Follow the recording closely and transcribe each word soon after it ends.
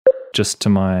just to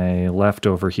my left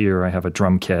over here, I have a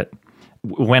drum kit.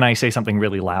 When I say something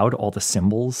really loud, all the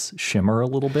cymbals shimmer a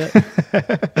little bit.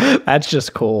 That's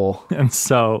just cool. And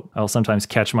so I'll sometimes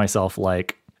catch myself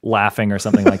like laughing or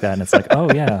something like that. And it's like,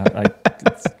 oh yeah,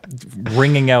 it's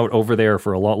ringing out over there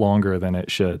for a lot longer than it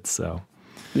should. So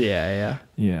Yeah.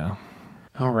 yeah.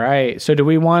 All right. So do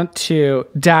we want to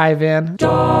dive in?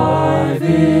 Dive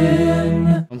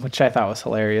in. Which I thought was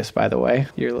hilarious, by the way.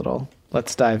 Your little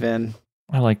let's dive in.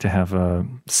 I like to have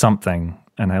something,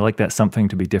 and I like that something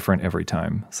to be different every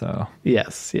time. So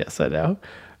Yes, I know.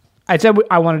 I said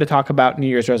I wanted to talk about New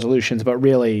Year's resolutions, but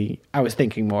really I was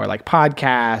thinking more like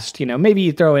podcast, maybe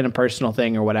you throw in a personal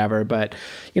thing or whatever. But,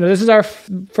 this is our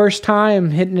first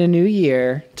time hitting a new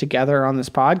year together on this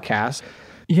podcast.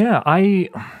 yeah, I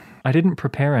didn't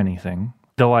prepare anything,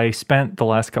 though I spent the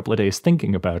last couple of days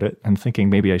thinking about it and thinking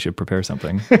maybe I should prepare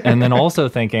something. And then also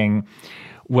thinking,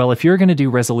 well, if you're going to do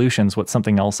resolutions, what's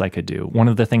something else I could do? One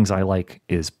of the things I like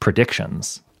is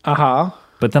predictions. Uh-huh.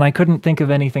 But then I couldn't think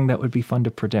of anything that would be fun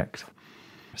to predict.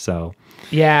 So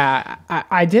Yeah,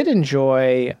 I did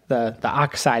enjoy the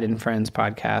Oxide and Friends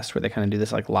podcast where they kind of do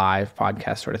this like live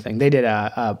podcast sort of thing. They did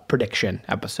a prediction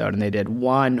episode and they did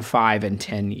 1, 5, and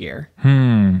 10 year.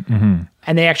 Mm-hmm.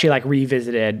 And they actually like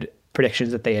revisited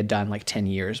predictions that they had done like 10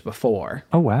 years before.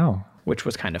 Oh, wow. Which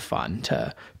was kind of fun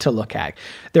to look at.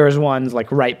 There was ones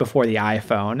like right before the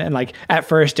iPhone. And like at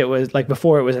first it was like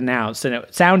before it was announced and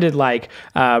it sounded like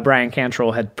Brian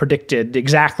Cantrell had predicted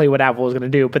exactly what Apple was going to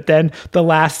do. But then the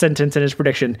last sentence in his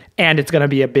prediction, and it's going to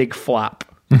be a big flop.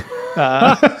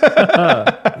 Yeah.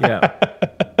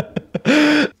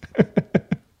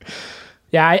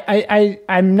 Yeah,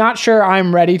 I'm not sure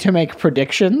I'm ready to make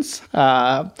predictions.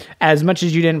 As much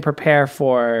as you didn't prepare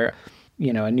for,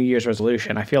 a New Year's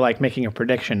resolution, I feel like making a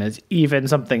prediction is even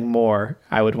something more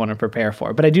I would want to prepare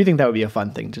for. But I do think that would be a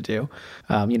fun thing to do.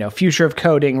 Future of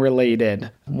coding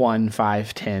related 1,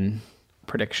 5, 10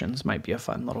 predictions might be a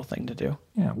fun little thing to do.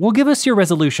 Yeah. Well, give us your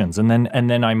resolutions and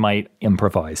then I might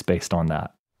improvise based on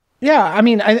that. Yeah, I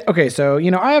mean, so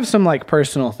I have some like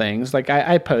personal things. Like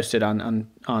I posted on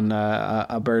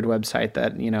a bird website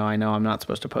that I know I'm not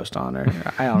supposed to post on, or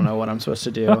I don't know what I'm supposed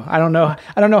to do. I don't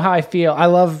know how I feel. I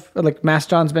love like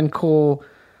Mastodon's been cool.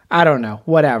 I don't know,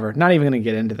 whatever. Not even gonna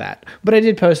get into that. But I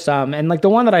did post some, and like the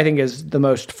one that I think is the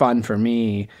most fun for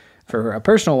me, for a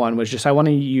personal one, was just I want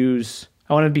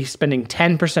to be spending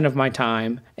 10% of my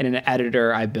time in an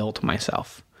editor I built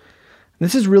myself.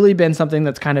 This has really been something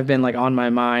that's kind of been like on my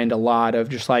mind a lot, of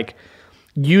just like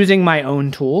using my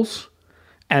own tools.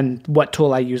 And what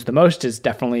tool I use the most is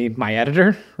definitely my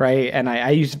editor, right? And I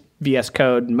use VS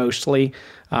Code mostly,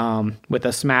 with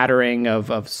a smattering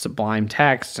of Sublime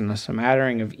Text and a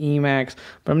smattering of Emacs,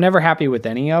 but I'm never happy with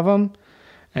any of them.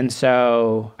 And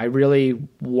so I really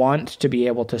want to be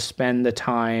able to spend the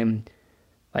time,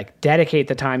 like dedicate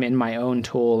the time in my own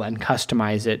tool and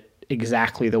customize it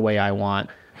exactly the way I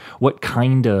want. What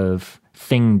kind of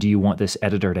thing do you want this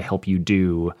editor to help you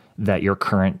do that your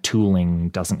current tooling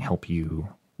doesn't help you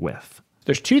with?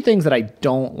 There's two things that I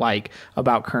don't like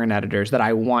about current editors that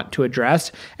I want to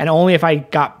address, and only if I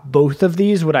got both of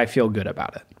these would I feel good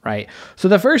about it, right? So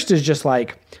the first is just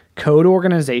like code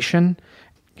organization.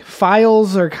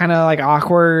 Files are kind of like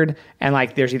awkward, and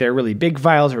like there's either really big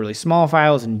files or really small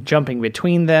files, and jumping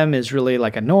between them is really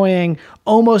like annoying.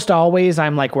 Almost always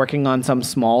I'm like working on some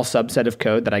small subset of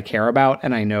code that I care about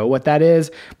and I know what that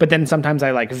is, but then sometimes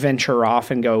I like venture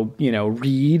off and go,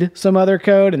 read some other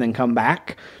code and then come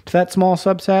back to that small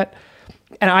subset.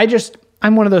 And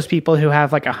I'm one of those people who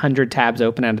have like 100 tabs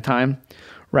open at a time.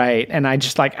 Right. And I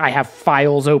just I have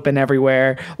files open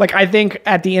everywhere. Like I think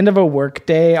at the end of a work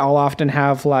day, I'll often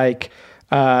have like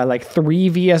 3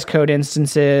 VS Code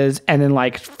instances and then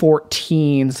like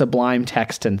 14 Sublime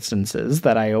Text instances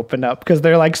that I opened up because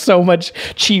they're like so much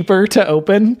cheaper to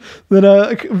open than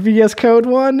a VS Code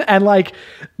one. And like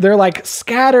they're like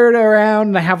scattered around,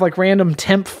 and I have like random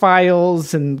temp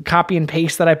files and copy and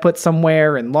paste that I put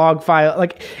somewhere and log file.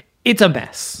 Like it's a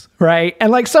mess. Right.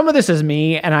 And like some of this is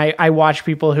me, and I watch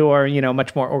people who are,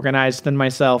 much more organized than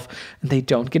myself, and they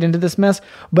don't get into this mess.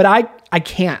 But I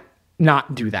can't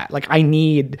not do that. Like I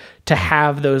need to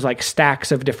have those like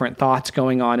stacks of different thoughts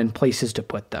going on and places to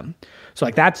put them. So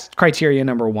like that's criteria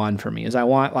number 1 for me, is I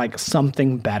want like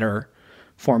something better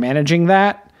for managing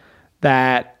that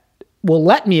will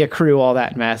let me accrue all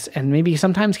that mess and maybe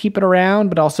sometimes keep it around,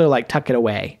 but also like tuck it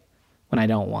away when I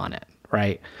don't want it.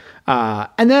 Right.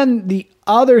 And then the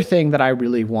other thing that I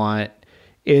really want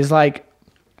is like,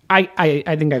 I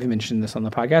think I've mentioned this on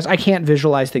the podcast. I can't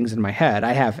visualize things in my head.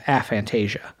 I have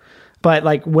aphantasia. But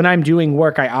like when I'm doing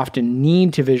work, I often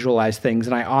need to visualize things,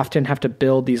 and I often have to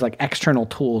build these like external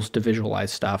tools to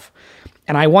visualize stuff.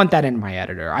 And I want that in my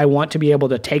editor. I want to be able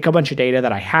to take a bunch of data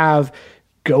that I have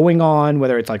going on,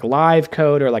 whether it's like live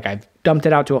code or like I've dumped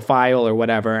it out to a file or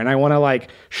whatever, and I want to like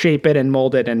shape it and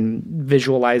mold it and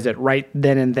visualize it right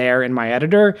then and there in my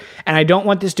editor. And I don't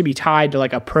want this to be tied to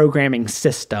like a programming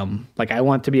system. Like I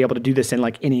want to be able to do this in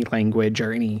like any language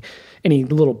or any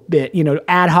little bit,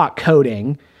 ad hoc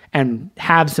coding and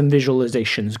have some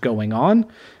visualizations going on.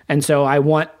 And so I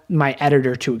want my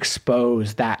editor to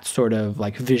expose that sort of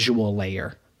like visual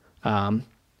layer. And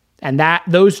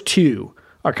those two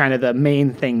are kind of the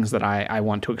main things that I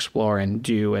want to explore and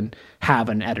do and have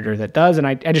an editor that does. And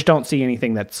I just don't see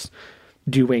anything that's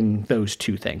doing those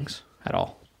two things at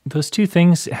all. Those two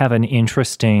things have an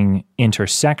interesting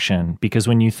intersection because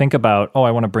when you think about,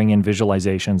 I want to bring in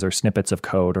visualizations or snippets of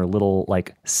code or little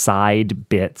like side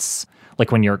bits,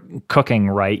 like when you're cooking,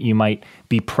 right, you might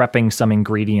be prepping some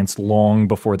ingredients long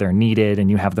before they're needed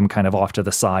and you have them kind of off to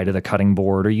the side of the cutting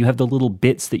board, or you have the little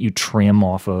bits that you trim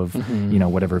off of,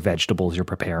 whatever vegetables you're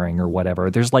preparing or whatever.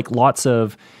 There's like lots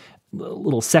of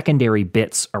little secondary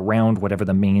bits around whatever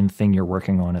the main thing you're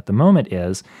working on at the moment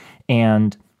is.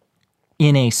 And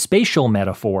in a spatial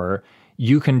metaphor,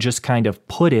 you can just kind of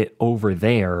put it over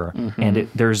there, and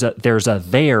there's a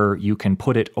there you can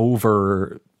put it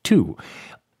over to.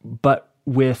 But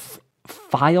with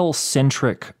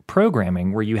file-centric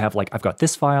programming, where you have like, I've got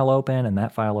this file open and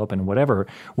that file open and whatever,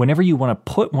 whenever you want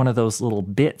to put one of those little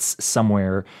bits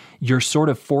somewhere, you're sort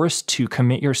of forced to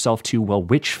commit yourself to, well,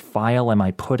 which file am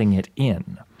I putting it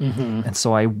in? And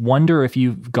so I wonder if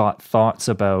you've got thoughts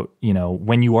about,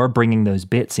 when you are bringing those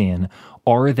bits in,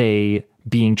 are they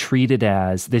being treated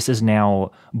as this is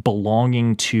now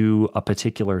belonging to a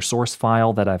particular source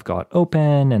file that I've got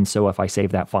open, and so if I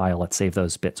save that file, let's save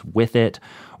those bits with it?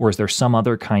 Or is there some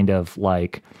other kind of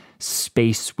like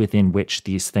space within which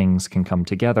these things can come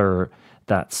together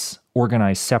that's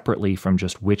organized separately from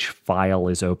just which file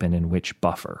is open in which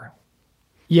buffer?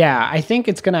 Yeah, I think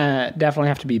it's going to definitely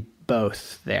have to be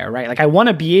both there, right? Like I want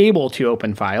to be able to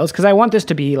open files because I want this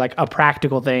to be like a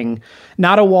practical thing,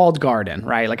 not a walled garden,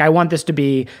 right? Like I want this to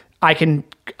be, I can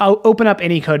open up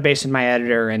any code base in my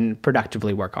editor and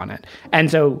productively work on it.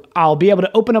 And so I'll be able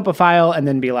to open up a file and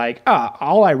then be like,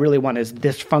 all I really want is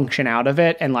this function out of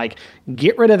it, and like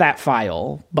get rid of that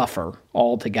file buffer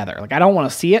altogether. Like I don't want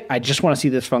to see it. I just want to see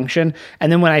this function. And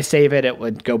then when I save it, it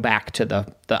would go back to the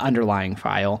underlying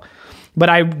file. But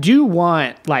I do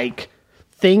want like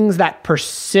things that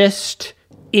persist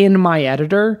in my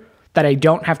editor that I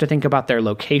don't have to think about their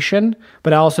location,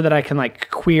 but also that I can like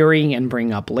query and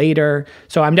bring up later.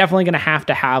 So I'm definitely going to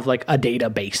have like a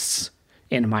database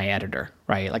in my editor,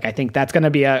 right? Like I think that's going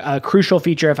to be a crucial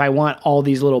feature if I want all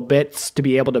these little bits to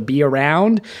be able to be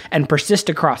around and persist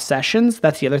across sessions.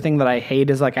 That's the other thing that I hate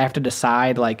is like I have to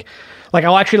decide like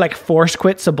I'll actually like force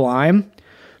quit Sublime,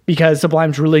 because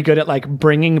Sublime's really good at like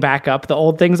bringing back up the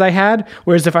old things I had.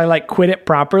 Whereas if I like quit it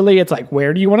properly, it's like,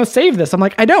 where do you want to save this? I'm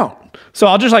like, I don't. So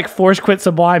I'll just like force quit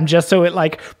Sublime just so it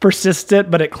like persists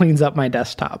it, but it cleans up my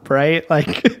desktop, right?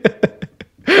 Like,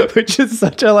 which is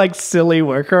such a like silly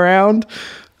workaround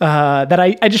that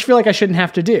I just feel like I shouldn't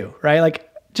have to do, right? Like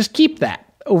just keep that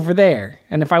over there.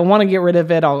 And if I want to get rid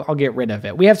of it, I'll get rid of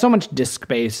it. We have so much disk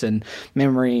space and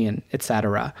memory and et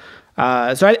cetera.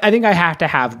 So I think I have to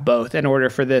have both in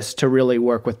order for this to really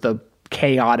work with the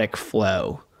chaotic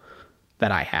flow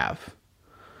that I have.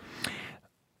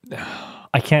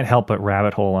 I can't help but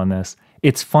rabbit hole on this.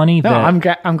 It's funny that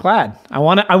I'm glad. I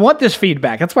want this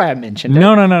feedback. That's why I mentioned it.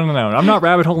 No. I'm not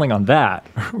rabbit holing on that.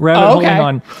 Holing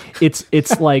on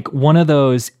it's like one of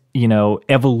those,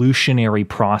 evolutionary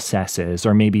processes,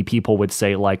 or maybe people would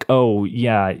say like,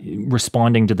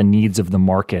 responding to the needs of the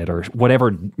market, or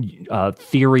whatever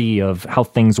theory of how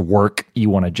things work you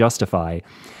want to justify.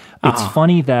 It's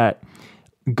funny that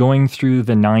going through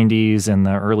the 90s and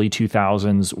the early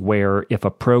 2000s, where if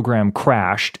a program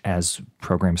crashed, as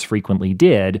programs frequently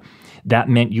did, that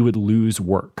meant you would lose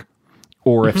work.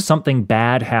 Or if something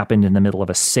bad happened in the middle of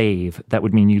a save, that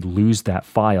would mean you'd lose that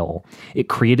file. It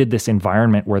created this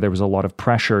environment where there was a lot of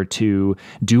pressure to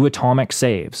do atomic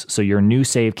saves. So your new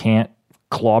save can't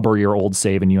clobber your old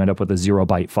save and you end up with a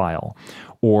 0-byte file.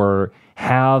 Or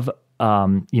have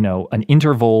an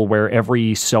interval where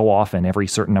every so often, every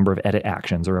certain number of edit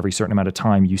actions or every certain amount of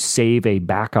time, you save a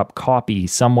backup copy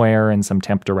somewhere in some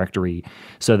temp directory,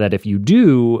 so that if you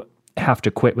do have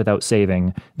to quit without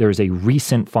saving, there's a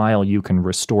recent file you can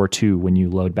restore to when you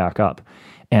load back up.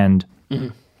 And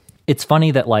it's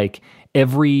funny that like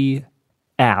every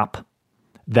app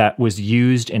that was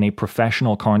used in a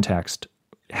professional context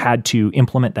had to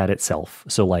implement that itself.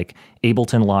 So like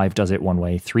Ableton Live does it one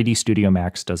way, 3D Studio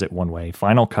Max does it one way,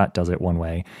 Final Cut does it one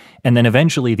way. And then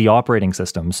eventually the operating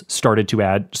systems started to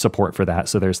add support for that.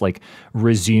 So there's like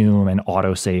Resume and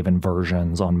autosave and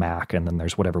versions on Mac, and then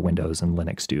there's whatever Windows and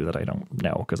Linux do that I don't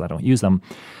know because I don't use them.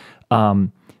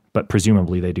 But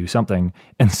presumably they do something.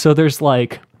 And so there's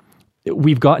like,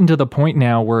 we've gotten to the point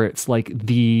now where it's like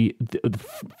the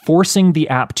forcing the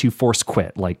app to force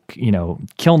quit, like, you know,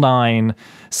 kill 9,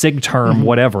 sig term,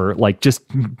 whatever, like just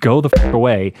go the f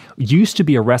away, used to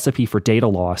be a recipe for data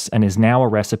loss and is now a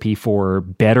recipe for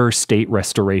better state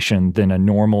restoration than a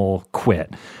normal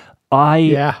quit.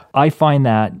 I find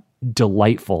that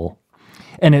delightful.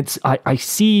 And it's, I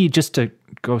see, just to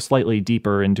go slightly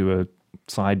deeper into a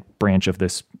side branch of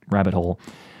this rabbit hole,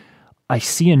 I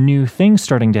see a new thing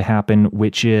starting to happen,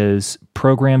 which is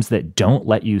programs that don't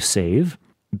let you save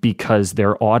because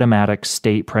their automatic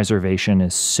state preservation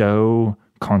is so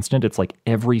constant. It's like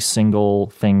every single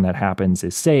thing that happens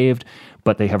is saved,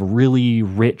 but they have really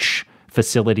rich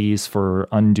facilities for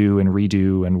undo and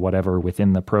redo and whatever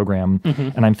within the program.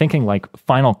 And I'm thinking like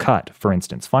Final Cut, for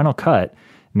instance. Final Cut,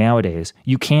 nowadays,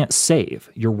 you can't save.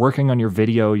 You're working on your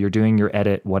video, you're doing your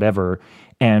edit, whatever,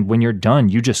 and when you're done,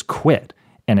 you just quit.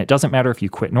 And it doesn't matter if you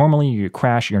quit normally, you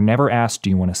crash, you're never asked, do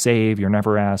you want to save? You're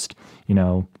never asked, you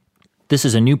know, this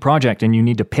is a new project and you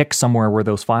need to pick somewhere where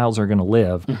those files are going to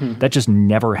live. That just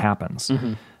never happens.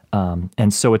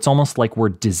 And so it's almost like we're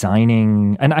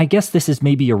designing, and I guess this is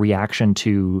maybe a reaction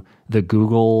to the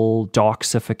Google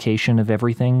Docsification of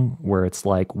everything, where it's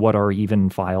like, what are even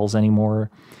files anymore?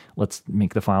 Let's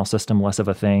make the file system less of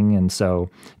a thing. And so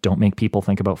don't make people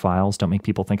think about files, don't make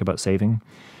people think about saving.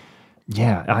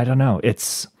 Yeah, I don't know.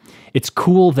 It's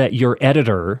cool that your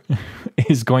editor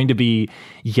is going to be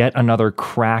yet another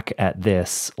crack at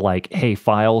this. Like, hey,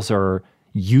 files are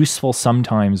useful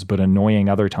sometimes, but annoying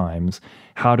other times.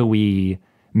 How do we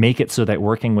make it so that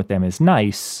working with them is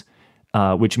nice,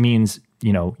 which means,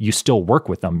 you know, you still work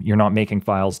with them. You're not making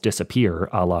files disappear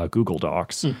a la Google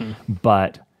Docs.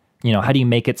 But, you know, how do you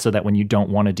make it so that when you don't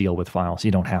want to deal with files,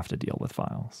 you don't have to deal with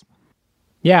files?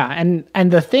 Yeah,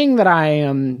 and the thing that I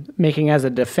am making as a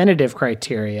definitive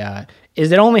criteria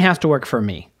is it only has to work for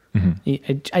me.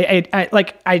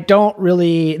 I don't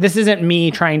really, this isn't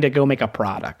me trying to go make a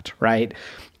product, right?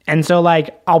 And so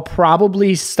like I'll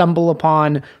probably stumble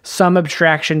upon some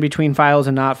abstraction between files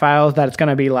and not files that it's going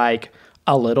to be like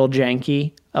a little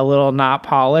janky, a little not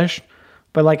polished.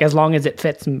 But like, as long as it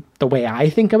fits the way I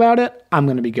think about it, I'm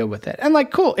going to be good with it. And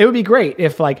like, cool. It would be great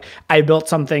if like I built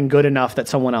something good enough that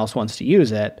someone else wants to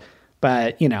use it.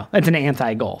 But, you know, that's an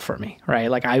anti-goal for me, right?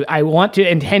 Like I want to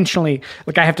intentionally,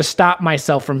 like I have to stop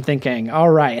myself from thinking, all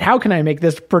right, how can I make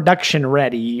this production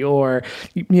ready or,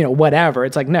 you know, whatever.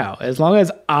 It's like, no, as long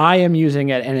as I am using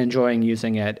it and enjoying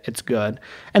using it, it's good.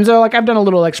 And so like I've done a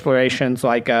little explorations,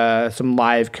 like some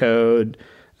live code,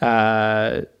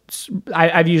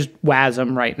 I've used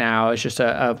WASM right now. It's just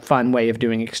a fun way of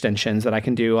doing extensions that I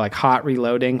can do like hot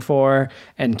reloading for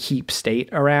and keep state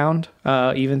around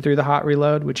even through the hot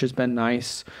reload, which has been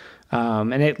nice.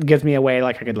 And it gives me a way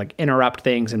like I could like interrupt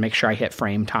things and make sure I hit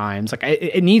frame times. Like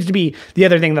it needs to be, the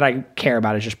other thing that I care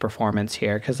about is just performance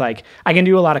here. Cause like I can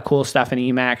do a lot of cool stuff in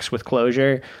Emacs with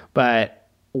Clojure, but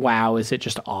wow, is it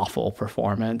just awful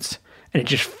performance. And it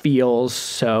just feels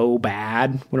so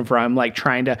bad whenever I'm like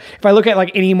trying to, if I look at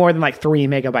like any more than like 3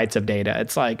 megabytes of data,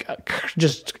 it's like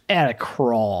just at a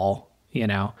crawl, you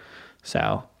know?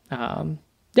 So,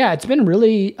 yeah, it's been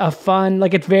really a fun,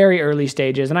 like it's very early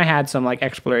stages. And I had some like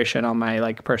exploration on my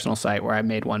like personal site where I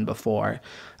made one before,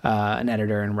 an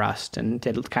editor in Rust and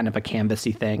did kind of a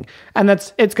canvasy thing. And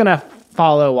it's going to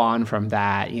follow on from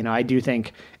that. You know, I do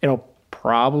think it'll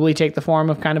probably take the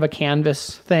form of kind of a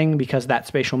canvas thing because that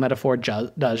spatial metaphor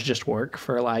does just work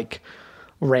for like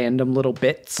random little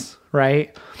bits,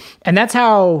 right? And that's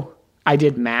how I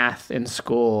did math in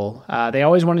school. They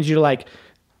always wanted you to like,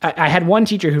 I had one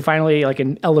teacher who finally like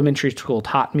in elementary school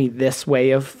taught me this way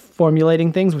of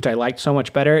formulating things, which I liked so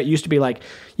much better. It used to be like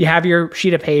you have your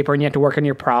sheet of paper and you have to work on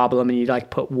your problem and you'd like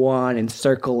put 1 and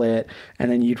circle it and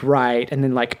then you'd write and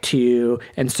then like 2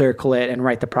 and circle it and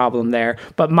write the problem there.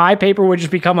 But my paper would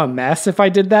just become a mess if I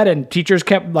did that and teachers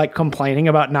kept like complaining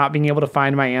about not being able to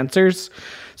find my answers.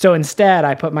 So instead,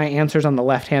 I put my answers on the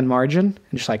left-hand margin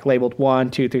and just like labeled 1,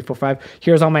 2, 3, 4, 5.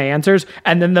 Here's all my answers.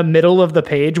 And then the middle of the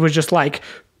page was just like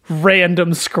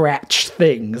random scratch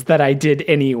things that I did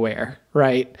anywhere,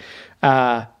 right?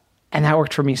 And that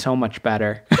worked for me so much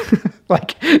better.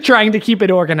 Like trying to keep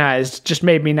it organized just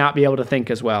made me not be able to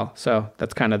think as well. So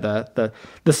that's kind of the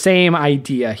same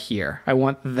idea here. I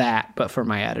want that, but for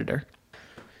my editor.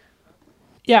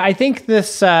 Yeah, I think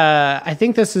this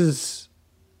is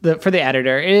for the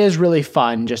editor. It is really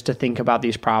fun just to think about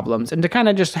these problems and to kind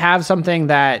of just have something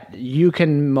that you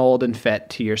can mold and fit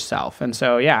to yourself. And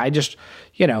so, yeah, I just,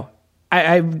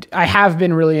 I have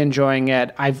been really enjoying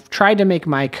it. I've tried to make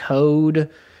my code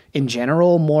in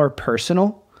general more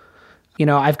personal.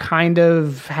 I've kind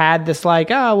of had this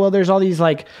there's all these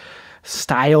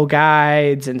style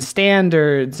guides and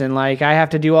standards, and I have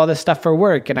to do all this stuff for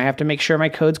work, and I have to make sure my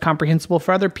code's comprehensible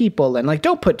for other people, and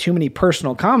don't put too many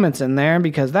personal comments in there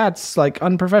because that's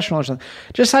unprofessional or something.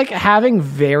 Just having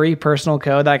very personal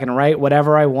code that I can write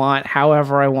whatever I want,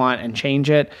 however I want, and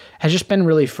change it has just been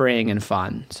really freeing and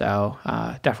fun. So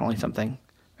definitely something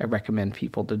I recommend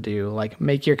people to do.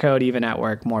 Make your code even at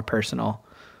work more personal.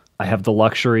 I have the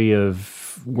luxury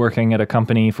of working at a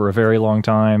company for a very long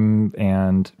time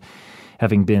and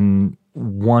having been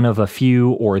one of a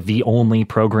few or the only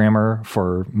programmer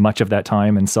for much of that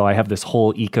time. And so I have this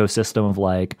whole ecosystem of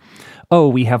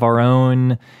we have our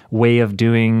own way of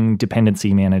doing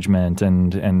dependency management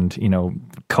and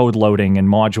code loading and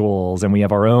modules, and we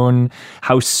have our own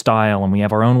house style, and we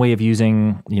have our own way of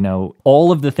using,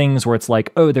 all of the things where it's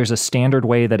there's a standard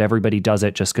way that everybody does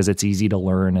it just because it's easy to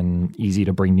learn and easy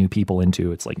to bring new people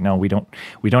into. It's no, we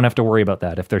don't have to worry about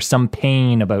that. If there's some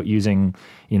pain about using,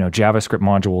 JavaScript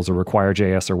modules or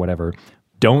Require.js or whatever,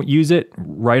 don't use it.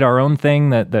 Write our own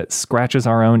thing that scratches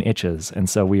our own itches. And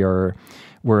so we're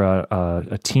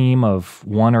a team of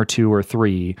 1 or 2 or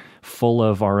 3 full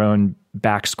of our own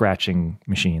back scratching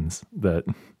machines that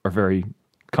are very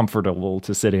comfortable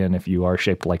to sit in if you are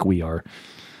shaped like we are.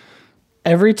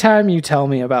 Every time you tell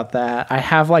me about that, I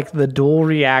have the dual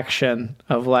reaction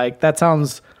of that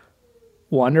sounds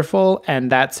wonderful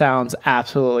and that sounds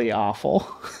absolutely awful.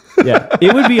 Yeah,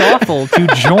 it would be awful to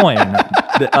join.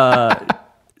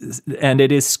 And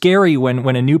it is scary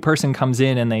when a new person comes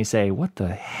in and they say, "What the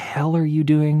hell are you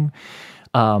doing?"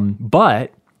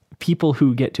 But people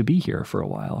who get to be here for a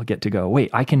while get to go, "Wait,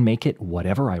 I can make it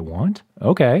whatever I want?"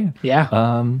 Okay.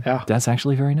 Yeah. That's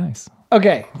actually very nice.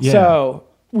 Okay. Yeah. So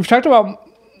we've talked about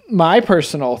my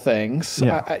personal things.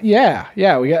 Yeah.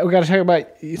 We got to talk about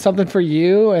something for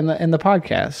you and the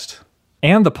podcast.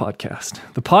 And the podcast.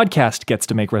 The podcast gets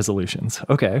to make resolutions.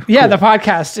 Okay. Yeah, cool. The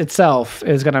podcast itself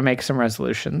is going to make some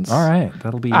resolutions. All right.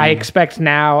 That'll be... I expect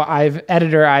now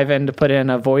editor Ivan to put in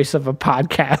a voice of a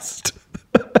podcast.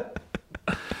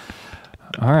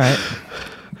 All right.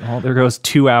 Well, there goes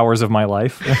 2 hours of my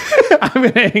life. I'm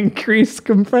going to increase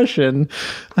compression,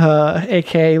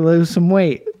 aka lose some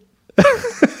weight.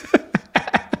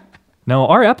 No,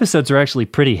 our episodes are actually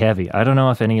pretty heavy. I don't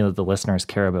know if any of the listeners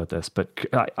care about this, but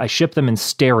I ship them in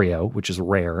stereo, which is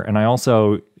rare. And I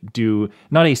also do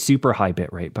not a super high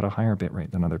bit rate, but a higher bit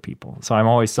rate than other people. So I'm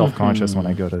always self-conscious when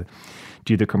I go to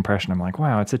do the compression. I'm like,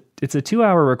 wow, it's a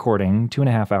 2-hour recording,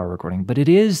 2.5-hour recording, but it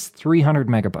is 300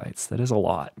 megabytes. That is a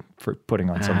lot for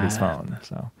putting on somebody's phone.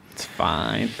 So it's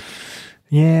fine.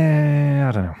 Yeah,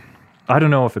 I don't know. I don't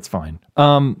know if it's fine.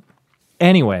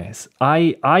 Anyways,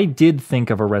 I did think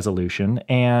of a resolution,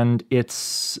 and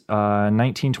it's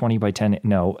 1920 by 10.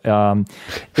 No,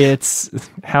 it's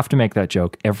have to make that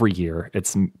joke every year.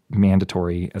 It's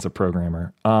mandatory as a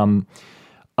programmer.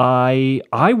 I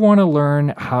want to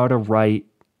learn how to write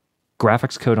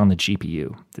graphics code on the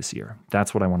GPU this year.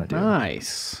 That's what I want to do.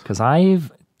 Nice. Because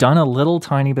I've done a little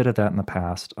tiny bit of that in the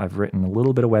past. I've written a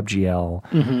little bit of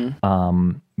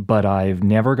WebGL, but I've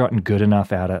never gotten good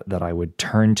enough at it that I would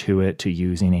turn to it to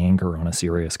use in anger on a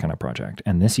serious kind of project.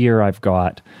 And this year I've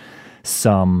got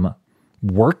some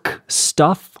work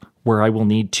stuff where I will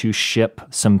need to ship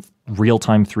some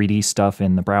real-time 3D stuff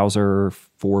in the browser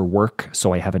for work,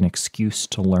 so I have an excuse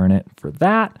to learn it for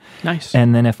that. Nice.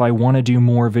 And then if I want to do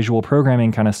more visual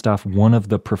programming kind of stuff, one of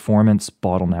the performance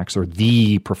bottlenecks, or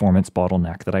the performance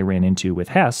bottleneck that I ran into with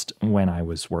Hest when I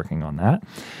was working on that,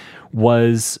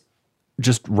 was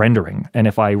just rendering. And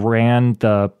if I ran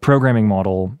the programming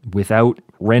model without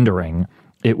rendering,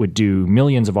 it would do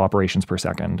millions of operations per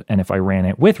second. And if I ran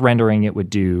it with rendering, it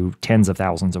would do tens of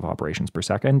thousands of operations per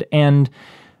second. And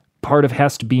part of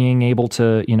Hest being able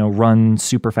to, run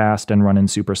super fast and run in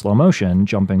super slow motion,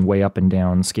 jumping way up and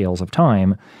down scales of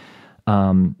time,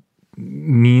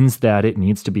 means that it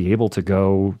needs to be able to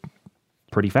go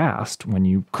pretty fast when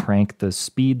you crank the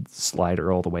speed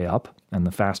slider all the way up, and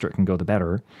the faster it can go, the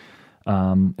better.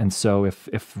 And so if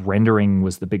rendering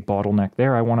was the big bottleneck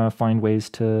there, I want to find ways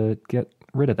to get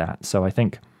rid of that. So I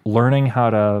think learning how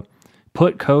to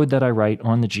put code that I write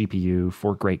on the GPU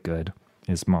for great good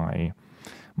is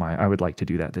I would like to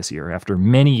do that this year after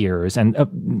many years. And,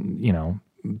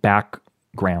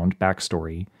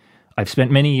 backstory. I've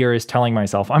spent many years telling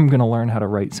myself I'm going to learn how to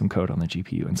write some code on the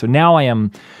GPU. And so now I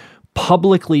am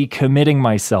publicly committing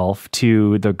myself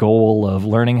to the goal of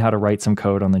learning how to write some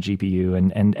code on the GPU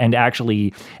and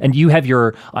actually, and you have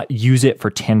your use it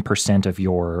for 10% of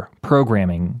your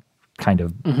programming kind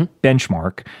of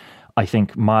benchmark. I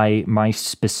think my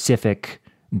specific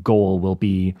goal will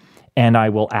be, and I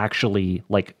will actually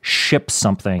like ship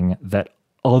something that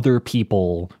other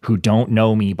people who don't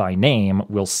know me by name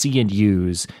will see and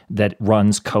use that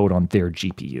runs code on their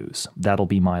GPUs. That'll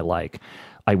be my like,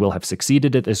 I will have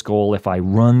succeeded at this goal if I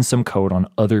run some code on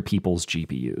other people's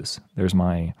GPUs. There's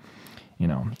my,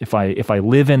 if I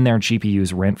live in their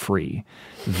GPUs rent free,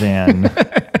 then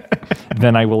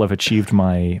then I will have achieved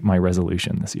my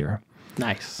resolution this year.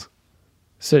 Nice.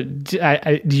 So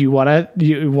do you want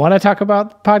to talk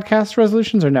about podcast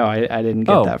resolutions or no? I didn't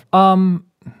get that.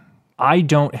 I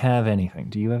don't have anything.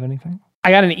 Do you have anything?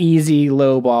 I got an easy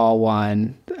low ball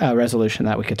one resolution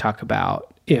that we could talk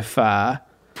about if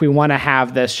we want to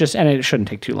have this and it shouldn't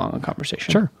take too long a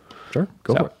conversation. Sure.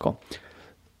 Go for it. Cool.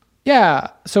 Yeah.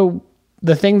 So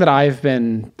the thing that I've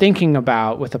been thinking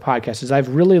about with the podcast is I've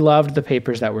really loved the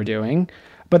papers that we're doing,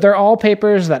 but they're all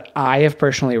papers that I have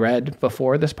personally read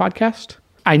before this podcast.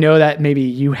 I know that maybe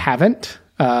you haven't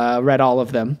read all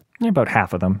of them. About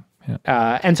half of them.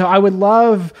 Yeah. And so I would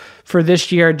love for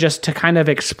this year just to kind of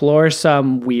explore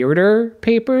some weirder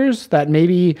papers that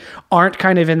maybe aren't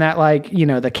kind of in that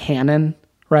the canon,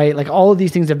 right? Like all of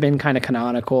these things have been kind of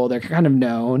canonical. They're kind of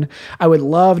known. I would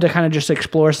love to kind of just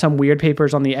explore some weird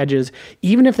papers on the edges,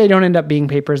 even if they don't end up being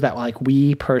papers that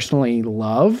we personally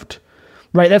loved,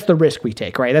 right? That's the risk we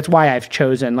take, right? That's why I've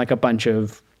chosen a bunch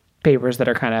of papers that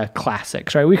are kind of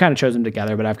classics, right? We kind of chose them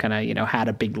together, but I've kind of, had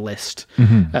a big list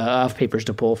of papers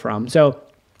to pull from. So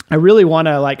I really want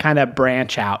to kind of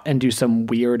branch out and do some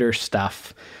weirder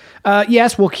stuff.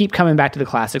 Yes, we'll keep coming back to the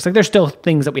classics. There's still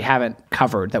things that we haven't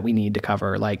covered that we need to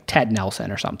cover, like Ted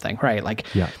Nelson or something, right?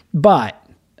 But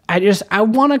I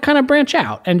want to kind of branch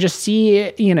out and just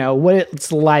see, what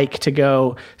it's like to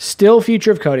go still future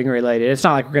of coding related. It's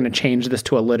not like we're going to change this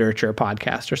to a literature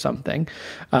podcast or something.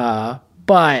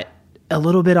 But a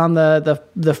little bit on the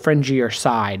fringier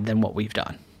side than what we've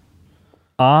done.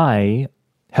 I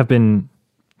have been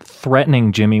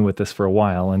threatening Jimmy with this for a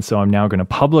while, and so I'm now going to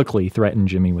publicly threaten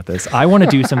Jimmy with this. I want to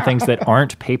do some things that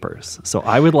aren't papers. So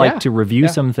I would like to review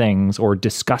some things or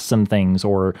discuss some things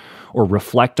or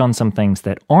reflect on some things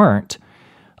that aren't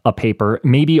a paper,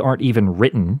 maybe aren't even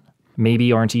written,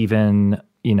 maybe aren't even,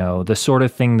 the sort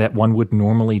of thing that one would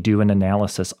normally do an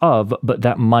analysis of, but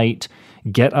that might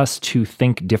get us to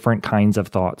think different kinds of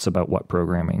thoughts about what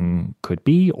programming could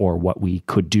be or what we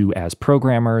could do as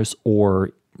programmers,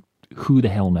 or who the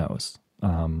hell knows.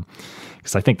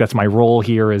 Because I think that's my role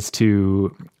here is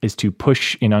to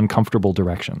push in uncomfortable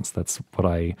directions. That's what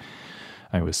I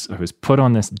was put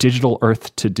on this digital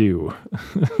earth to do.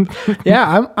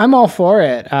 Yeah, I'm all for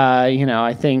it.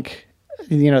 I think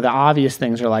the obvious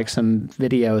things are some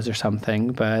videos or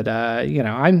something, but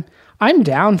I'm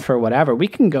down for whatever. We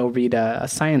can go read a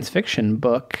science fiction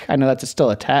book. I know that's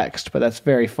still a text, but that's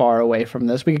very far away from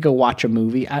this. We could go watch a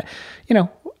movie.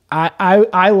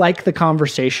 I like the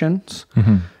conversations,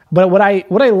 but what I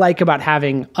like about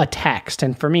having a text,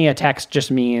 and for me, a text just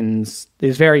means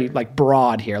is very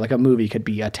broad here. Like a movie could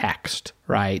be a text,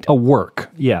 right? A work,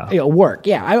 yeah. A work,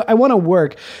 yeah. I want to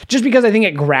work just because I think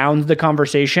it grounds the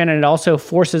conversation, and it also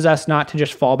forces us not to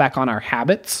just fall back on our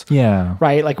habits. Yeah.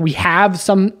 Right? We have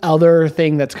some other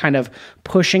thing that's kind of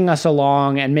pushing us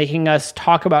along and making us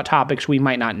talk about topics we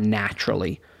might not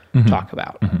naturally talk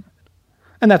about.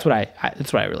 And that's what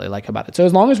I really like about it. So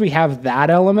as long as we have that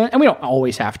element, and we don't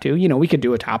always have to, we could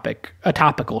do a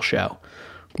topical show,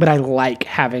 but I like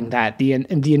having that, the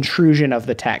intrusion of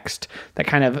the text that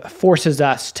kind of forces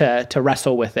us to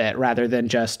wrestle with it rather than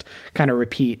just kind of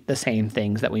repeat the same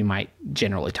things that we might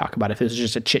generally talk about if it was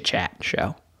just a chit chat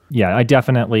show. Yeah, I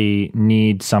definitely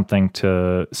need something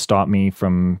to stop me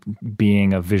from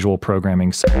being a visual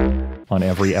programming on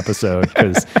every episode,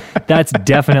 because that's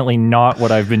definitely not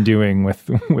what I've been doing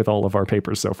with all of our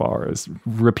papers so far, is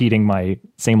repeating my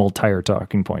same old tire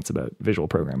talking points about visual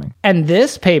programming. And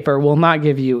this paper will not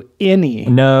give you any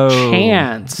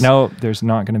chance. No, there's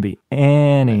not going to be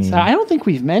any. So I don't think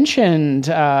we've mentioned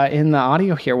in the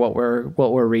audio here what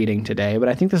we're reading today, but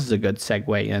I think this is a good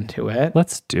segue into it.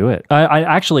 Let's do it.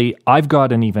 I've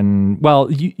got an even,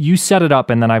 you set it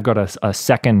up, and then I've got a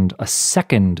second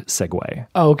segue.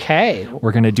 Okay.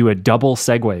 We're going to do a double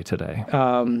segue today.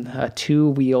 A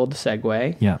two-wheeled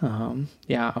segue. Yeah.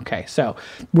 Yeah. Okay. So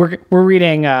we're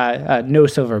reading No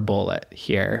Silver Bullet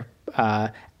here.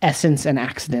 Essence and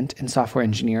Accident in Software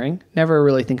Engineering. Never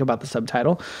really think about the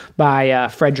subtitle, by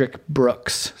Frederick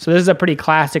Brooks. So this is a pretty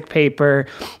classic paper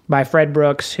by Fred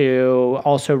Brooks, who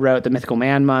also wrote The Mythical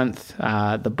Man Month,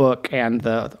 the book, and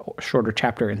the shorter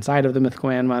chapter inside of The Mythical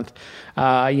Man Month.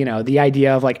 The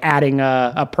idea of like adding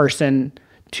a person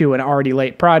to an already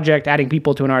late project, adding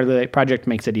people to an already late project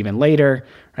makes it even later,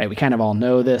 right? We kind of all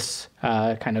know this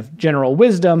kind of general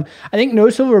wisdom. I think No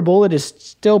Silver Bullet is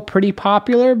still pretty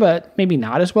popular, but maybe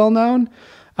not as well known.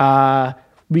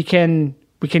 We can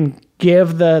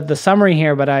give the summary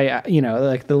here, but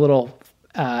like the little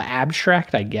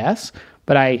abstract, I guess.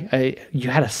 But you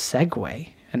had a segue,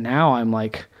 and now I'm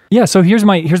like. Yeah, so here's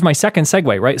my second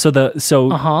segue, right?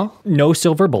 So No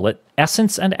Silver Bullet,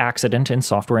 Essence and Accident in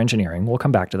Software Engineering. We'll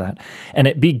come back to that. And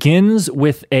it begins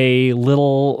with a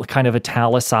little kind of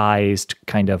italicized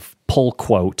kind of pull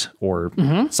quote or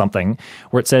something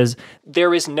where it says,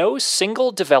 "There is no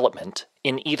single development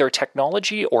in either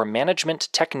technology or management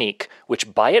technique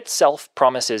which by itself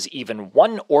promises even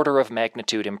one order of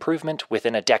magnitude improvement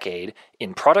within a decade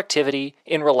in productivity,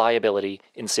 in reliability,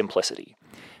 in simplicity."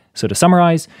 So to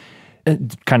summarize,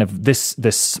 kind of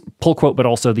this pull quote, but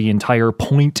also the entire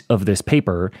point of this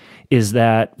paper is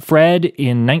that Fred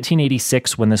in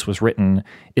 1986, when this was written,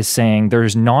 is saying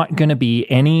there's not going to be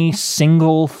any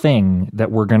single thing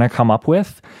that we're going to come up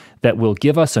with that will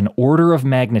give us an order of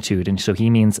magnitude. And so he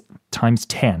means times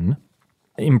 10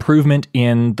 improvement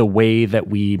in the way that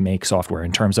we make software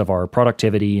in terms of our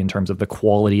productivity, in terms of the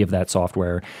quality of that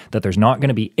software, that there's not going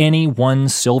to be any one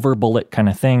silver bullet kind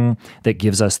of thing that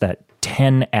gives us that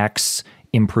 10x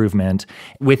improvement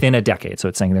within a decade. So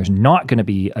it's saying there's not going to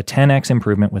be a 10x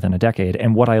improvement within a decade.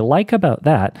 And what I like about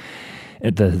that,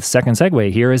 the second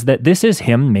segue here, is that this is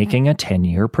him making a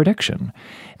 10-year prediction.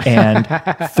 And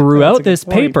throughout this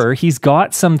paper, he's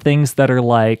got some things that are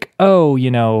like,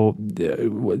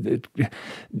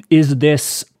 is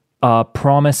this a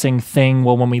promising thing?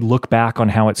 Well, when we look back on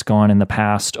how it's gone in the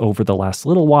past over the last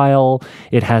little while,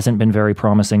 it hasn't been very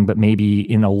promising, but maybe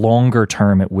in a longer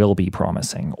term, it will be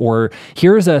promising. Or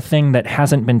here's a thing that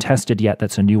hasn't been tested yet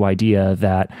that's a new idea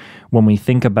that when we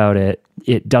think about it,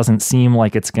 it doesn't seem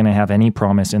like it's going to have any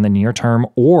promise in the near term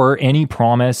or any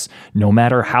promise no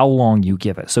matter how long you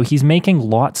give it. So he's making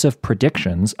lots of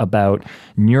predictions about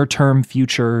near-term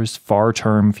futures,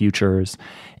 far-term futures,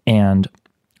 and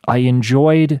I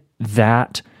enjoyed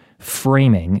that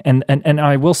framing. And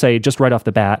I will say, just right off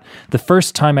the bat, the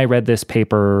first time I read this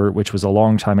paper, which was a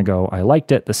long time ago, I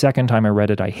liked it. The second time I read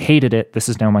it, I hated it. This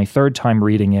is now my third time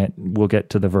reading it. We'll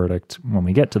get to the verdict when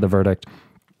we get to the verdict.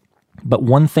 But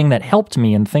one thing that helped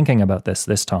me in thinking about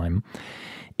this time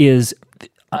is,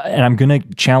 and I'm going to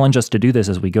challenge us to do this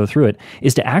as we go through it,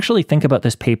 is to actually think about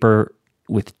this paper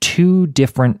with two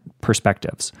different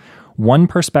perspectives. One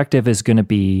perspective is going to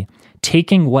be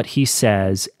taking what he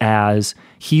says as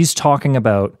he's talking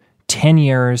about 10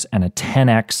 years and a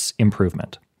 10x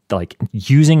improvement, like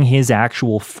using his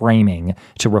actual framing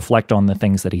to reflect on the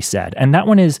things that he said. And that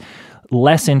one is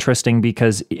less interesting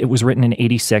because it was written in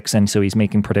 86, and so he's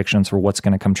making predictions for what's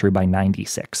going to come true by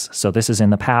 96. So this is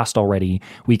in the past already.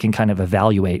 We can kind of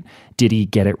evaluate, did he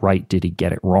get it right? Did he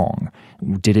get it wrong?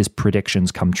 Did his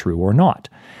predictions come true or not?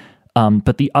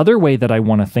 But the other way that I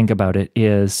want to think about it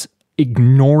is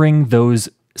ignoring those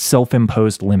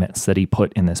self-imposed limits that he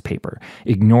put in this paper,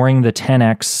 ignoring the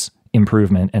 10x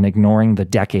improvement and ignoring the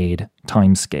decade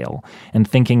time scale, and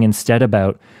thinking instead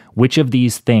about which of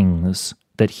these things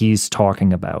that he's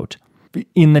talking about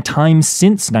in the time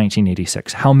since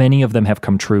 1986, how many of them have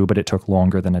come true, but it took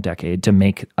longer than a decade to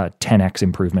make a 10x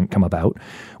improvement come about?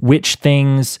 Which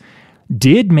things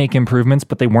did make improvements,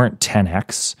 but they weren't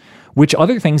 10x? Which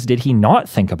other things did he not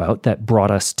think about that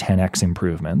brought us 10x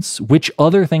improvements? Which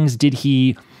other things did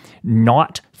he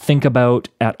not think about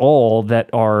at all that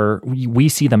we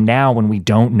see them now when we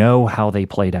don't know how they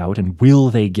played out, and will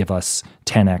they give us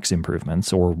 10x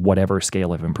improvements or whatever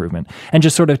scale of improvement? And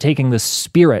just sort of taking the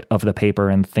spirit of the paper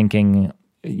and thinking,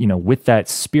 with that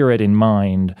spirit in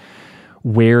mind,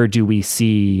 where do we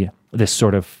see this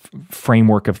sort of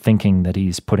framework of thinking that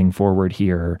he's putting forward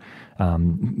here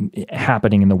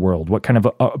happening in the world? What kind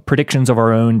of predictions of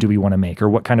our own do we want to make? Or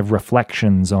what kind of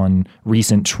reflections on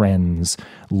recent trends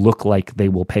look like they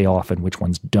will pay off and which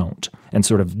ones don't? And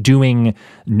sort of doing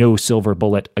No Silver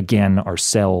Bullet again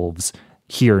ourselves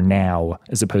here now,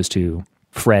 as opposed to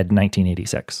Fred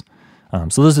 1986.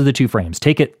 So those are the two frames.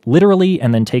 Take it literally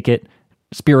and then take it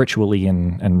spiritually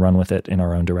and run with it in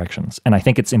our own directions. And I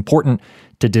think it's important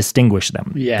to distinguish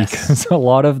them. Yes. Because a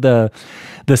lot of the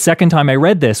second time I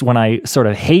read this, when I sort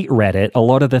of read it, a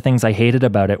lot of the things I hated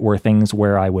about it were things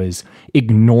where I was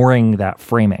ignoring that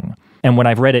framing. And when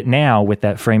I've read it now with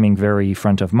that framing very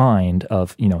front of mind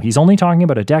of, he's only talking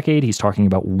about a decade, he's talking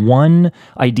about one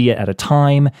idea at a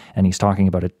time, and he's talking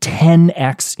about a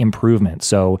 10x improvement.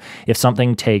 So if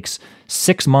something takes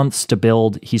 6 months to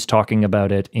build, he's talking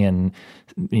about it in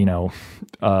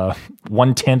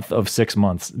 1/10 of 6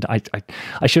 months.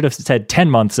 I should have said 10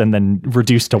 months and then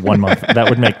reduced to 1 month. That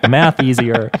would make the math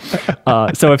easier.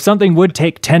 So if something would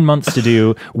take 10 months to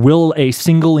do, will a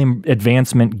single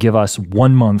advancement give us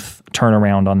 1 month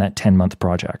turnaround on that 10-month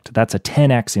project? That's a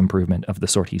 10x improvement of the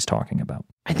sort he's talking about.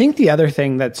 I think the other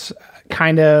thing that's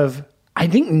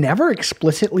never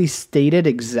explicitly stated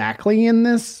exactly in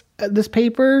this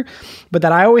paper, but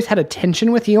that I always had a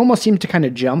tension with, he almost seemed to kind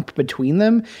of jump between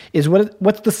them, is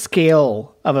what's the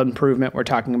scale of improvement we're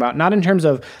talking about? Not in terms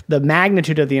of the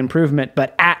magnitude of the improvement,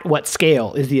 but at what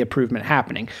scale is the improvement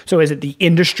happening? So is it the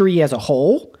industry as a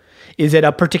whole? Is it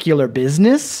a particular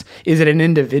business? Is it an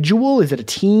individual? Is it a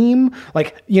team?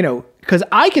 Because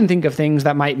I can think of things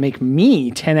that might make me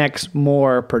 10x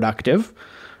more productive,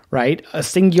 right? A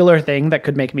singular thing that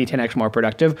could make me 10x more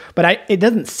productive. But it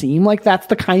doesn't seem like that's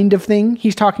the kind of thing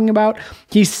he's talking about.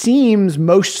 He seems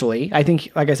mostly, I think,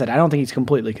 like I said, I don't think he's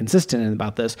completely consistent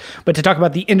about this, but to talk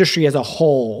about the industry as a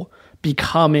whole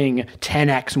becoming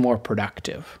 10x more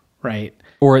productive, right?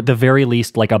 Or at the very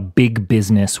least, like a big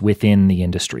business within the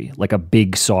industry, like a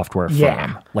big software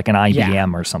firm, like an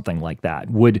IBM or something like that.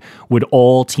 Would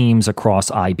all teams across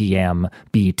IBM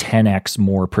be 10x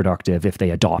more productive if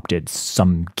they adopted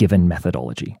some given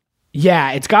methodology?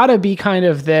 Yeah, it's got to be kind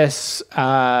of this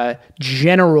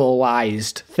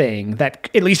generalized thing that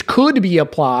at least could be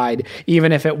applied,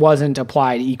 even if it wasn't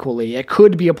applied equally. It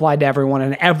could be applied to everyone,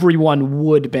 and everyone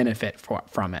would benefit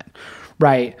from it.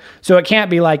 Right. So it can't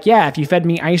be like, if you fed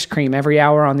me ice cream every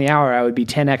hour on the hour, I would be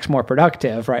 10x more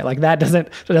productive, right? Like that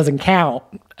doesn't count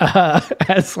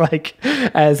as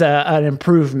an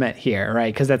improvement here,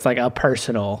 right? Because that's like a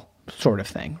personal sort of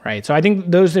thing, right? So I think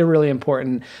those are really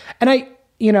important. And I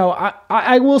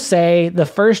will say the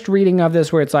first reading of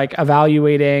this where it's like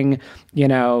evaluating,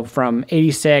 from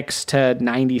 86 to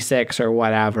 96 or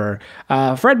whatever,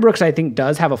 Fred Brooks, I think,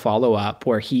 does have a follow-up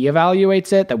where he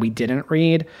evaluates it that we didn't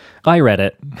read. I read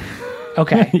it.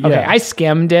 Okay. I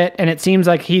skimmed it, and it seems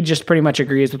like he just pretty much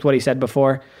agrees with what he said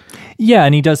before. Yeah,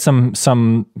 and he does some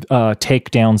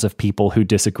takedowns of people who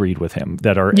disagreed with him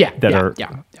that are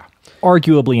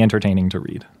arguably entertaining to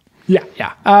read.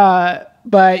 Yeah.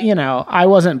 But, I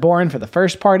wasn't born for the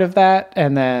first part of that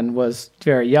and then was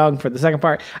very young for the second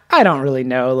part. I don't really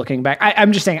know looking back.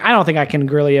 I'm just saying, I don't think I can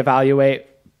really evaluate,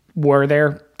 were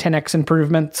there 10x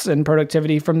improvements in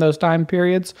productivity from those time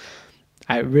periods?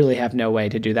 I really have no way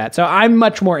to do that. So I'm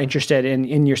much more interested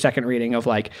in your second reading of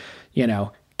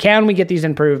can we get these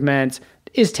improvements?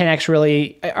 Is 10x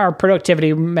really, are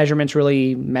productivity measurements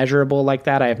really measurable like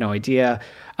that? I have no idea.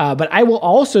 But I will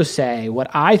also say what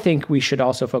I think we should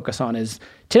also focus on is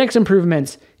 10x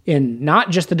improvements in not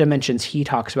just the dimensions he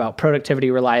talks about,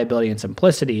 productivity, reliability, and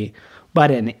simplicity,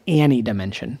 but in any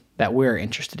dimension that we're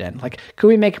interested in. Like, could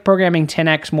we make programming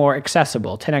 10x more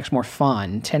accessible, 10x more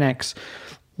fun, 10x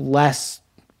less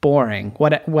boring,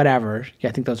 whatever. Yeah,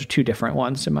 I think those are two different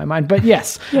ones in my mind. But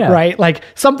yes, right? Like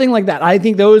something like that. I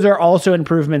think those are also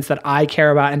improvements that I care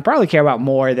about and probably care about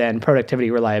more than productivity,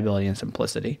 reliability, and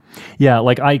simplicity. Yeah,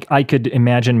 like I could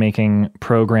imagine making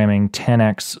programming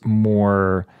 10x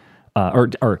more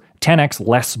or 10x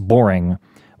less boring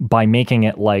by making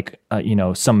it like,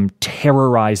 some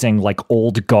terrorizing, like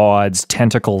old gods,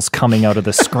 tentacles coming out of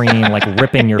the screen, like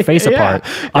ripping your face apart.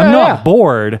 I'm not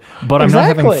bored, but I'm not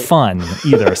having fun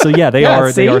either. So they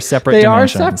are separate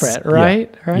dimensions. They are separate,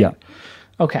 right? Yeah. Right? Yeah.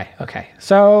 Okay.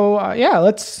 So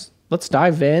let's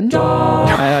dive in.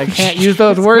 I can't use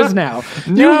those words now.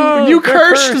 You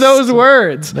cursed those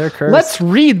words. They're cursed. Let's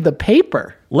read the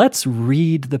paper. Oh,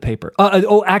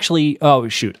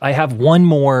 shoot. I have one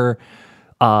more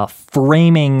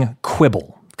framing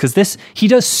quibble, because he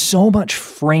does so much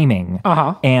framing,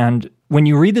 and when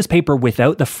you read this paper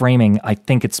without the framing, I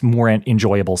think it's more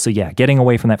enjoyable. So getting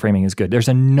away from that framing is good. There's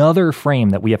another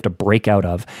frame that we have to break out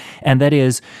of, and that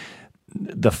is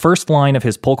the first line of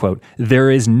his pull quote: "There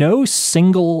is no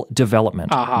single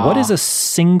development." What is a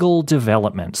single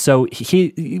development? So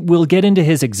we'll get into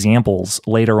his examples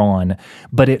later on,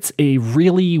 but it's a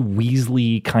really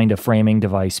Weasley kind of framing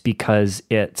device because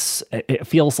it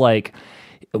feels like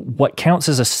what counts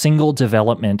as a single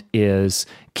development is,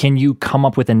 can you come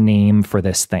up with a name for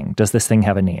this thing? Does this thing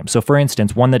have a name? So for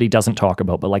instance, one that he doesn't talk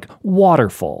about, but like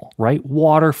waterfall, right?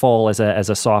 Waterfall as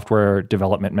a software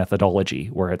development methodology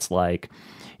where it's like,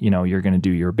 you're going to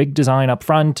do your big design up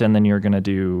front, and then you're going to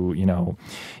do,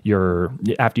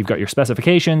 after you've got your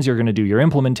specifications, you're going to do your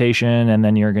implementation, and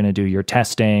then you're going to do your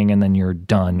testing, and then you're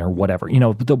done, or whatever,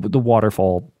 the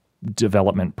waterfall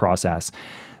development process.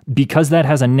 Because that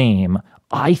has a name,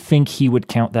 I think he would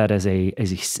count that as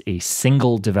a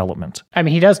single development. I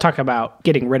mean, he does talk about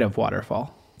getting rid of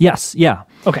waterfall. Yes, yeah.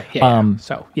 Okay, yeah.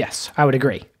 So, yes, I would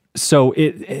agree. So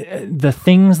the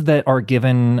things that are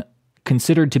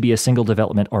considered to be a single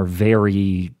development are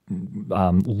very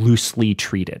loosely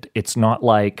treated. It's not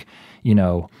like,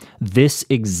 this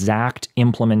exact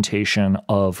implementation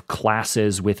of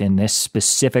classes within this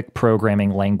specific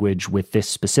programming language with this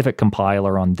specific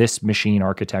compiler on this machine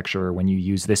architecture when you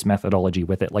use this methodology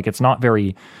with it. Like, it's not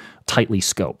very tightly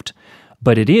scoped.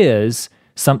 But it is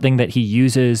something that he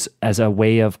uses as a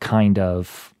way of kind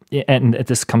of, and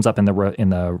this comes up in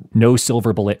the No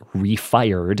Silver Bullet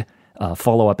Refired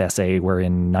follow-up essay, where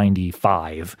in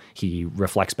 95 he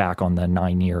reflects back on the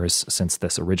 9 years since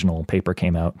this original paper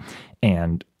came out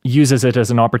and uses it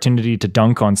as an opportunity to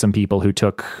dunk on some people who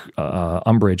took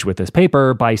umbrage with this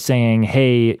paper by saying,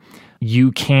 hey,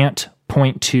 you can't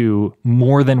point to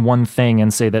more than one thing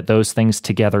and say that those things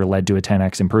together led to a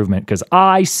 10x improvement, because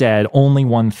I said only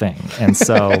one thing. And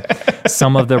so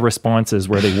some of the responses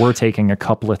where they were taking a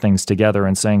couple of things together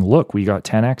and saying, look, we got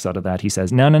 10x out of that, he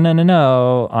says,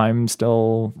 no, I'm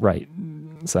still right.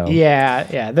 So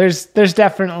yeah, there's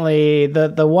definitely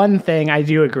the one thing I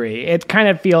do agree. It kind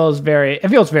of feels very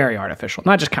artificial.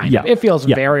 Not just kind of. It feels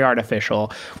very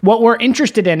artificial. What we're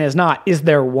interested in is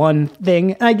there one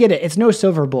thing? And I get it. It's no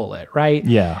silver bullet, right?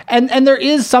 Yeah. And there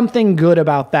is something good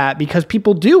about that, because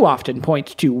people do often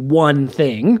point to one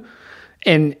thing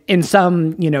in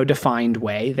some, defined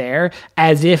way there,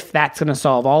 as if that's going to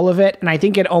solve all of it. And I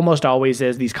think it almost always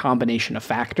is these combination of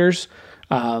factors.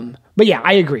 But yeah,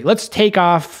 I agree. Let's take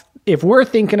off, if we're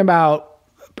thinking about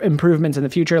improvements in the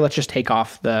future, let's just take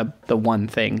off the one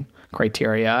thing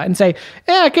criteria and say,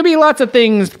 it could be lots of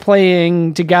things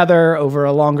playing together over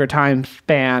a longer time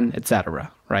span,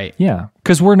 etc. Right? Yeah,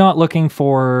 because we're not looking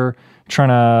for trying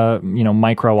to,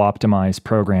 micro optimize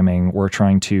programming. We're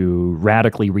trying to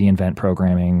radically reinvent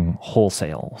programming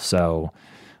wholesale. So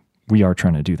we are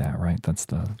trying to do that, right? That's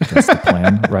the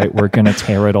plan, right? We're going to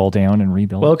tear it all down and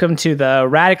rebuild. Welcome to the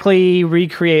Radically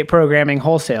Recreate Programming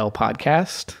Wholesale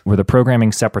podcast. We're the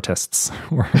programming separatists.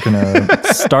 We're going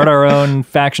to start our own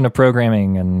faction of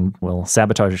programming, and we'll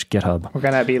sabotage GitHub. We're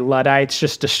going to be Luddites,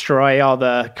 just destroy all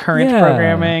the current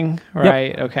programming,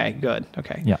 right? Yep. Okay, good.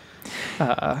 Okay.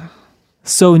 Yeah.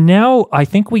 So now I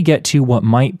think we get to what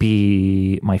might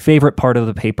be my favorite part of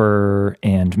the paper,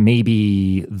 and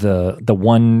maybe the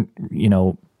one,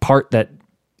 part that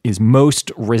is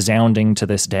most resounding to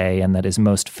this day and that is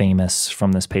most famous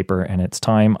from this paper. And it's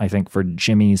time, I think, for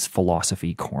Jimmy's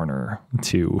philosophy corner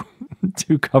to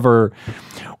cover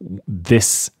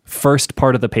this first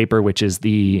part of the paper, which is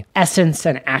the essence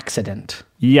and accident.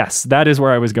 Yes, that is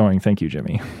where I was going. Thank you,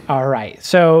 Jimmy. All right.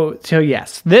 So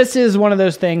yes, this is one of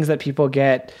those things that people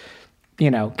get,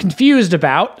 confused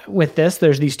about with this.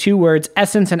 There's these two words,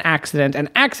 essence and accident. And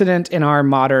accident in our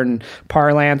modern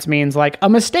parlance means like a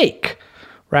mistake,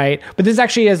 right? But this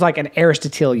actually is like an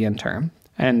Aristotelian term.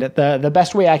 And the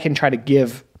best way I can try to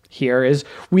give here is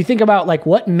we think about like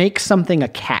what makes something a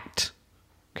cat.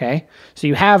 Okay, so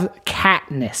you have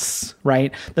catness,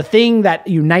 right? The thing that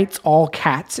unites all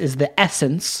cats is the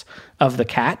essence of the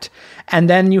cat. And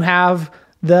then you have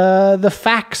the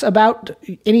facts about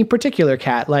any particular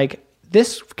cat, like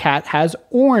this cat has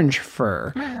orange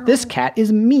fur. This cat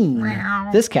is mean.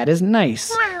 This cat is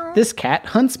nice. This cat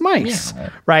hunts mice,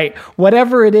 right?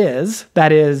 Whatever it is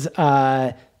that is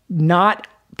not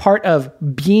part of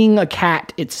being a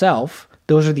cat itself,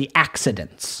 those are the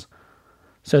accidents.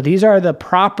 So these are the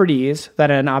properties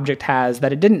that an object has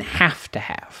that it didn't have to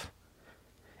have.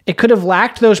 It could have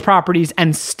lacked those properties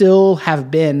and still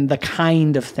have been the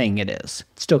kind of thing it is.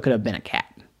 It still could have been a cat.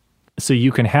 So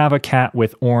you can have a cat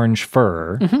with orange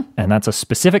fur, and that's a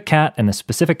specific cat, and the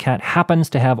specific cat happens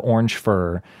to have orange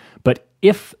fur. But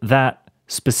if that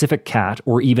specific cat,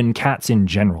 or even cats in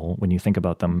general, when you think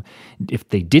about them, if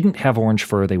they didn't have orange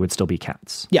fur, they would still be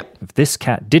cats. Yep. If this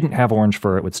cat didn't have orange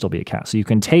fur, it would still be a cat. So you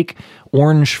can take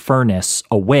orange furness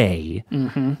away,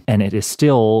 and it is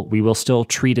still, we will still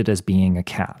treat it as being a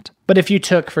cat. But if you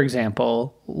took, for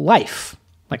example, life,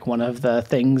 like one of the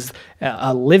things,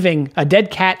 a dead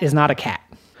cat is not a cat.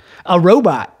 A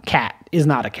robot cat is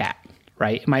not a cat.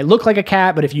 Right? It might look like a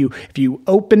cat, but if you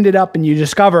opened it up and you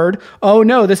discovered, oh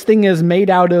no, this thing is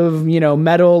made out of,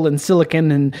 metal and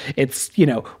silicon, and it's,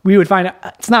 we would find out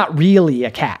it's not really a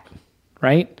cat,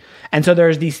 right? And so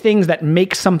there's these things that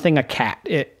make something a cat.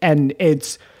 And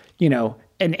it's,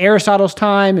 in Aristotle's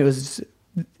time, it was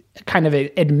kind of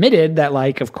admitted that,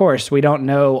 like, of course, we don't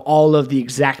know all of the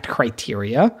exact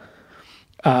criteria.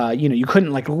 You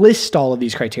couldn't like list all of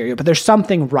these criteria, but there's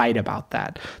something right about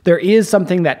that. There is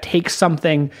something that takes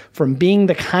something from being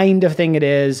the kind of thing it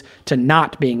is to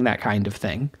not being that kind of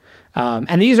thing.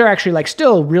 And these are actually like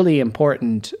still really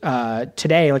important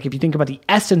today. Like if you think about the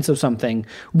essence of something,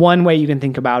 one way you can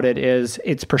think about it is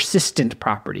its persistent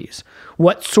properties.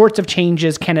 What sorts of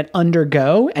changes can it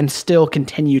undergo and still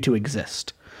continue to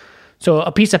exist? So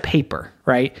a piece of paper,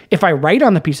 right? If I write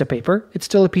on the piece of paper, it's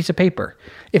still a piece of paper.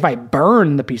 If I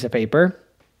burn the piece of paper,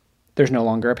 there's no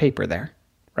longer a paper there,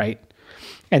 right?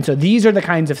 And so these are the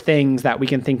kinds of things that we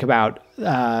can think about,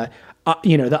 the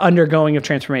undergoing of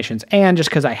transformations. And just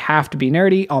because I have to be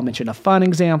nerdy, I'll mention a fun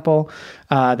example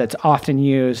that's often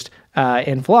used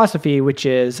in philosophy, which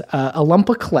is a lump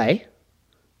of clay.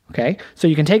 Okay, so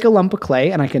you can take a lump of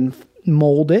clay and I can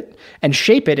mold it and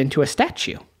shape it into a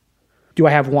statue. Do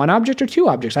I have one object or two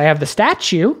objects? I have the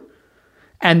statue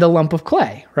and the lump of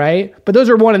clay, right? But those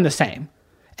are one and the same,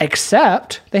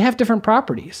 except they have different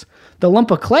properties. The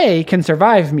lump of clay can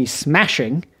survive me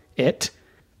smashing it.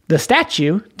 The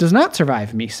statue does not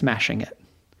survive me smashing it.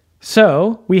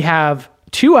 So we have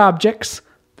two objects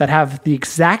that have the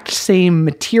exact same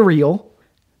material,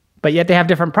 but yet they have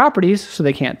different properties, so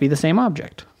they can't be the same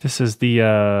object. This is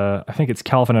I think it's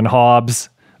Calvin and Hobbes,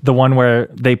 the one where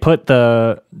they put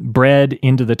the bread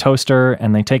into the toaster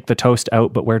and they take the toast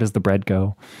out, but where does the bread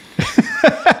go?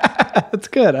 That's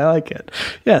good. I like it.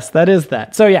 Yes, that is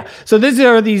that. So yeah. So this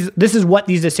is what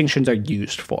these distinctions are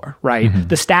used for, right? Mm-hmm.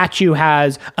 The statue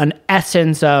has an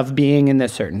essence of being in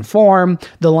this certain form.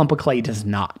 The lump of clay does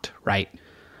not, right?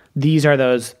 These are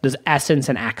those essence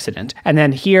and accident. And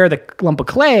then here, the lump of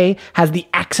clay has the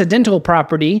accidental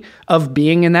property of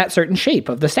being in that certain shape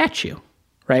of the statue,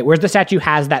 right? Whereas the statue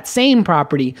has that same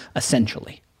property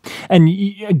essentially. And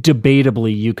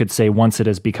debatably, you could say once it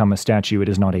has become a statue, it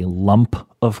is not a lump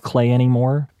of clay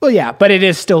anymore. Well, yeah, but it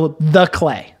is still the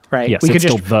clay, right? Yes, it's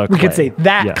still the clay. We could say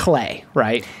that clay,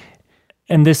 right?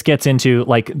 And this gets into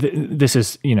this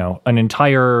is, an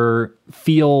entire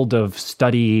field of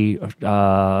study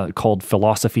called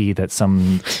philosophy that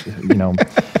some,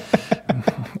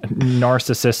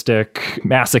 narcissistic,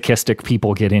 masochistic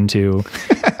people get into.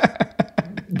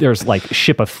 There's like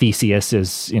Ship of Theseus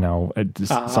is,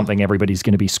 something everybody's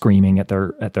going to be screaming at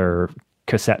their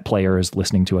cassette players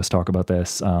listening to us talk about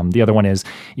this. The other one is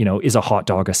a hot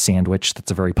dog a sandwich?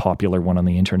 That's a very popular one on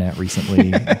the internet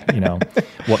recently.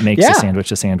 What makes a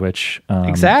sandwich a sandwich?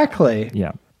 Exactly.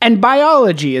 Yeah. And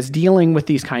biology is dealing with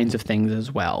these kinds of things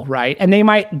as well, right? And they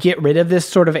might get rid of this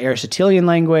sort of Aristotelian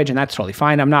language, and that's totally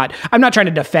fine. I'm not trying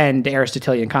to defend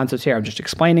Aristotelian concepts here. I'm just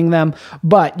explaining them.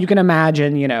 But you can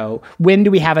imagine, when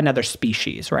do we have another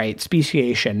species, right?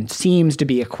 Speciation seems to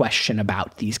be a question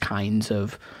about these kinds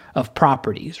of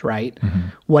properties, right? Mm-hmm.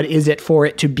 What is it for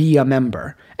it to be a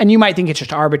member? And you might think it's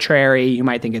just arbitrary. You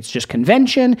might think it's just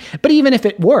convention. But even if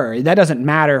it were, that doesn't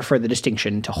matter for the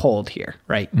distinction to hold here,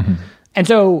 right? Mm-hmm. And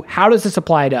so how does this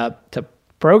apply to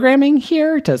programming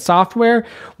here, to software?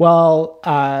 Well,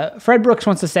 Fred Brooks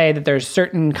wants to say that there's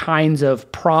certain kinds of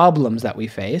problems that we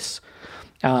face,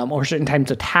 or certain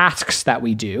types of tasks that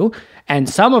we do. And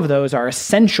some of those are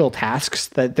essential tasks,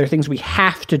 that they're things we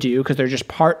have to do because they're just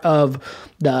part of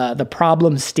the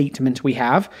problem statement we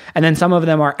have. And then some of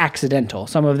them are accidental.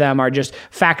 Some of them are just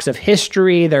facts of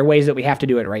history. They're ways that we have to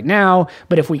do it right now.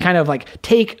 But if we kind of like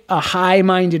take a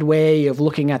high-minded way of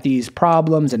looking at these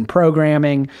problems and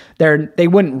programming, they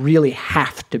wouldn't really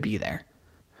have to be there.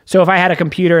 So if I had a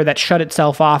computer that shut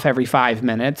itself off every 5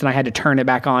 minutes and I had to turn it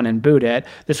back on and boot it,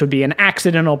 this would be an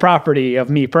accidental property of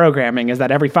me programming, is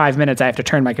that every 5 minutes I have to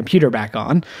turn my computer back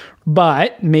on.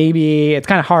 But maybe it's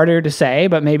kind of harder to say,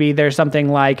 but maybe there's something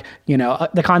like,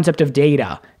 the concept of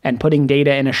data and putting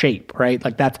data in a shape, right?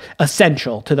 Like that's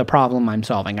essential to the problem I'm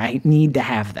solving. I need to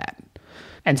have that.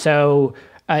 And so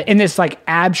in this like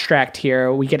abstract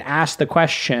here, we could ask the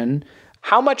question,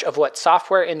 how much of what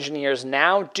software engineers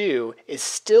now do is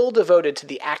still devoted to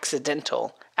the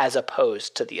accidental as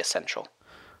opposed to the essential?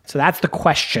 So that's the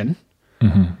question.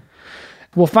 Mm-hmm.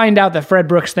 We'll find out that Fred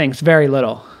Brooks thinks very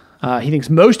little. He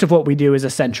thinks most of what we do is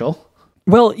essential.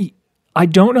 Well, I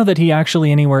don't know that he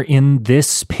actually anywhere in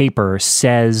this paper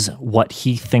says what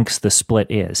he thinks the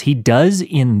split is. He does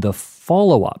in the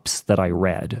follow-ups that I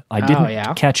read. I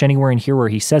didn't catch anywhere in here where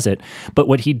he says it. But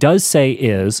what he does say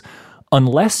is,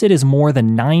 unless it is more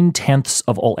than 9/10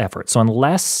 of all effort, so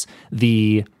unless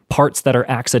the parts that are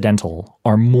accidental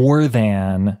are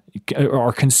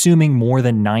consuming more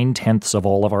than 9/10 of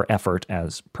all of our effort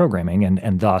as programming,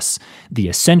 and thus the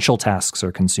essential tasks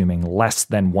are consuming less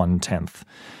than 1/10.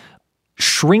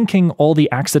 Shrinking all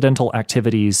the accidental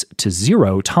activities to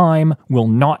 0 time will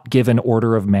not give an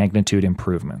order of magnitude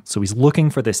improvement. So he's looking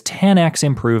for this 10x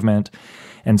improvement.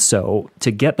 And so to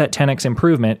get that 10x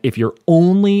improvement, if you're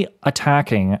only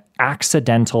attacking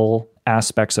accidental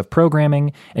aspects of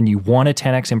programming and you want a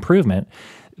 10x improvement,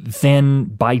 then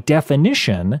by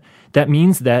definition, that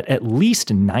means that at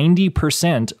least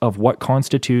 90% of what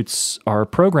constitutes our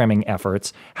programming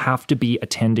efforts have to be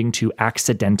attending to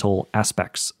accidental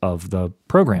aspects of the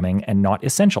programming and not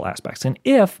essential aspects. And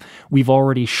if we've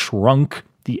already shrunk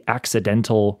the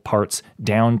accidental parts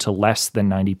down to less than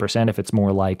 90%, if it's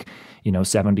more like,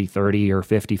 70-30 or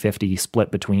 50-50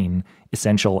 split between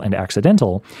essential and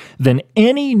accidental, then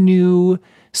any new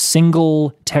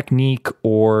single technique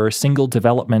or single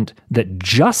development that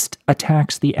just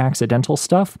attacks the accidental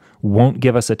stuff won't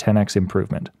give us a 10x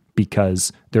improvement,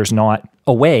 because there's not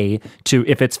a way to,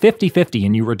 if it's 50-50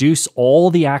 and you reduce all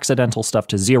the accidental stuff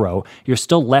to 0, you're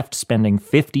still left spending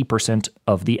 50%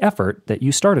 of the effort that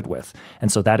you started with.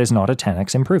 And so that is not a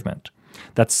 10x improvement.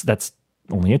 That's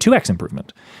only a 2x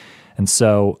improvement. And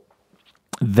so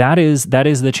that is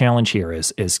the challenge here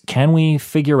is can we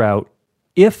figure out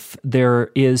if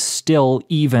there is still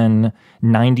even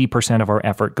 90% of our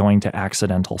effort going to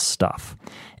accidental stuff.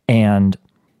 And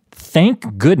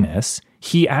thank goodness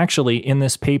he actually, in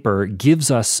this paper, gives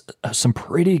us some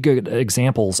pretty good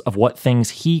examples of what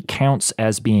things he counts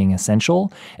as being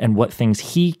essential and what things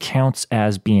he counts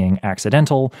as being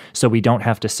accidental, so we don't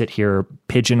have to sit here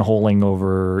pigeonholing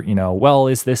over, well,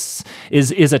 is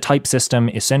a type system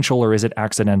essential or is it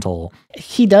accidental?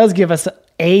 He does give us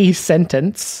a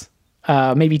sentence,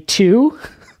 maybe 2,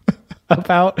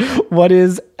 about what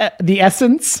is the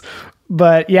essence.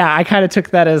 But yeah, I kind of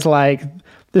took that as like,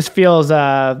 this feels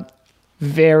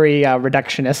very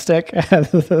reductionistic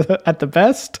at the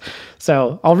best.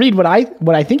 So I'll read what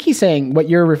I think he's saying, what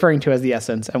you're referring to as the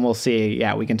essence, and we'll see.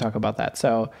 Yeah, we can talk about that.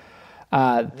 So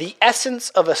the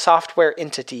essence of a software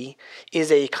entity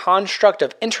is a construct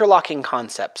of interlocking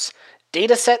concepts,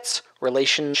 data sets,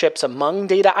 relationships among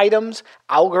data items,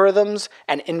 algorithms,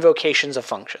 and invocations of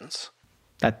functions.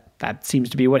 That seems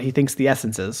to be what he thinks the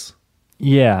essence is.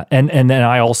 Yeah, and then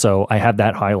I had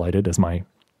that highlighted as my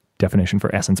definition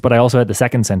for essence, but I also had the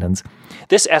second sentence.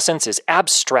 This essence is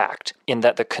abstract in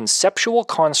that the conceptual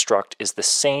construct is the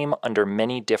same under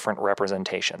many different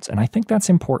representations. And I think that's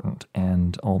important,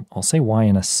 and I'll say why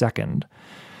in a second.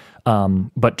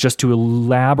 But just to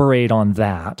elaborate on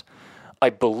that, I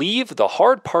believe the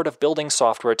hard part of building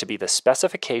software to be the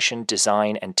specification,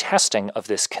 design, and testing of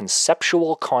this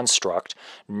conceptual construct,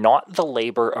 not the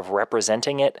labor of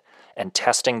representing it and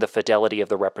testing the fidelity of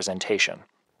the representation.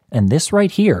 And this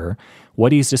right here,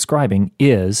 what he's describing,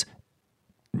 is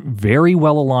very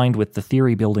well aligned with the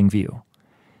theory building view.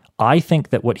 I think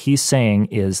that what he's saying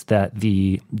is that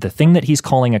the thing that he's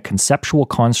calling a conceptual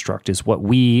construct is what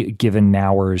we, given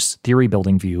Nauer's theory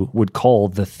building view, would call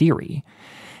the theory.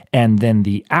 And then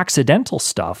the accidental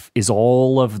stuff is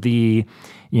all of the,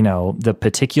 the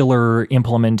particular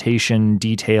implementation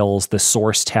details, the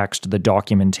source text, the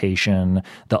documentation,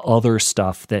 the other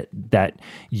stuff that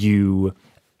you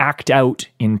act out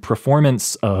in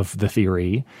performance of the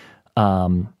theory,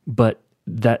 but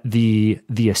that the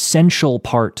essential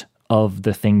part of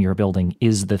the thing you're building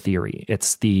is the theory.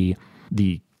 It's the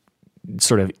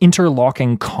sort of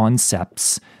interlocking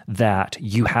concepts that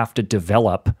you have to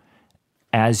develop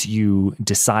as you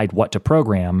decide what to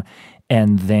program,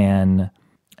 and then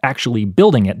actually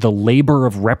building it, the labor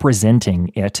of representing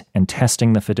it and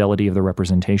testing the fidelity of the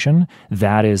representation,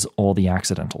 that is all the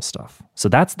accidental stuff. So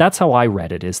that's how I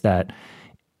read it, is that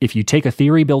if you take a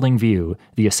theory building view,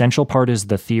 the essential part is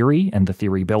the theory and the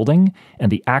theory building,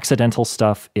 and the accidental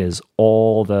stuff is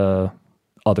all the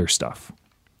other stuff.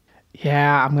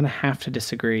 Yeah, I'm going to have to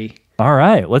disagree. All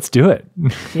right, let's do it.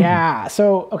 Yeah,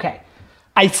 so, okay.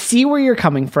 I see where you're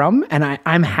coming from, and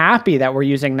I'm happy that we're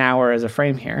using Nauer as a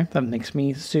frame here. That makes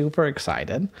me super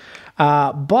excited.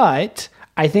 But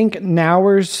I think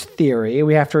Nauer's theory,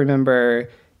 we have to remember,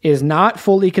 is not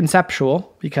fully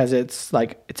conceptual, because it's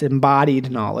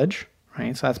embodied knowledge,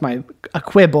 right? So that's a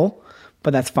quibble,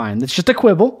 but that's fine. It's just a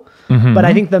quibble. Mm-hmm. But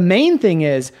I think the main thing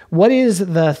is, what is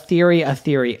the theory a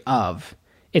theory of?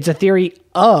 It's a theory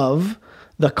of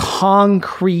the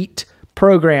concrete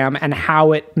program and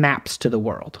how it maps to the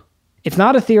world. It's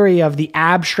not a theory of the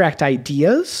abstract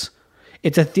ideas.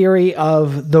 It's a theory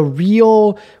of the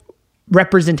real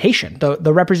representation,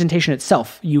 the representation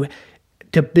itself.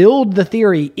 to build the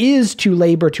theory is to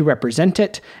labor to represent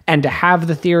it, and to have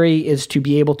the theory is to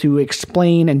be able to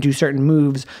explain and do certain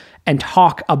moves and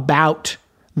talk about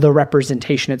the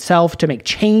representation itself, to make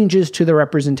changes to the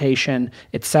representation,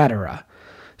 etc.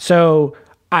 So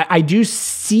I do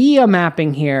see a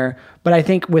mapping here, but I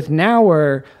think with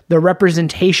Nauer, the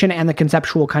representation and the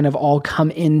conceptual kind of all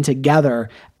come in together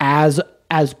as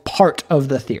part of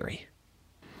the theory.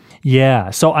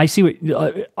 Yeah, so I see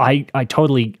what I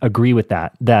totally agree with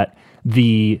that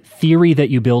the theory that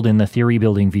you build in the theory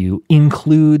building view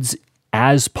includes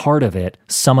as part of it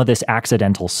some of this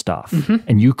accidental stuff.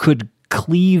 And you could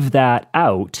cleave that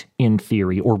out in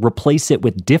theory or replace it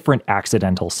with different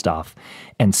accidental stuff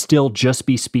and still just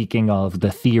be speaking of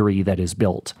the theory that is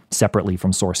built separately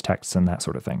from source texts and that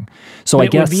sort of thing. So But I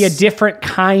guess it would be a different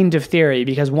kind of theory,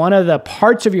 because one of the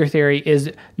parts of your theory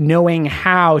is knowing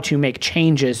how to make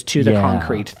changes to the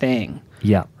concrete thing.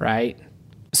 Yeah. Right?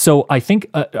 So I think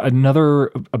a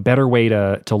better way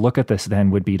to look at this then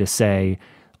would be to say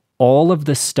all of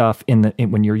the stuff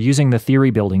when you're using the theory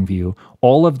building view,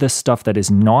 all of the stuff that is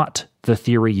not the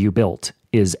theory you built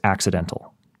is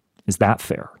accidental. Is that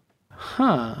fair?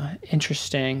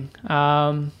 Interesting.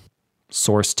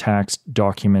 Source text,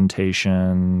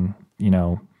 documentation,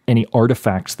 any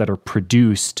artifacts that are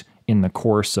produced in the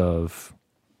course of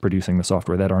producing the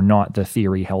software that are not the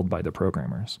theory held by the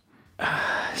programmers.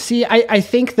 See, I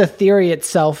think the theory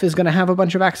itself is going to have a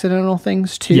bunch of accidental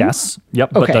things too. Yes.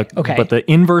 Yep. Okay. But the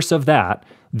inverse of that,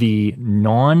 the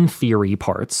non-theory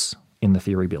parts in the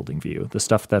theory building view, the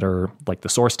stuff that are like the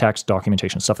source text,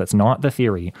 documentation, stuff that's not the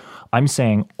theory, I'm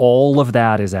saying all of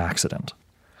that is accident.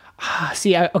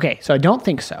 See, okay, so I don't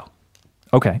think so.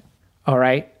 Okay. All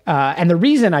right. And the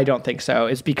reason I don't think so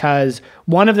is because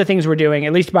one of the things we're doing,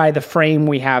 at least by the frame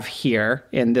we have here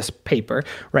in this paper,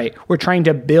 right, we're trying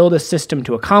to build a system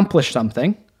to accomplish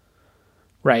something,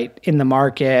 right, in the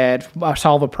market,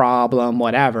 solve a problem,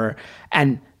 whatever,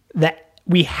 and that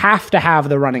we have to have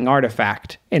the running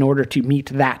artifact in order to meet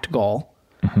that goal.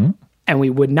 And we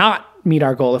would not meet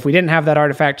our goal if we didn't have that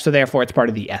artifact, so therefore it's part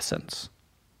of the essence.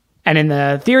 And in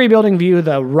the theory building view,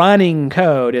 the running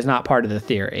code is not part of the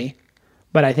theory.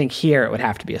 But I think here it would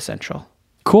have to be essential.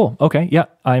 Cool. Okay. Yeah,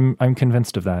 I'm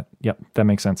convinced of that. Yep, that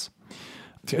makes sense.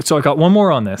 So I got one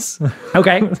more on this.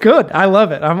 Okay, good. I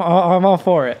love it. I'm all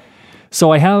for it.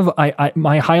 So I have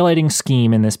my highlighting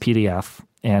scheme in this PDF,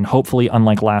 and hopefully,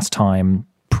 unlike last time,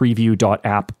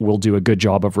 preview.app will do a good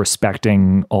job of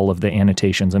respecting all of the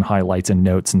annotations and highlights and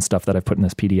notes and stuff that I've put in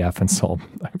this PDF, and so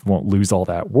I won't lose all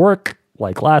that work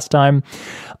like last time.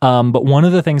 But one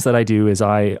of the things that I do is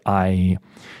I'm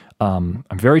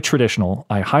very traditional.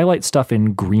 I highlight stuff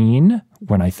in green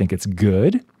when I think it's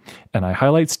good, and I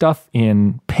highlight stuff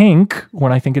in pink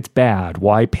when I think it's bad.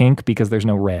 Why pink? Because there's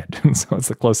no red, so it's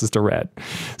the closest to red.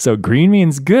 So green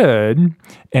means good,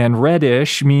 and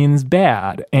reddish means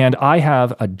bad. And I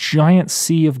have a giant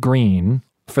sea of green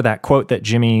for that quote that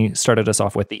Jimmy started us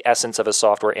off with: the essence of a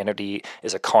software entity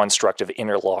is a construct of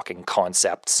interlocking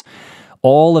concepts.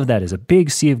 All of that is a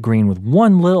big sea of green with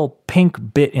one little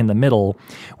pink bit in the middle,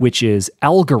 which is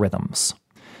algorithms.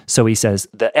 So he says,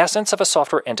 the essence of a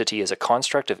software entity is a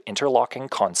construct of interlocking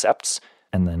concepts.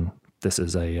 And then this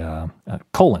is a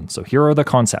colon. So here are the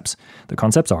concepts. The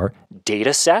concepts are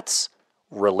data sets,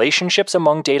 relationships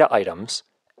among data items,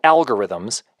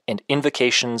 algorithms, and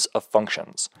invocations of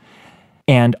functions.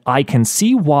 And I can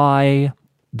see why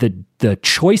the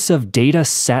choice of data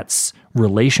sets,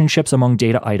 relationships among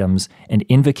data items, and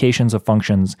invocations of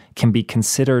functions can be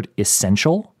considered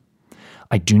essential.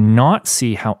 I do not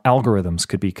see how algorithms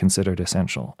could be considered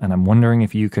essential. And I'm wondering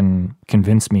if you can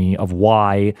convince me of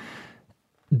why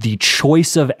the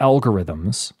choice of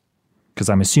algorithms, because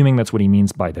I'm assuming that's what he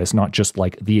means by this, not just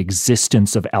like the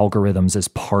existence of algorithms as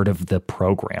part of the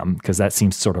program, because that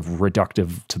seems sort of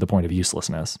reductive to the point of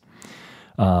uselessness.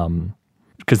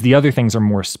 Because the other things are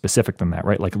more specific than that,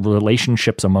 right? Like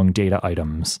relationships among data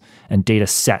items and data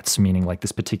sets, meaning like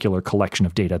this particular collection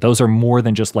of data. Those are more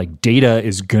than just like data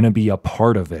is going to be a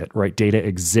part of it, right? Data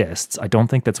exists. I don't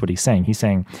think that's what he's saying. He's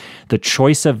saying the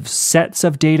choice of sets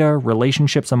of data,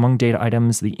 relationships among data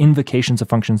items, the invocations of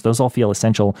functions, those all feel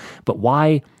essential. But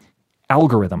why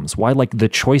algorithms? Why like the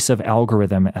choice of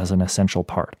algorithm as an essential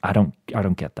part? I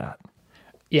don't get that.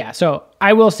 Yeah, so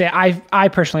I will say I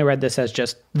personally read this as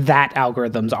just that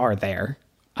algorithms are there.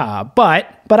 But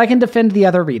I can defend the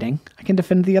other reading.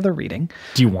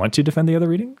 Do you want to defend the other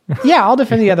reading? Yeah, I'll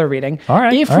defend the other reading. All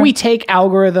right. If we take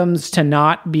algorithms to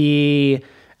not be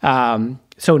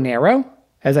so narrow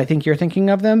as I think you're thinking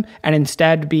of them, and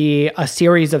instead be a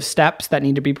series of steps that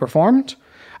need to be performed,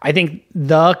 I think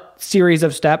the series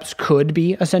of steps could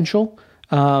be essential.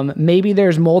 Maybe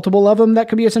there's multiple of them that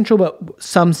could be essential, but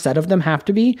some set of them have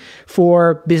to be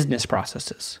for business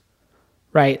processes,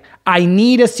 right? I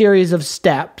need a series of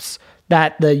steps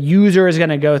that the user is going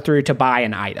to go through to buy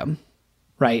an item,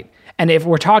 right? And if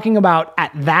we're talking about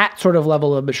at that sort of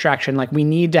level of abstraction, like we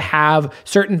need to have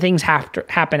certain things have to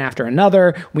happen after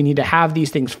another. We need to have these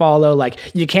things follow. Like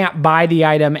you can't buy the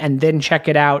item and then check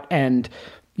it out and,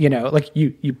 like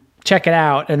you check it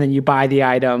out and then you buy the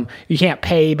item. You can't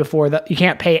pay you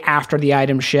can't pay after the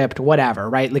item shipped, whatever,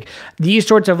 right? Like these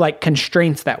sorts of like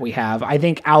constraints that we have, I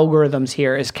think algorithms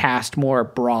here is cast more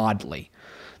broadly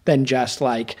than just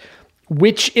like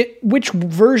which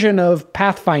version of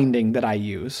pathfinding that I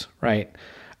use, right?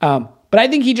 But I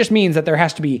think he just means that there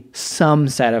has to be some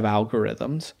set of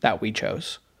algorithms that we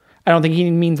chose. I don't think he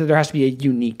means that there has to be a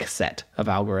unique set of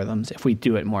algorithms if we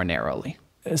do it more narrowly.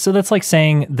 So that's like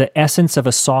saying the essence of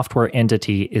a software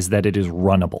entity is that it is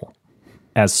runnable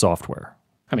as software.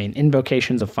 I mean,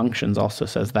 invocations of functions also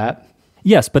says that.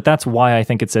 Yes, but that's why I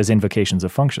think it says invocations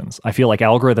of functions. I feel like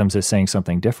algorithms is saying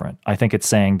something different. I think it's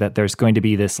saying that there's going to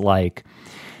be this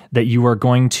that you are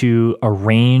going to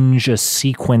arrange a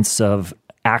sequence of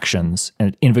actions,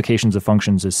 and invocations of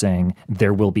functions is saying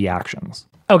there will be actions.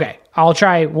 Okay, I'll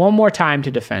try one more time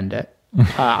to defend it.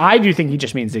 I do think he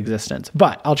just means existence,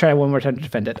 but I'll try one more time to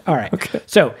defend it. All right. Okay.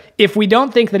 So if we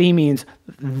don't think that he means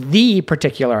the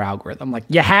particular algorithm, like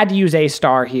you had to use A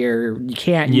star here, you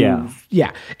can't use,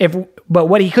 but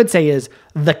what he could say is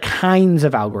the kinds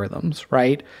of algorithms,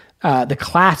 right? The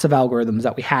class of algorithms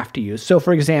that we have to use. So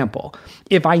for example,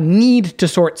 if I need to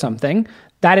sort something,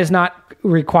 that is not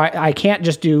required. I can't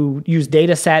just use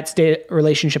data sets,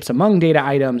 relationships among data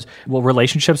items. Well,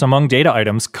 relationships among data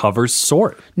items covers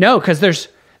sort. No, because there's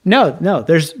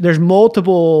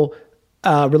multiple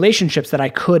relationships that I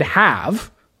could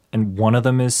have. And one of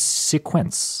them is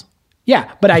sequence.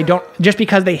 Yeah, but I don't, just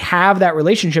because they have that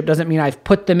relationship doesn't mean I've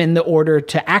put them in the order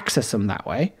to access them that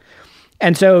way.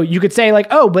 And so you could say like,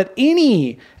 oh, but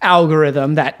any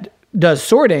algorithm that does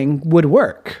sorting would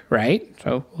work, right?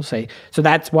 So we'll say, so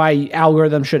that's why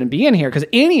algorithm shouldn't be in here, because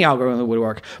any algorithm would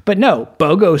work. But no,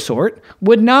 BOGO sort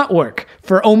would not work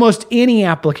for almost any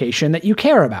application that you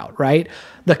care about, right?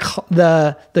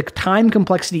 The time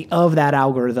complexity of that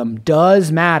algorithm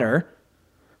does matter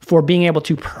for being able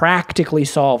to practically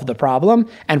solve the problem.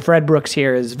 And Fred Brooks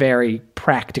here is very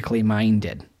practically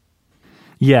minded.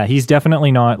 Yeah, he's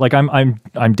definitely not like I'm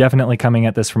definitely coming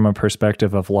at this from a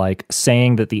perspective of like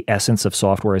saying that the essence of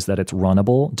software is that it's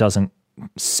runnable doesn't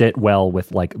sit well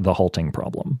with like the halting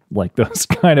problem. Like those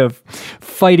kind of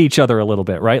fight each other a little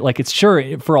bit, right? Like it's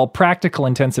sure for all practical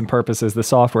intents and purposes the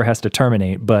software has to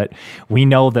terminate, but we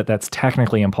know that that's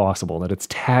technically impossible, that it's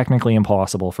technically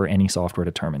impossible for any software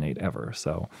to terminate ever.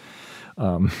 So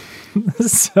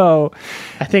so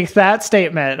I think that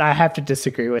statement I have to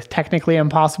disagree with. Technically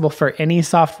impossible for any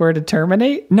software to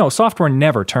terminate? No, software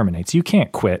never terminates. You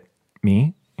can't quit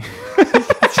me.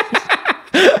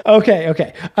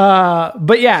 Okay.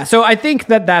 But yeah, so I think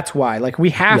that's why. Like we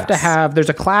have to have, there's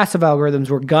a class of algorithms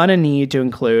we're gonna need to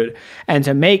include, and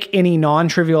to make any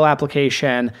non-trivial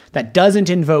application that doesn't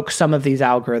invoke some of these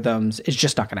algorithms is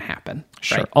just not gonna happen.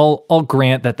 Sure. Right? I'll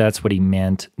grant that that's what he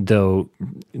meant, though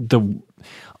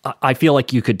I feel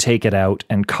like you could take it out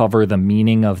and cover the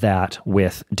meaning of that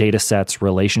with data sets,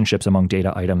 relationships among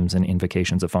data items, and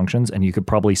invocations of functions, and you could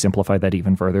probably simplify that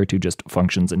even further to just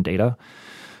functions and data.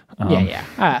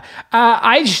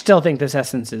 I still think this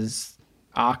essence is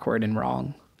awkward and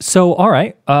wrong. So, all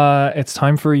right, it's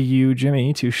time for you,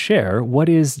 Jimmy, to share what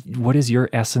is your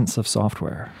essence of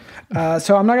software.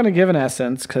 So I'm not going to give an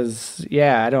essence because,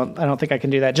 I don't think I can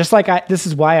do that. Just like this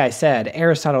is why I said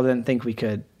Aristotle didn't think we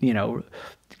could,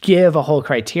 give a whole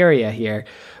criteria here.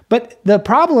 But the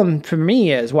problem for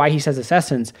me is why he says this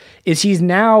essence is he's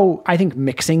now, I think,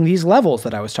 mixing these levels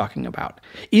that I was talking about.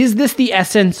 Is this the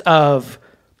essence of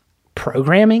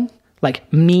programming,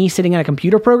 like me sitting at a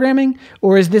computer programming,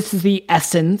 or is this the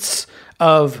essence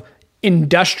of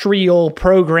industrial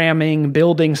programming,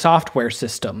 building software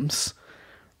systems,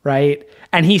 right?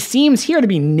 And he seems here to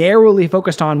be narrowly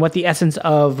focused on what the essence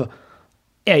of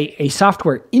a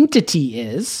software entity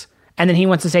is, and then he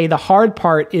wants to say the hard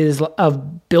part is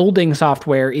of building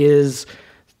software is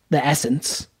the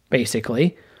essence,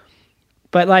 basically.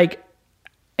 But like,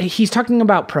 he's talking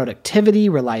about productivity,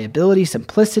 reliability,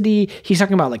 simplicity. He's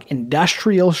talking about like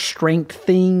industrial strength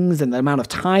things and the amount of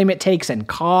time it takes and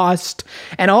cost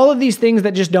and all of these things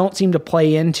that just don't seem to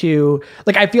play into,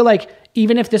 like, I feel like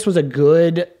even if this was a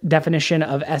good definition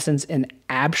of essence in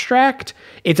abstract,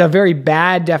 it's a very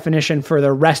bad definition for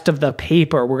the rest of the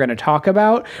paper we're going to talk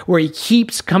about, where he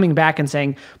keeps coming back and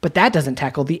saying, but that doesn't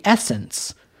tackle the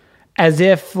essence. As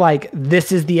if like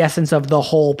this is the essence of the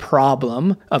whole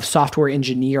problem of software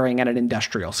engineering at an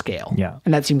industrial scale. Yeah.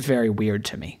 And that seems very weird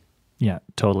to me. Yeah,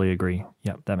 totally agree.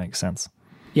 Yeah, that makes sense.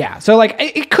 Yeah. So like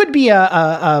it could be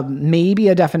a maybe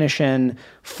a definition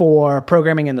for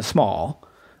programming in the small.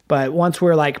 But once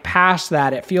we're like past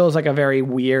that, it feels like a very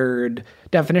weird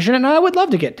definition. And I would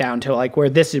love to get down to like where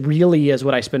this really is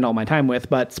what I spend all my time with.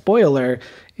 But spoiler,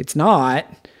 it's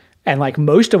not. And like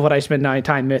most of what I spend my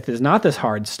time with is not this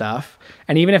hard stuff.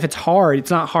 And even if it's hard, it's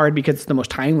not hard because it's the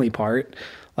most timely part.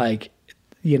 Like,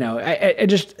 you know, I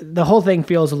just, the whole thing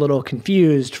feels a little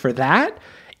confused for that,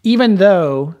 even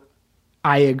though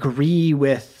I agree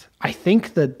with, I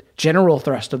think, the general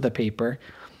thrust of the paper.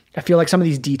 I feel like some of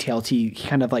these details, he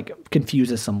kind of like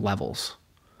confuses some levels.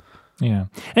 Yeah.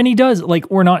 And he does,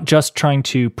 like, we're not just trying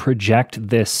to project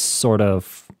this sort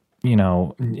of, you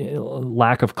know,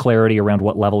 lack of clarity around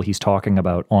what level he's talking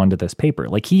about onto this paper.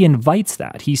 Like, he invites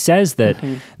that. He says that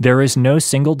there is no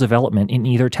single development in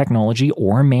either technology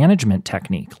or management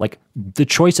technique. Like, the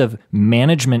choice of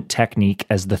management technique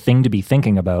as the thing to be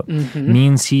thinking about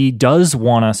means he does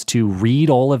want us to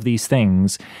read all of these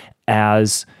things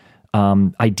as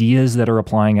ideas that are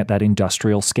applying at that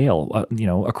industrial scale, you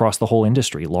know, across the whole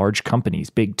industry, large companies,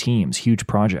 big teams, huge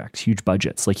projects, huge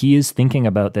budgets. Like, he is thinking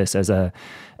about this as a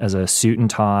suit and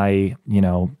tie, you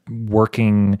know,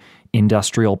 working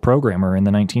industrial programmer in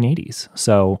the 1980s.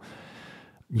 So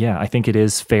yeah, I think it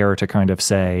is fair to kind of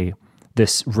say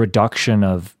this reduction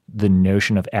of the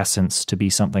notion of essence to be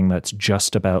something that's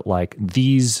just about like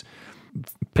these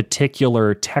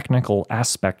particular technical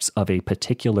aspects of a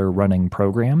particular running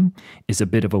program is a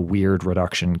bit of a weird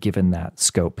reduction given that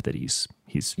scope that he's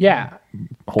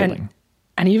holding.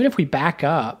 And even if we back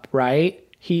up, right,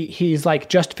 he's like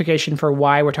justification for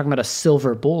why we're talking about a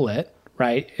silver bullet,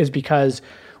 right, is because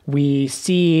we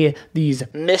see these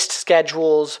missed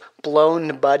schedules,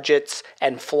 blown budgets,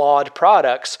 and flawed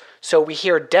products. So we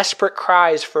hear desperate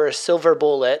cries for a silver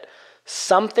bullet,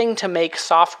 something to make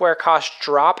software costs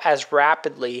drop as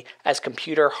rapidly as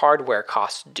computer hardware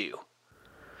costs do.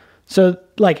 So,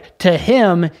 like, to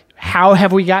him, how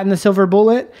have we gotten the silver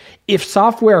bullet? If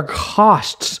software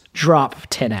costs drop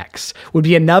 10x, would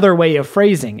be another way of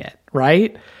phrasing it,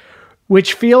 right?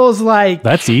 Which feels like...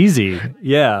 That's easy.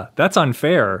 Yeah, that's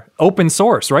unfair. Open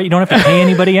source, right? You don't have to pay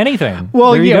anybody anything.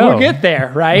 Well, yeah, we'll get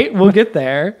there, right? We'll get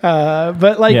there.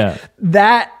 But, like,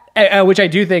 that... which I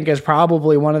do think is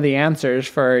probably one of the answers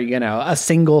for, you know, a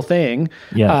single thing,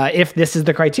 if this is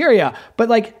the criteria. But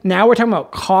like now we're talking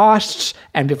about costs,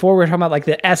 and before we were talking about like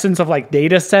the essence of like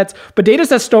data sets, but data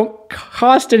sets don't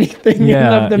cost anything in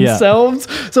of themselves.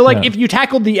 So like if you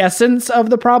tackled the essence of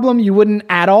the problem, you wouldn't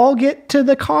at all get to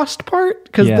the cost part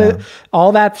because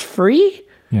all that's free.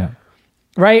 Yeah.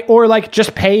 Right? Or like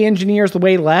just pay engineers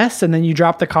way less and then you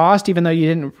drop the cost even though you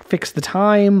didn't fix the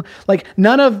time. Like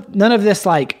none of this,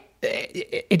 like,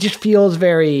 it just feels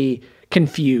very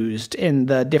confused in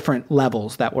the different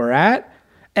levels that we're at.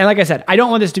 And like I said, I don't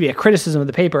want this to be a criticism of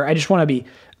the paper. I just want to be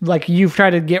like, you've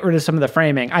tried to get rid of some of the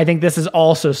framing. I think this is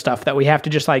also stuff that we have to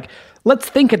just like, let's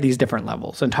think at these different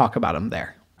levels and talk about them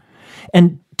there.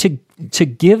 And to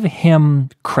give him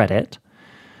credit,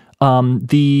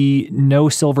 the no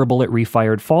silver bullet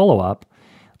refired follow-up,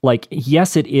 like,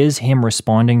 yes, it is him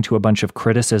responding to a bunch of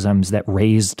criticisms that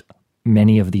raised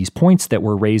many of these points that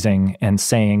we're raising and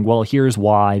saying, well, here's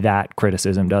why that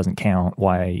criticism doesn't count,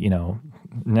 why, you know,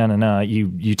 no,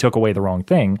 you took away the wrong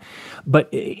thing.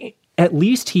 But at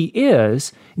least he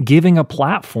is giving a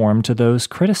platform to those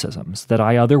criticisms that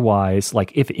I otherwise,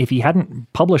 like, if he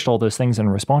hadn't published all those things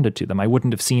and responded to them, I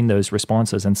wouldn't have seen those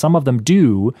responses. And some of them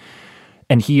do,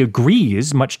 and he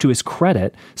agrees, much to his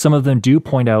credit, some of them do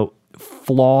point out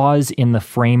flaws in the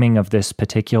framing of this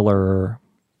particular,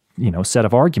 you know, set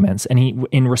of arguments. And he,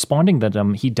 in responding to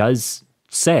them, he does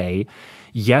say,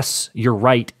 yes, you're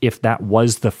right. If that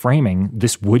was the framing,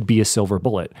 this would be a silver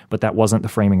bullet, but that wasn't the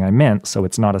framing I meant. So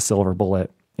it's not a silver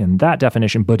bullet in that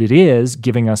definition, but it is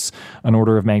giving us an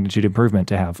order of magnitude improvement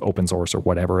to have open source or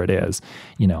whatever it is.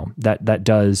 You know, that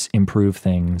does improve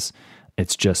things.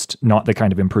 It's just not the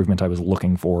kind of improvement I was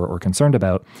looking for or concerned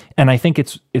about. And I think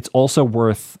it's also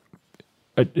worth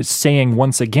saying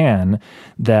once again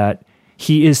that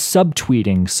he is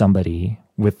subtweeting somebody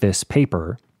with this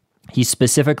paper he's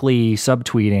specifically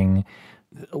subtweeting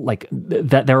like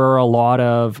that there are a lot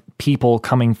of people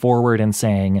coming forward and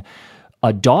saying,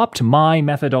 adopt my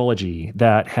methodology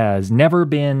that has never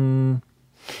been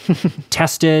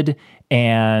tested.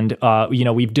 And,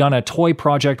 we've done a toy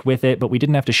project with it, but we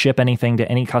didn't have to ship anything to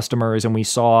any customers. And we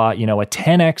saw, a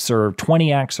 10x or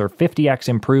 20x or 50x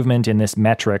improvement in this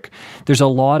metric. There's a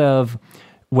lot of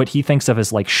what he thinks of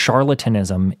as like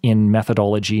charlatanism in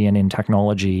methodology and in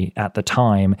technology at the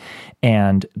time.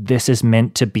 And this is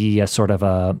meant to be a sort of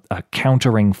a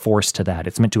countering force to that.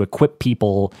 It's meant to equip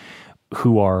people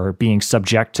who are being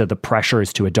subject to the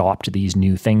pressures to adopt these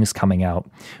new things coming out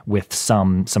with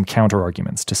some counter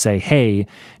arguments to say, hey,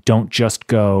 don't just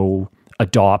go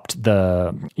adopt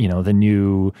the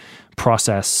new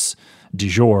process du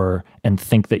jour and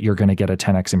think that you're going to get a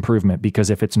 10x improvement, because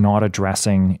if it's not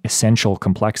addressing essential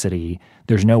complexity,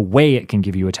 there's no way it can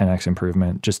give you a 10x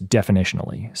improvement just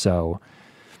definitionally. So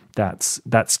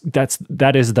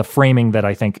that is the framing that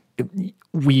I think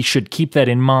we should keep that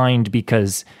in mind,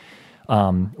 because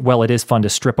it is fun to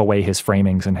strip away his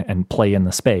framings and play in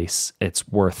the space. It's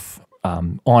worth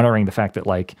honoring the fact that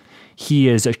like he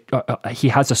has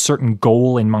a certain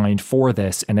goal in mind for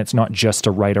this, and it's not just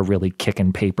to write a really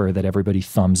kickin' paper that everybody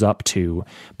thumbs up to,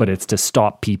 but it's to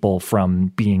stop people from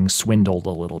being swindled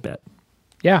a little bit.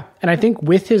 Yeah, and I think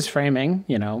with his framing,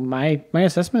 my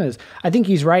assessment is I think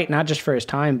he's right, not just for his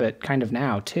time, but kind of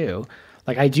now too.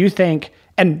 Like I do think,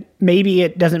 and maybe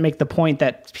it doesn't make the point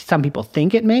that some people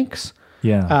think it makes.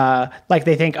 Yeah. Like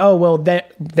they think, oh, well,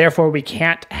 therefore we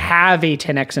can't have a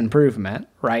 10x improvement,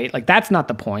 right? Like that's not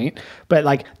the point, but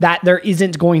like that there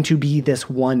isn't going to be this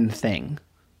one thing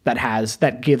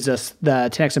that gives us the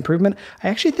 10x improvement, I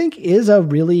actually think is a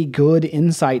really good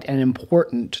insight and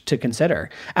important to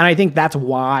consider. And I think that's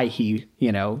why he,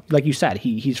 like you said,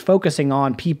 he's focusing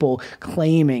on people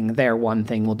claiming their one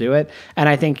thing will do it. And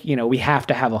I think, we have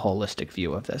to have a holistic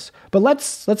view of this. But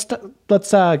let's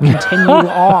continue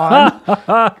on.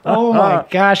 Oh my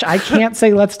gosh, I can't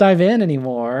say let's dive in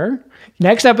anymore.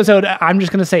 Next episode, I'm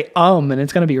just going to say and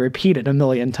it's going to be repeated a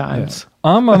million times.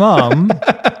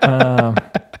 Yeah.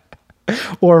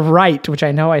 Or right, which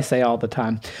I know I say all the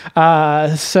time.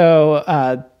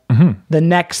 The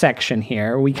next section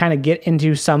here, we kind of get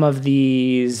into some of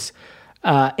these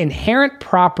inherent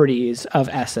properties of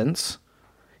essence.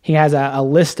 He has a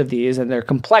list of these, and they're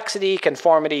complexity,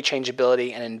 conformity,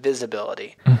 changeability, and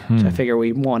invisibility. So I figure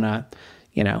we want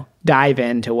to, dive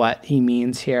into what he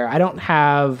means here. I don't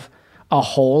have a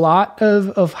whole lot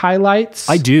of highlights.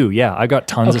 I do, yeah. I got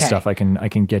tons of stuff I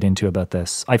can get into about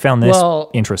this. I found this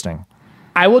interesting.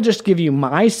 I will just give you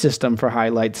my system for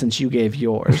highlights since you gave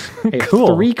yours. I have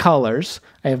Cool. 3 colors.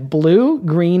 I have blue,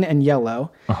 green, and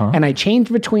yellow. And I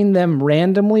change between them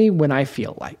randomly when I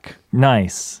feel like.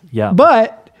 Nice. Yeah.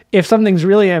 But if something's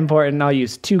really important, I'll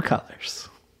use 2 colors.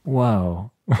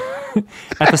 Whoa.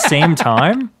 At the same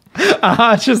time?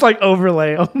 It's just like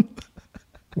overlay them.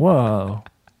 Whoa.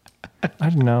 I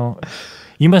don't know.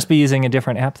 You must be using a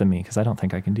different app than me, because I don't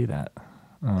think I can do that.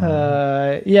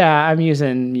 Yeah, I'm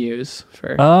using Muse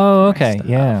for. Oh, okay.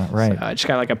 Yeah, right. So I just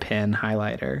got like a pen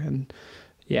highlighter, and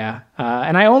yeah.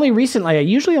 And I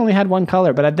usually only had 1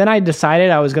 color, but then I decided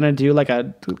I was gonna do like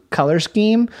a color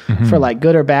scheme for like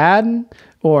good or bad,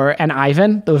 and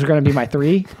Ivan. Those are gonna be my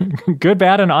 3. Good,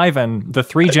 bad, and Ivan, the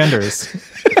 3 genders.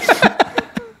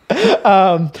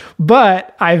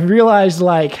 But I realized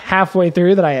like halfway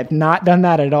through that I had not done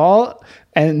that at all.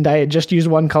 And I had just used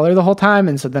 1 color the whole time.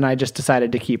 And so then I just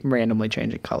decided to keep randomly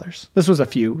changing colors. This was a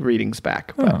few readings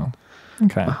back. But,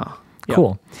 Okay. Yep.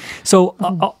 Cool. So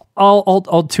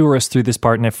I'll tour us through this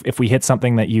part. And if we hit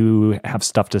something that you have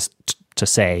stuff to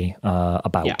say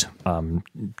about,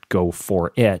 go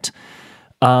for it.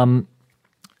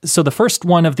 So the first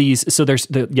one of these, so there's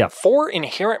 4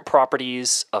 inherent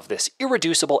properties of this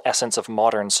irreducible essence of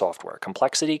modern software: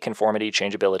 complexity, conformity,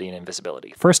 changeability, and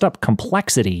invisibility. First up,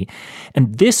 complexity.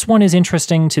 And this one is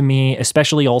interesting to me,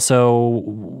 especially also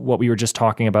what we were just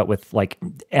talking about with like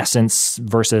essence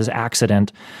versus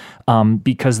accident,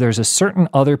 because there's a certain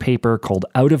other paper called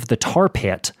Out of the Tar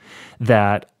Pit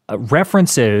that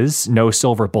references No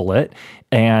Silver Bullet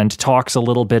and talks a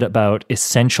little bit about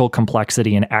essential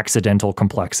complexity and accidental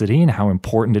complexity and how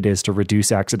important it is to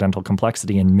reduce accidental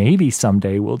complexity. And maybe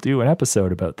someday we'll do an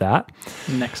episode about that.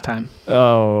 Next time.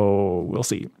 Oh, we'll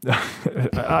see.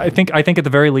 I think at the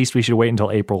very least we should wait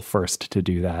until April 1st to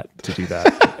do that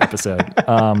episode.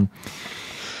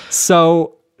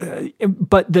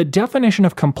 But the definition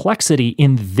of complexity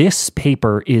in this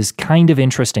paper is kind of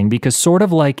interesting because sort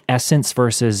of like essence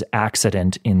versus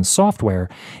accident in software,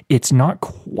 it's not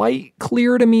quite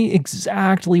clear to me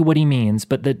exactly what he means,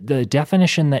 but the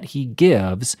definition that he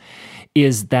gives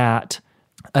is that,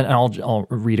 and I'll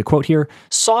read a quote here,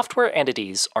 software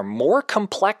entities are more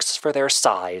complex for their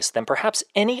size than perhaps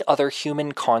any other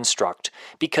human construct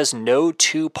because no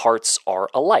two parts are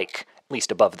alike, at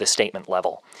least above the statement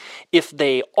level. If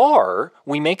they are,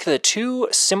 we make the two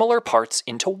similar parts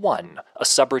into one, a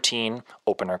subroutine,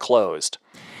 open or closed.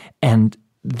 And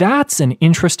that's an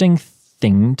interesting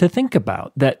thing to think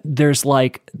about, that there's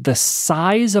like the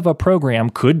size of a program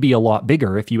could be a lot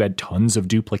bigger if you had tons of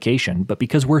duplication, but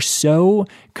because we're so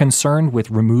concerned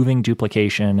with removing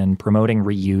duplication and promoting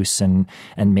reuse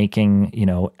and making,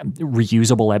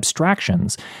 reusable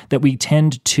abstractions, that we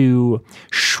tend to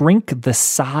shrink the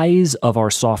size of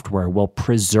our software while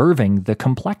preserving the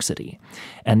complexity.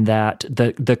 And that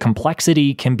the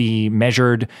complexity can be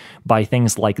measured by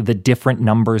things like the different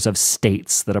numbers of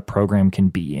states that a program can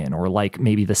be in, or like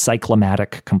maybe the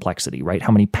cyclomatic complexity, right?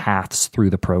 How many paths through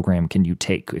the program can you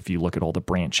take if you look at all the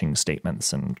branching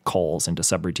statements and calls into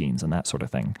subroutines and that sort of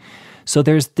thing. So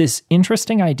there's this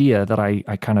interesting idea that I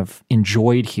kind of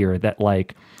enjoyed here, that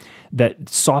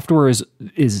software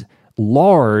is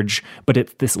large, but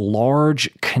it's this large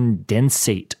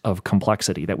condensate of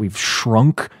complexity, that we've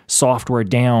shrunk software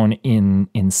down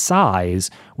in size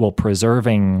while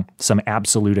preserving some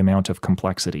absolute amount of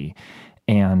complexity.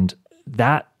 And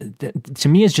that to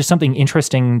me is just something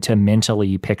interesting to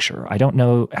mentally picture. I don't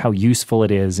know how useful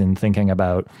it is in thinking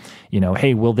about,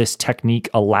 hey, will this technique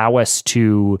allow us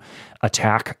to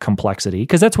attack complexity?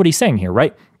 Because that's what he's saying here,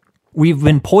 right? We've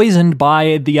been poisoned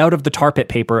by the out of the tar pit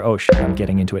paper. Oh, shit, I'm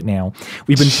getting into it now.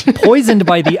 We've been poisoned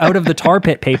by the out of the tar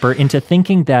pit paper into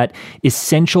thinking that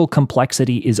essential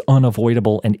complexity is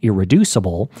unavoidable and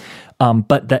irreducible.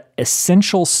 But the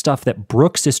essential stuff that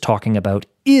Brooks is talking about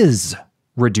is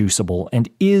reducible and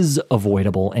is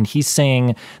avoidable. And he's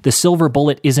saying the silver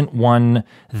bullet isn't one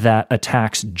that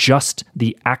attacks just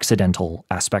the accidental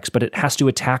aspects, but it has to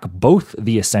attack both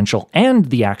the essential and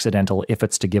the accidental if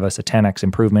it's to give us a 10x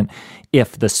improvement,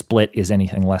 if the split is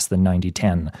anything less than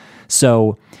 90-10.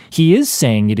 So he is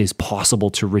saying it is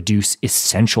possible to reduce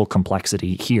essential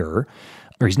complexity here.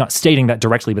 Or he's not stating that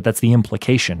directly, but that's the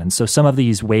implication. And so some of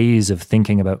these ways of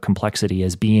thinking about complexity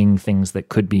as being things that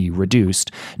could be reduced,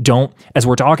 as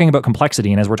we're talking about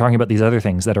complexity and as we're talking about these other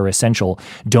things that are essential,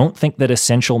 don't think that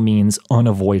essential means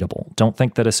unavoidable. Don't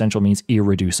think that essential means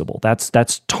irreducible. That's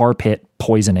tar pit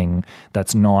poisoning.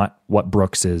 That's not what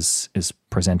Brooks is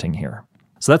presenting here.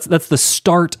 So that's the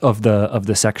start of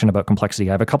the section about complexity.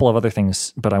 I have a couple of other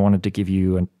things, but I wanted to give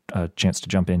you a chance to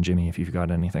jump in, Jimmy, if you've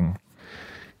got anything.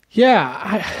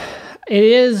 Yeah, it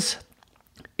is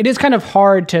kind of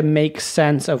hard to make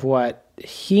sense of what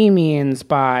he means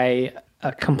by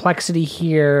a complexity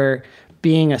here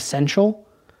being essential,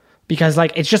 because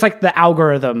it's just like the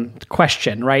algorithm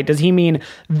question, right? Does he mean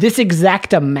this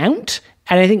exact amount?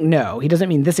 And I think no, he doesn't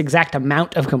mean this exact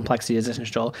amount of complexity is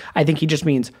essential. I think he just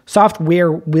means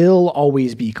software will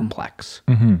always be complex,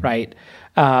 right?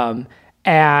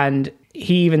 And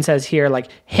he even says here,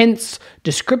 hence,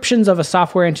 descriptions of a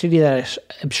software entity that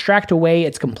abstract away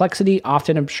its complexity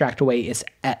often abstract away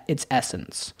its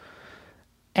essence.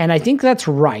 And I think that's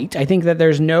right. I think that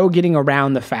there's no getting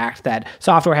around the fact that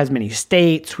software has many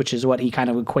states, which is what he kind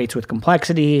of equates with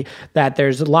complexity, that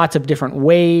there's lots of different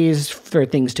ways for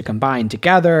things to combine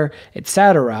together,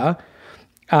 etc.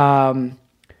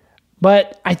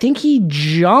 But I think he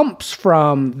jumps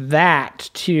from that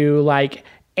to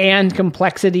and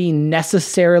complexity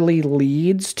necessarily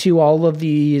leads to all of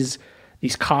these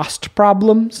cost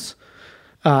problems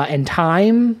and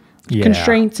time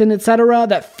constraints and etc.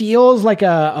 That feels like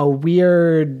a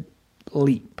weird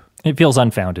leap. It feels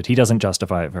unfounded. He doesn't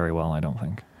justify it very well, I don't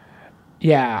think.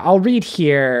 Yeah, I'll read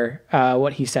here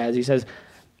what he says. He says,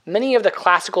 many of the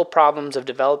classical problems of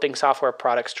developing software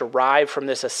products derive from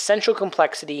this essential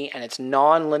complexity and its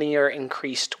nonlinear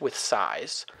increased with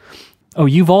size. Oh,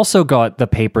 you've also got the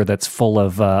paper that's full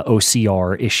of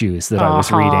OCR issues that I was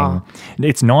reading.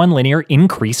 It's nonlinear,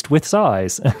 increased with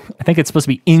size. I think it's supposed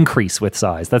to be increase with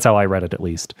size. That's how I read it, at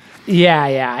least.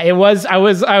 Yeah. It was. I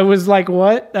was like,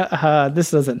 what?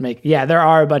 This doesn't make. Yeah, there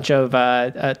are a bunch of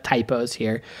typos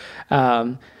here.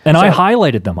 I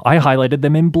highlighted them. I highlighted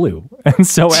them in blue. And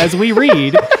so as we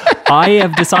read, I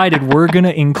have decided we're going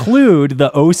to include the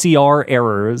OCR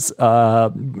errors,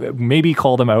 maybe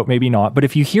call them out, maybe not. But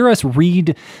if you hear us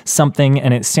read something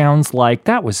and it sounds like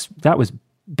that was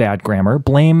bad grammar,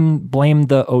 blame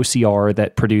the OCR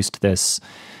that produced this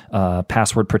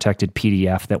password protected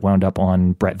PDF that wound up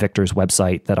on Brett Victor's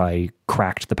website that I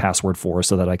cracked the password for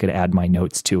so that I could add my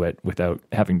notes to it without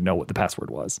having to know what the password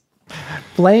was.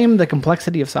 Blame the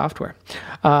complexity of software.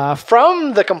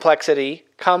 From the complexity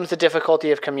comes the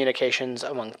difficulty of communications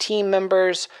among team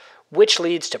members, which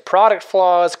leads to product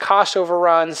flaws, cost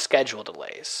overruns, schedule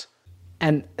delays.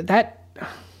 And that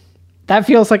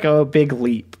feels like a big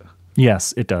leap.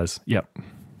 Yes, it does. Yep.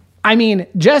 I mean,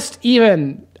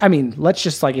 let's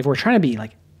just like, if we're trying to be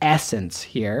like essence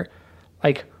here,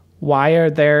 like, why are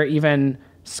there even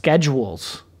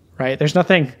schedules, right? There's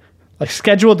nothing like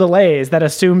schedule delays that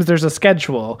assumes there's a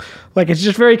schedule. Like, it's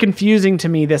just very confusing to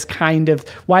me, this kind of,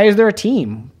 why is there a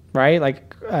team, right?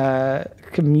 Like,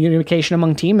 communication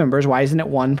among team members, why isn't it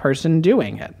one person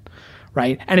doing it,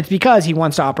 right? And it's because he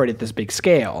wants to operate at this big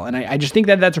scale. And I just think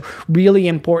that that's really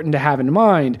important to have in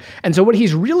mind. And so what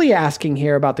he's really asking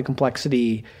here about the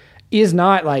complexity is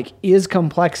not like, is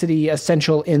complexity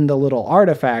essential in the little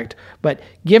artifact? But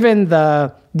given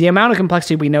the amount of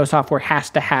complexity we know software has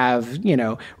to have,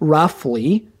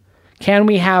 roughly, can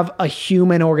we have a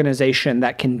human organization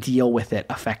that can deal with it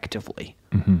effectively,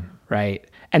 right?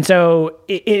 And so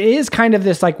it is kind of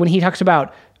this, like, when he talks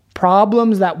about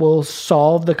problems that will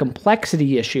solve the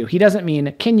complexity issue, he doesn't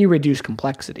mean, can you reduce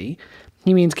complexity?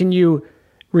 He means, can you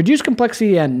reduce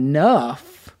complexity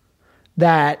enough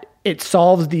that it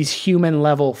solves these human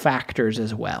level factors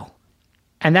as well?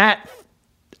 And that,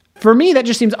 for me, that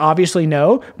just seems obviously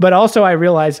no, but also I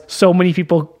realize so many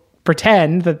people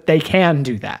pretend that they can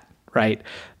do that, right?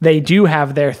 They do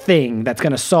have their thing that's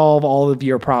going to solve all of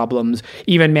your problems,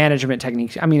 even management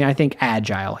techniques. I mean, I think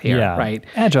agile here, right?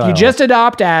 Agile. You just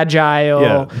adopt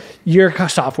agile, your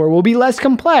software will be less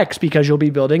complex because you'll be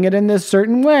building it in this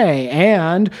certain way,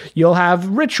 and you'll have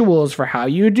rituals for how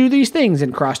you do these things,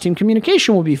 and cross-team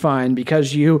communication will be fine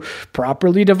because you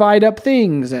properly divide up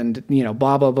things, and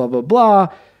blah, blah, blah, blah, blah.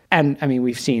 And I mean,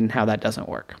 we've seen how that doesn't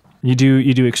work. You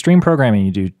do extreme programming.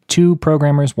 You do 2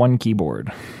 programmers, 1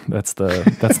 keyboard. That's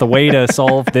the way to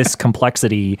solve this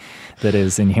complexity that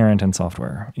is inherent in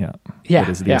software. Yeah. That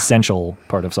is the essential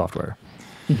part of software.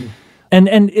 Mm-hmm.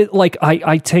 And it, like,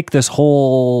 I take this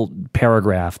whole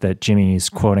paragraph that Jimmy's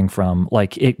quoting from,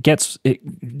 like,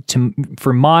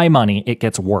 for my money, it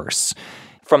gets worse.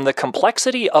 From the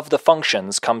complexity of the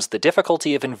functions comes the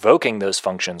difficulty of invoking those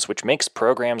functions, which makes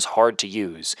programs hard to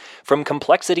use. From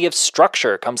complexity of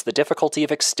structure comes the difficulty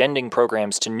of extending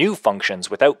programs to new functions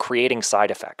without creating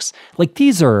side effects. Like,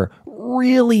 these are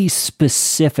really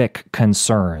specific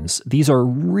concerns. These are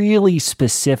really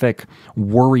specific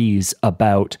worries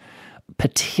about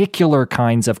particular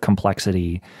kinds of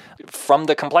complexity. From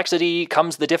the complexity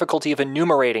comes the difficulty of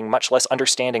enumerating, much less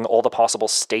understanding all the possible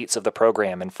states of the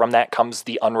program, and from that comes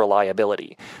the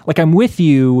unreliability. Like, I'm with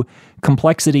you,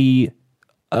 complexity,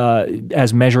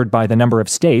 as measured by the number of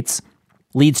states,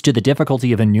 leads to the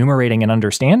difficulty of enumerating and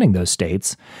understanding those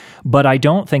states, but I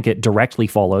don't think it directly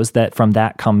follows that from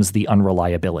that comes the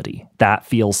unreliability. That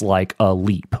feels like a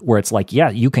leap, where it's like, yeah,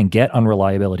 you can get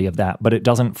unreliability of that, but it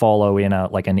doesn't follow in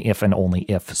an if and only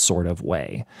if sort of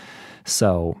way.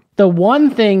 So the one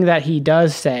thing that he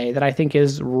does say that I think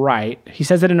is right, he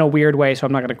says it in a weird way, so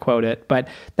I'm not going to quote it, but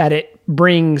that it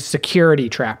brings security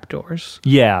trapdoors.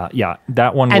 Yeah.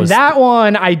 That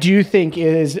one I do think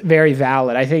is very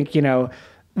valid. I think,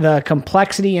 the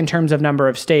complexity in terms of number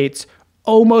of states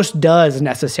almost does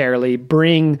necessarily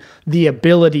bring the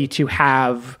ability to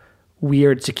have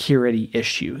weird security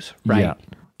issues, right?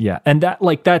 Yeah. And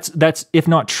that's if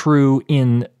not true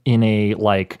in a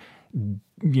like,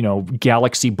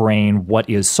 galaxy brain, what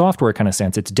is software kind of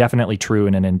sense, it's definitely true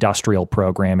in an industrial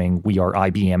programming, we are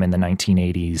IBM in the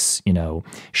 1980s,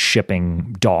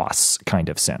 shipping DOS kind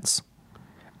of sense.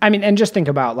 I mean, and just think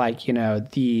about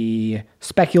the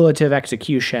speculative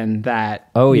execution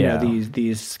that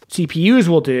these CPUs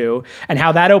will do, and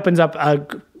how that opens up a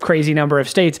crazy number of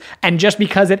states. And just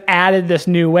because it added this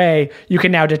new way, you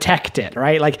can now detect it,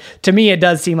 right? Like, to me, it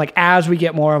does seem like as we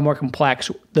get more and more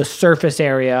complex, the surface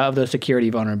area of those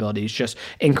security vulnerabilities just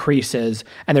increases,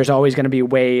 and there's always going to be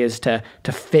ways to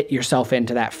fit yourself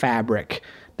into that fabric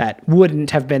that wouldn't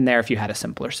have been there if you had a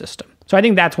simpler system. So I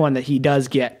think that's one that he does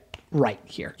get right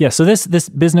here. Yeah, so this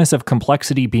business of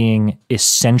complexity being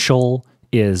essential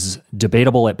is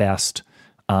debatable at best,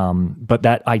 but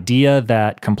that idea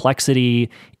that complexity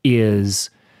is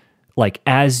like,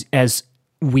 as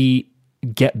we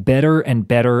get better and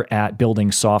better at building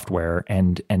software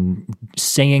and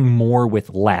saying more with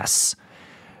less,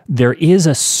 there is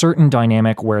a certain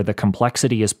dynamic where the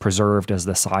complexity is preserved as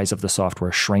the size of the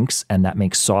software shrinks, and that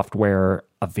makes software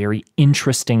a very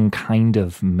interesting kind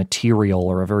of material,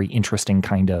 or a very interesting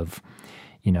kind of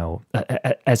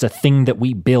as a thing that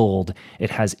we build, it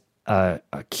has a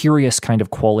curious kind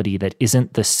of quality that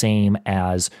isn't the same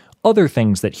as other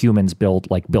things that humans build,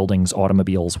 like buildings,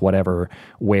 automobiles, whatever,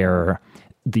 where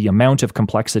the amount of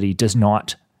complexity does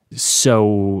not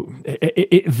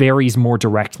it varies more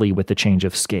directly with the change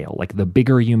of scale. Like the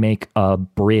bigger you make a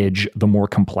bridge, the more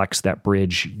complex that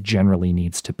bridge generally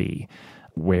needs to be,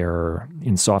 where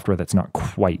in software that's not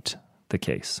quite the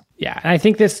case. Yeah, and I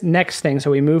think this next thing, so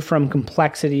we move from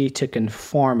complexity to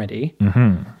conformity.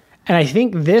 Mm-hmm. And I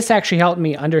think this actually helped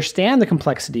me understand the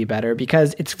complexity better,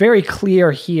 because it's very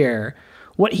clear here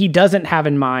what he doesn't have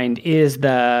in mind is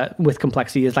with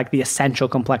complexity is like the essential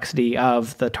complexity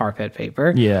of the tar pit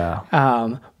vapor.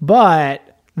 Yeah.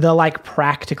 But the like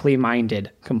practically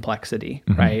minded complexity,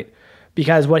 mm-hmm. right?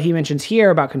 Because what he mentions here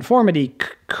about conformity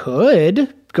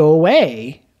could go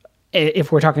away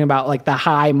if we're talking about like the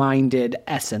high-minded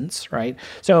essence, right?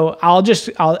 So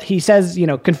he says,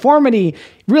 conformity,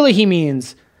 really he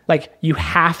means like you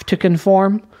have to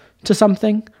conform to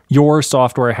something. Your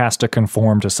software has to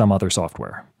conform to some other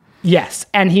software. Yes.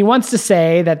 And he wants to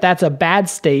say that that's a bad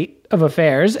state of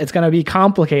affairs. It's going to be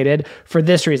complicated for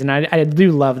this reason. I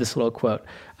do love this little quote.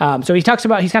 So he's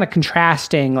kind of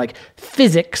contrasting like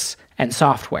physics and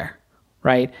software,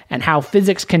 right? And how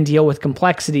physics can deal with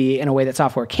complexity in a way that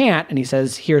software can't. And he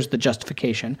says, here's the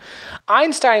justification.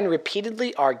 Einstein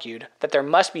repeatedly argued that there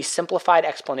must be simplified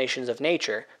explanations of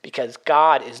nature because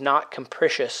God is not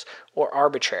capricious or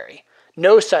arbitrary.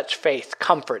 No such faith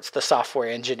comforts the software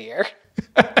engineer.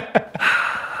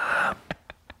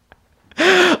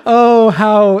 Oh,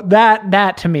 how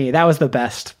that to me, that was the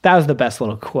best. That was the best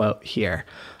little quote here.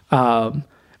 So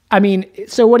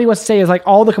what he wants to say is like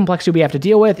all the complexity we have to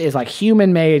deal with is like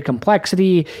human-made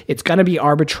complexity. It's going to be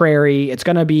arbitrary. It's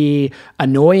going to be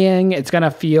annoying. It's going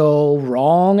to feel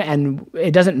wrong. And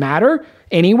it doesn't matter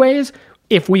anyways.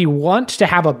 If we want to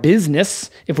have a business,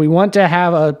 if we want to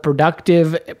have a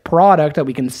productive product that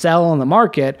we can sell on the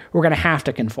market, we're going to have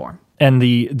to conform. And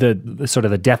the sort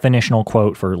of the definitional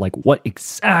quote for like what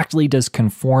exactly does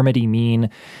conformity mean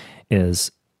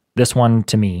is this one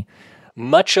to me.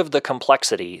 Much of the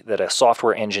complexity that a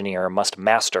software engineer must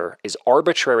master is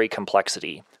arbitrary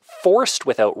complexity, forced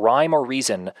without rhyme or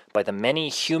reason by the many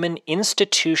human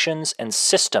institutions and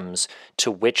systems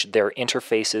to which their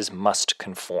interfaces must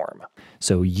conform.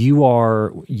 So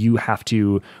you have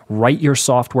to write your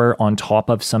software on top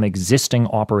of some existing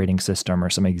operating system or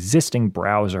some existing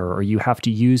browser, or you have to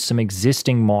use some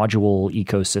existing module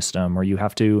ecosystem, or you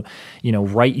have to,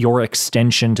 write your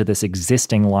extension to this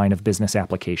existing line of business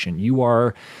application. You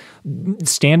are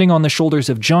standing on the shoulders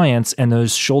of giants, and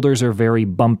those shoulders are very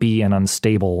bumpy and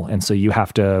unstable. And so you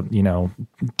have to,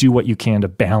 do what you can to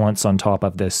balance on top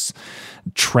of this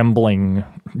trembling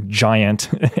giant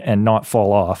and not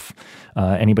fall off.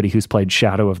 Anybody who's played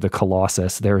Shadow of the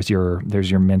Colossus, there's your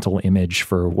mental image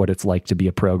for what it's like to be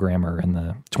a programmer in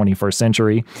the 21st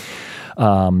century.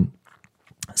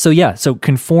 So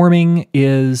conforming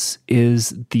is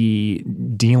the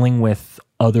dealing with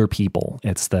other people.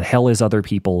 It's the hell is other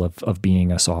people of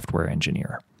being a software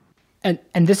engineer.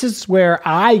 And this is where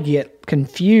I get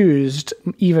confused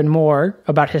even more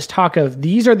about his talk of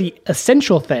these are the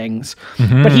essential things.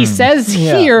 Mm-hmm. But he says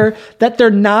here that they're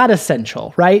not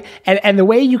essential, right? And the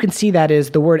way you can see that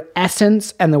is the word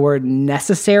essence and the word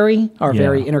necessary are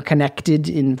very interconnected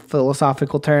in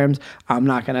philosophical terms. I'm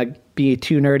not going to be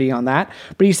too nerdy on that.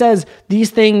 But he says these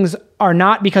things are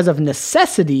not because of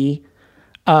necessity,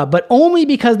 but only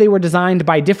because they were designed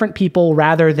by different people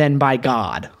rather than by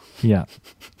God. Yeah.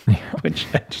 Which,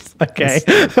 okay.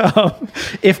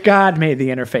 If God made the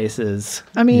interfaces,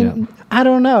 I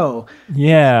don't know.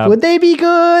 Yeah. Would they be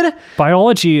good?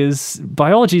 Biology is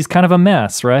kind of a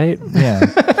mess, right?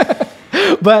 Yeah.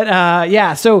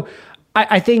 But so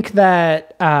I think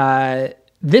that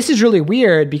this is really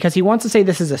weird because he wants to say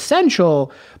this is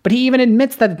essential, but he even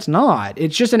admits that it's not.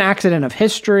 It's just an accident of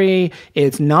history.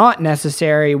 It's not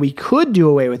necessary. We could do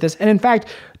away with this. And in fact,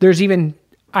 there's even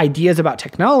ideas about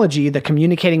technology, the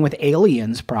communicating with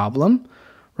aliens problem,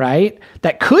 right?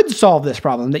 That could solve this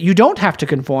problem, that you don't have to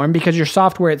conform because your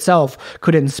software itself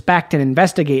could inspect and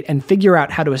investigate and figure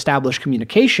out how to establish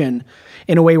communication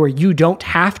in a way where you don't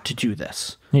have to do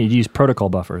this. Yeah, you'd use protocol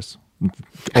buffers.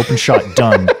 Open shot,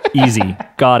 done. Easy.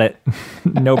 Got it.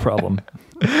 No problem.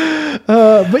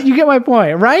 But you get my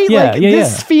point, right? Yeah,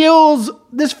 this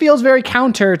feels very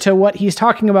counter to what he's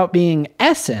talking about being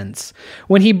essence.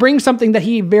 When he brings something that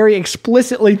he very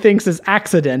explicitly thinks is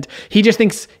accident, he just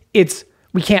thinks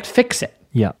we can't fix it.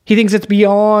 Yeah. He thinks it's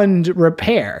beyond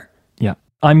repair. Yeah.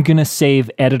 I'm going to save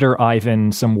editor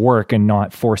Ivan some work and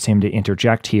not force him to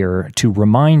interject here to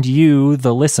remind you,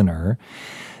 the listener,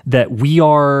 that we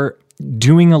are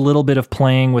doing a little bit of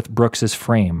playing with Brooks's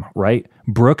frame, right?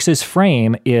 Brooks's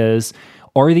frame is,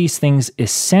 are these things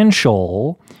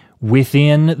essential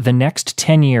within the next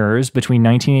 10 years between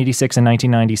 1986 and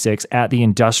 1996 at the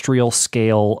industrial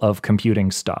scale of computing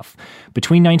stuff?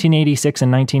 Between 1986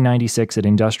 and 1996 at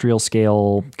industrial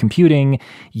scale computing,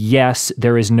 yes,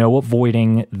 there is no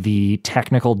avoiding the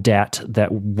technical debt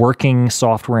that working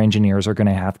software engineers are going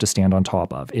to have to stand on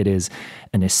top of. It is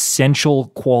an essential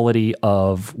quality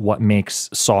of what makes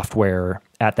software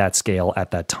at that scale at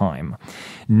that time.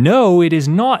 No, it is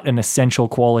not an essential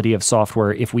quality of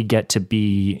software if we get to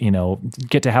be,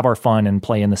 get to have our fun and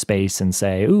play in the space and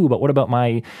say, ooh, but what about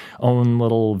my own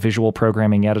little visual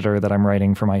programming editor that I'm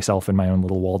writing for myself in my own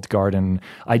little walled garden?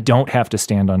 I don't have to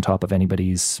stand on top of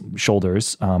anybody's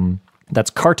shoulders. That's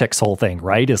Kartik's whole thing,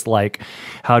 right? Is like,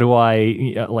 how do I,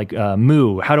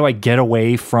 Moo, how do I get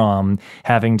away from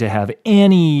having to have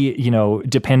any,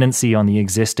 dependency on the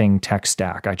existing tech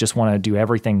stack? I just want to do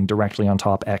everything directly on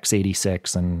top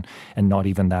x86 and not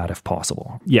even that if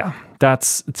possible. Yeah,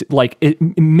 that's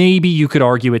maybe you could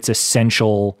argue it's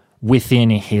essential within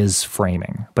his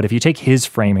framing. But if you take his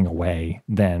framing away,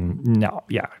 then no,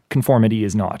 yeah, conformity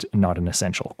is not an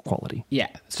essential quality. Yeah.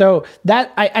 So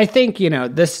that, I think,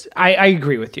 this, I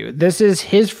agree with you. This is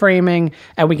his framing,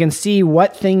 and we can see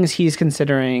what things he's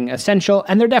considering essential,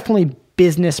 and they're definitely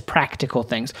business practical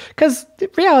things. Because the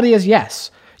reality is,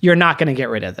 yes, you're not going to get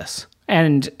rid of this.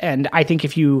 And I think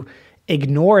if you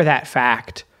ignore that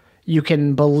fact, you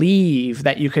can believe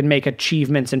that you can make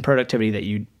achievements in productivity that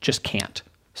you just can't.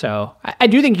 So I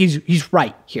do think he's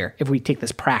right here if we take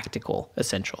this practical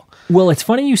essential. Well, it's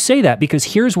funny you say that, because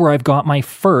here's where I've got my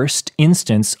first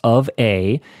instance of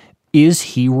is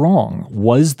he wrong?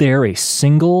 Was there a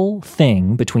single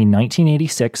thing between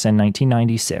 1986 and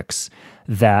 1996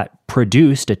 that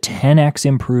produced a 10x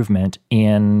improvement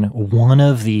in one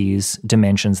of these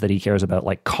dimensions that he cares about,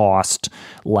 like cost,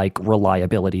 like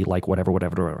reliability, like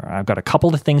whatever. I've got a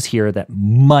couple of things here that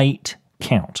might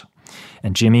count.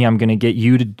 And Jimmy, I'm going to get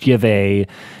you to give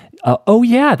oh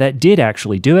yeah, that did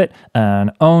actually do it.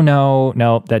 And oh no,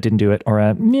 that didn't do it. Or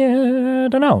yeah, I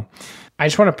don't know. I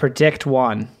just want to predict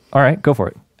one. All right, go for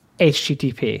it.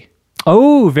 HTTP.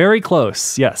 Oh, very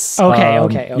close. Yes.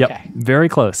 Okay. Yep, very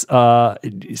close.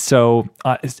 So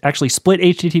actually split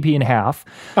HTTP in half.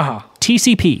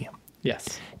 TCP.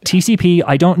 Yes. TCP,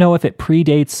 I don't know if it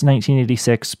predates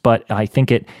 1986, but I think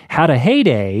it had a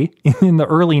heyday in the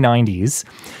early 90s.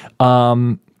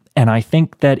 And I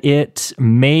think that it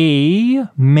may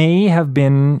have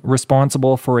been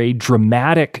responsible for a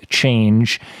dramatic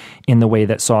change in the way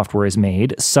that software is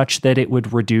made, such that it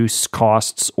would reduce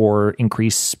costs or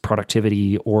increase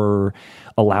productivity or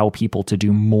allow people to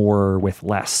do more with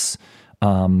less.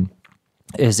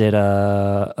 Is it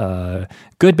a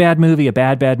good bad movie, a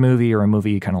bad movie, or a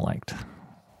movie you kind of liked?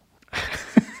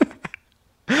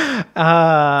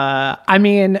 I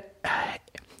mean,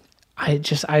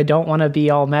 I don't want to be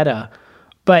all meta,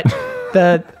 but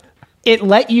it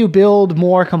let you build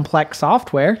more complex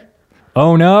software.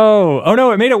 Oh no,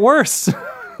 it made it worse.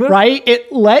 Right?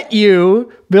 It let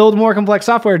you build more complex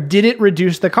software. Did it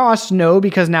reduce the cost? No,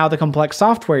 because now the complex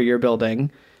software you're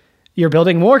building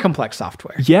more complex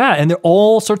software. Yeah, and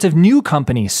all sorts of new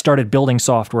companies started building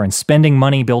software and spending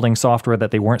money building software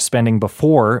that they weren't spending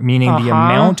before, meaning the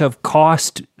amount of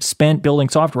cost spent building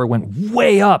software went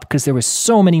way up because there was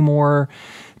so many more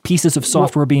pieces of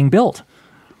software being built.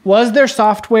 Was there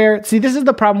software? See, this is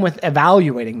the problem with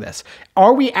evaluating this.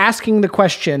 Are we asking the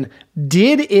question,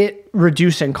 did it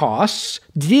reduce in costs?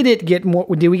 Did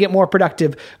we get more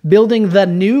productive building the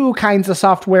new kinds of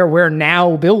software we're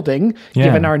now building,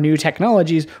 given our new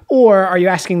technologies? Or are you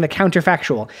asking the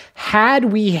counterfactual?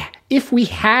 If we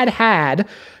had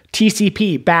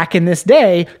TCP back in this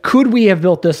day, could we have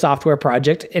built this software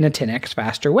project in a 10x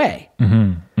faster way?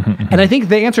 And I think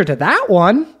the answer to that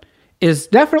one is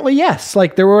definitely yes.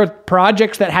 Like, there were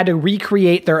projects that had to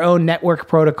recreate their own network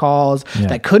protocols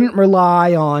that couldn't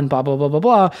rely on blah, blah, blah, blah,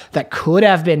 blah, that could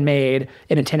have been made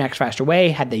in a 10x faster way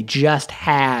had they just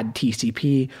had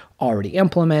TCP already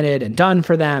implemented and done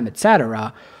for them,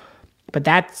 etc. But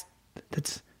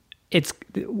it's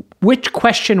which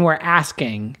question we're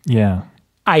asking. Yeah.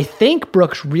 I think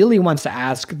Brooks really wants to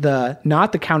ask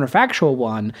not the counterfactual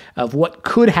one of what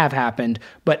could have happened,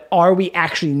 but are we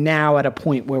actually now at a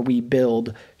point where we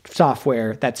build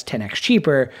software that's 10x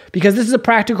cheaper? Because this is a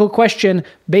practical question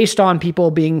based on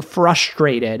people being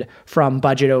frustrated from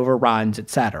budget overruns,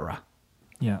 etc.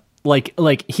 Yeah.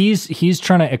 like he's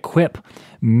trying to equip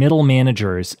middle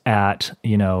managers at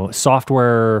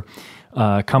software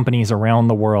companies around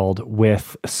the world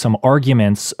with some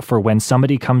arguments for when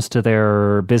somebody comes to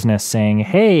their business saying,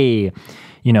 hey,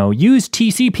 use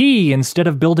TCP instead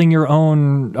of building your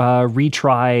own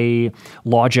retry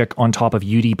logic on top of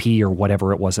UDP or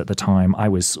whatever it was at the time. I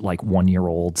was like 1 year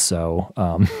old, so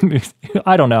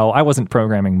I don't know. I wasn't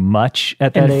programming much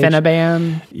at that age.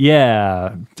 InfiniBand.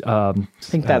 Yeah. I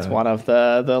think that's one of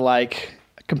the like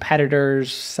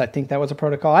competitors. I think that was a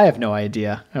protocol. I have no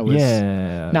idea. I was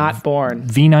not born.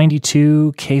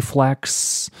 V92,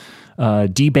 KFlex,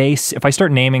 DBase. If I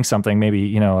start naming something,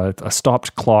 maybe a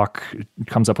stopped clock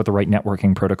comes up with the right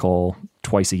networking protocol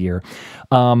twice a year.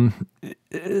 So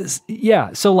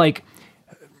like,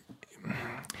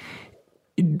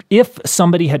 if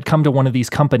somebody had come to one of these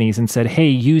companies and said, hey,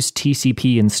 use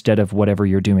TCP instead of whatever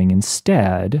you're doing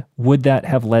instead, would that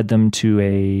have led them to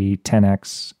a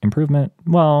 10x improvement?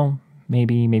 Well,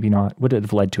 maybe not. Would it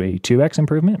have led to a 2x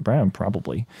improvement?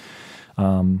 Probably.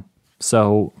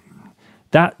 So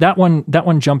that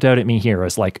one jumped out at me here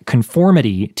as like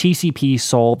conformity. TCP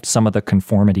solved some of the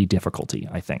conformity difficulty,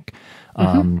 I think,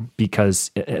 because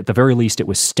at the very least it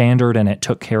was standard and it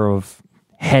took care of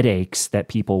headaches that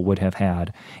people would have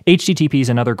had. HTTP is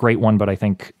another great one, but I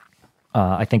think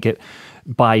it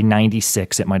by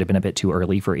 96 it might have been a bit too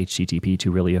early for HTTP to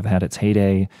really have had its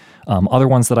heyday. Other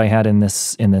ones that I had in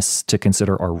this to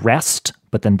consider are REST,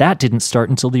 but then that didn't start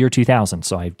until the year 2000,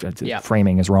 so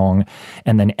framing is wrong.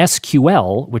 And then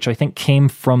SQL, which I think came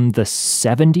from the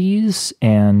 70s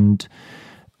and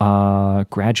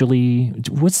gradually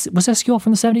was SQL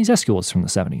from the 70s? SQL was from the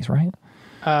 70s, right?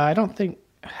 I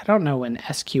don't know when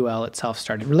SQL itself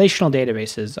started. Relational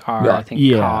databases are, I think,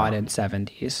 COD and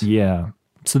 70s. Yeah.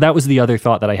 So that was the other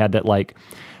thought that I had, that like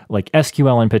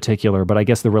SQL in particular, but I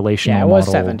guess the relational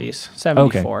model. Yeah, it was 70s,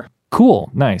 74. Okay. Cool.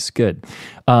 Nice. Good.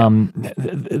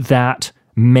 That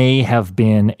may have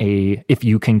been if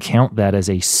you can count that as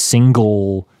a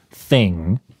single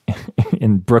thing,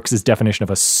 in Brooks's definition of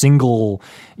a single,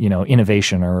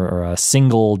 innovation or a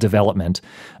single development,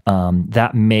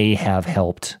 that may have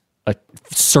helped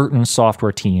certain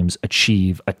software teams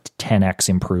achieve a 10x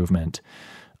improvement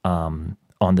on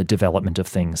the development of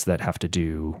things that have to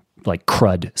do like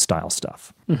CRUD style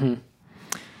stuff. Mm-hmm.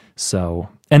 So,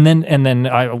 and then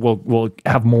we'll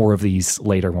have more of these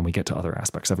later when we get to other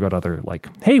aspects. I've got other like,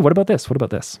 hey, what about this? What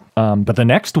about this? But the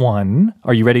next one,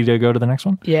 are you ready to go to the next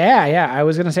one? Yeah. I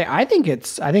was gonna say, I think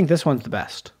this one's the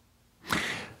best.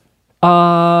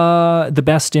 The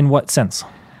best in what sense?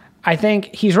 I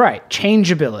think he's right.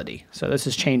 Changeability. So this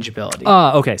is changeability.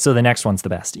 Okay. So the next one's the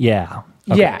best. Yeah.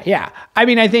 Okay. Yeah. I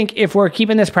mean, I think if we're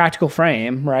keeping this practical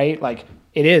frame, right, like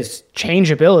it is,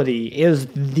 changeability is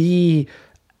the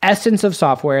essence of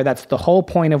software. That's the whole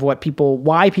point of why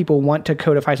people want to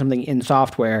codify something in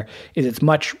software, is it's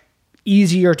much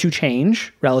easier to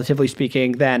change, relatively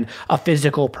speaking, than a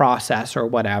physical process or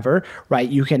whatever, right?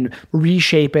 You can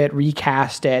reshape it,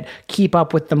 recast it, keep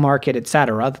up with the market,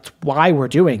 etc. That's why we're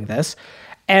doing this.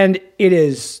 And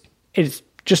it's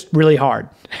just really hard.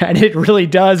 And it really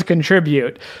does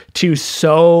contribute to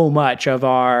so much of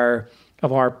our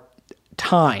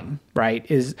time, right?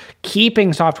 Is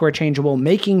keeping software changeable,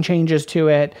 making changes to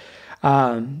it.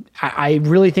 I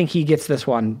really think he gets this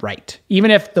one right. Even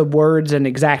if the words and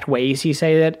exact ways he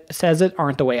says it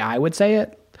aren't the way I would say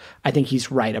it, I think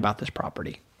he's right about this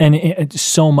property. And it's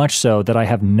so much so that I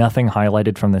have nothing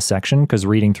highlighted from this section, because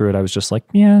reading through it, I was just like,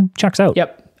 yeah, checks out.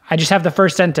 Yep. I just have the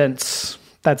first sentence.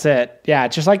 That's it. Yeah,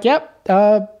 it's just like, yep,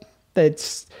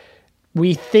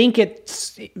 we think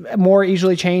it's more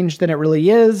easily changed than it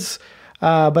really is,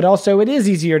 but also it is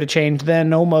easier to change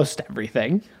than almost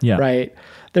everything, right?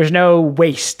 There's no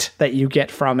waste that you get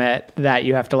from it that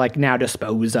you have to like now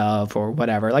dispose of or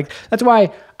whatever. Like that's why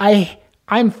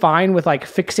I'm fine with like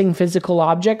fixing physical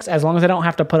objects as long as I don't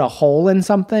have to put a hole in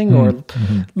something or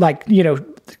like,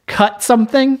 cut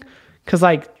something. Cause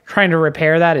like trying to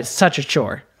repair that is such a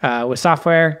chore. With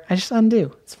software, I just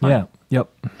undo. It's fine. Yeah.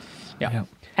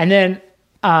 And then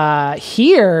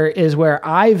here is where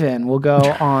Ivan will go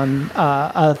on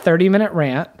a 30-minute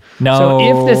rant. So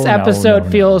if this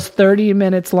episode feels 30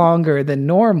 minutes longer than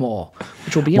normal,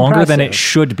 which will be longer than it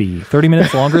should be, 30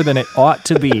 minutes longer than it ought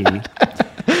to be.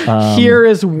 Here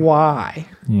is why.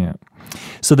 Yeah.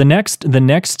 So the next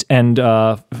and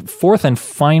fourth and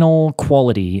final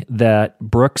quality that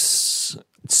Brooks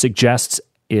suggests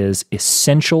is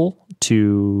essential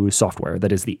to software,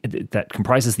 that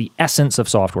comprises the essence of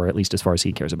software, at least as far as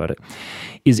he cares about it,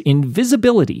 is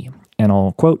invisibility. And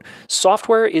I'll quote,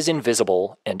 "Software is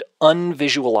invisible and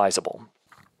unvisualizable."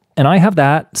 And I have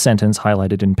that sentence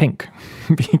highlighted in pink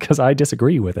because I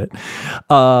disagree with it.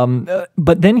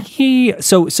 But then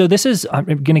so this is, I'm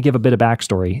going to give a bit of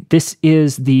backstory. This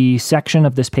is the section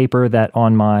of this paper that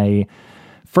on my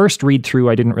first read through,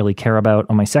 I didn't really care about.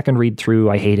 On my second read through,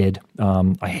 I hated.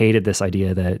 I hated this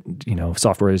idea that,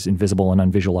 software is invisible and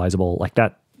unvisualizable like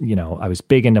that. I was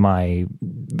big into my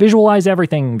visualize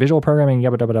everything, visual programming,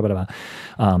 yabba dabba dabba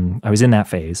dabba. I was in that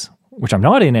phase, which I'm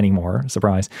not in anymore,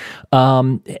 surprise.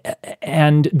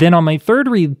 And then on my third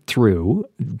read through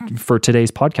for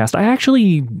today's podcast, I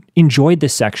actually enjoyed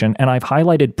this section, and I've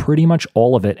highlighted pretty much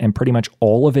all of it, and pretty much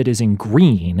all of it is in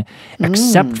green,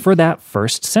 except for that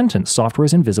first sentence, software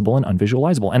is invisible and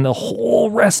unvisualizable. And the whole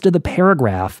rest of the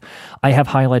paragraph I have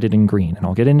highlighted in green, and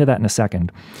I'll get into that in a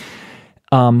second.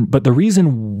 But the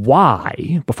reason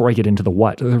why, before I get into the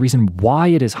what, the reason why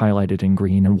it is highlighted in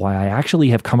green and why I actually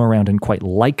have come around and quite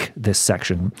like this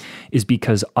section is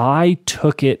because I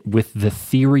took it with the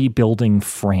theory building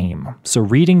frame. So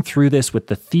reading through this with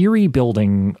the theory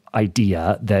building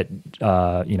idea that,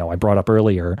 I brought up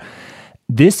earlier,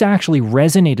 this actually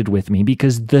resonated with me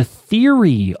because the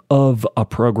theory of a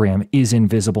program is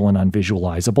invisible and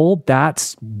unvisualizable.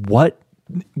 That's what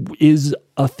is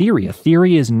a theory. A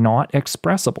theory is not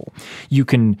expressible. You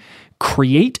can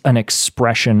create an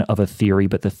expression of a theory,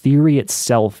 but the theory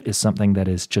itself is something that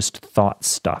is just thought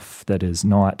stuff, that is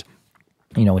not,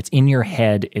 it's in your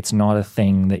head. It's not a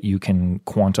thing that you can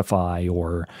quantify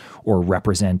or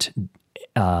represent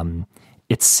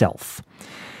itself.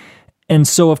 And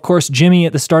so, of course, Jimmy,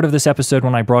 at the start of this episode,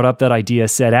 when I brought up that idea,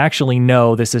 said, actually,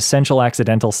 no, this essential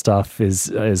accidental stuff is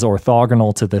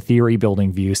orthogonal to the theory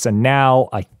building view. So now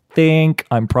I think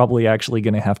I'm probably actually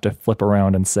going to have to flip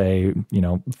around and say,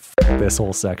 this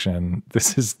whole section,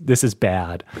 this is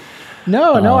bad.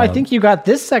 No, I think you got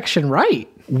this section right.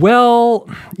 Well,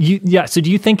 so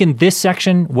do you think in this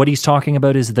section, what he's talking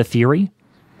about is the theory?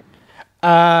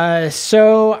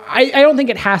 So I don't think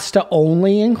it has to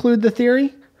only include the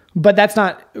theory. But that's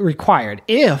not required.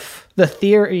 If the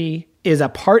theory is a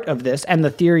part of this and the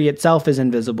theory itself is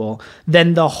invisible,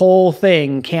 then the whole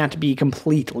thing can't be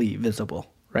completely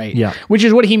visible, right? Yeah. Which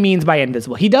is what he means by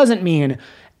invisible. He doesn't mean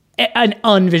an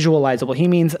unvisualizable. He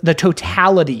means the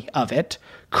totality of it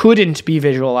couldn't be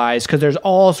visualized because there's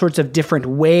all sorts of different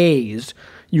ways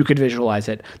you could visualize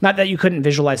it. Not that you couldn't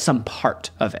visualize some part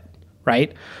of it,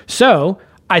 right? So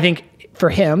I think for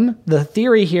him, the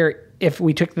theory here, if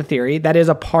we took the theory, that is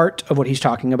a part of what he's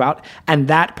talking about, and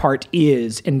that part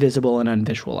is invisible and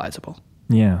unvisualizable.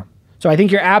 Yeah. So I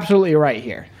think you're absolutely right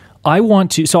here. So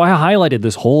I highlighted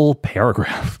this whole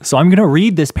paragraph. So I'm going to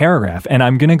read this paragraph, and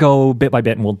I'm going to go bit by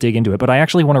bit, and we'll dig into it. But I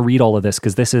actually want to read all of this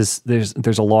because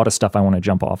there's a lot of stuff I want to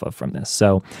jump off of from this.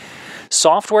 So,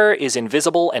 software is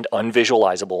invisible and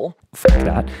unvisualizable. Fuck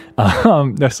that.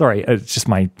 No, sorry, it's just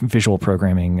my visual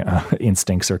programming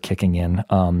instincts are kicking in.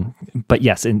 But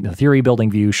yes, in the theory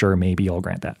building view, sure, maybe I'll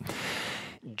grant that.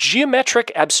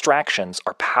 Geometric abstractions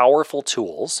are powerful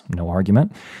tools. No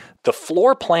argument. The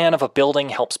floor plan of a building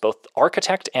helps both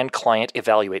architect and client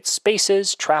evaluate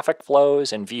spaces, traffic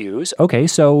flows, and views. Okay,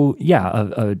 so yeah,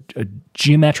 a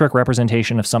geometric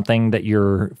representation of something that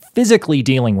you're physically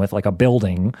dealing with, like a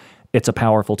building, it's a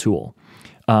powerful tool.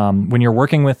 When you're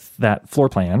working with that floor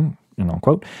plan,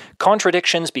 quote,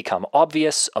 contradictions become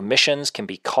obvious, omissions can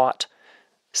be caught.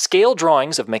 Scale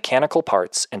drawings of mechanical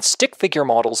parts and stick figure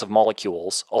models of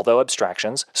molecules, although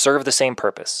abstractions, serve the same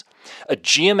purpose. A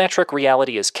geometric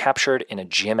reality is captured in a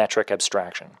geometric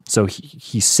abstraction. So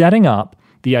he's setting up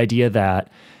the idea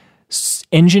that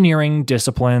engineering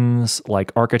disciplines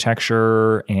like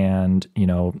architecture and,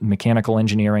 mechanical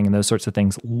engineering and those sorts of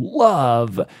things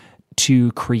love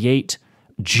to create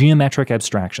geometric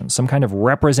abstractions, some kind of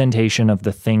representation of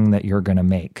the thing that you're going to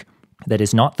make. That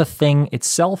is not the thing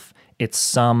itself. It's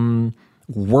some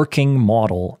working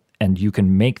model, and you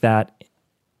can make that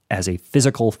as a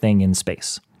physical thing in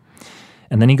space.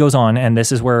 And then he goes on, and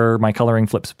this is where my coloring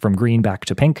flips from green back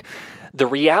to pink. The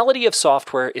reality of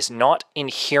software is not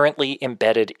inherently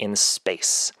embedded in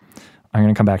space. I'm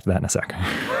going to come back to that in a sec.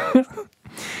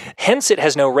 Hence, it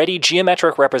has no ready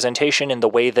geometric representation in the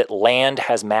way that land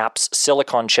has maps,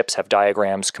 silicon chips have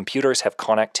diagrams, computers have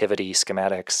connectivity,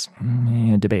 schematics.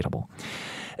 Debatable.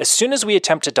 As soon as we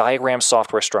attempt to diagram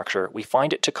software structure, we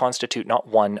find it to constitute not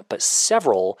one, but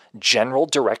several general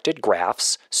directed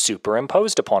graphs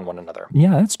superimposed upon one another.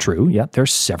 Yeah, that's true. Yeah,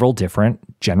 there's several different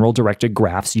general directed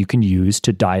graphs you can use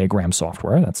to diagram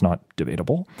software. That's not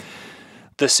debatable.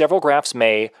 The several graphs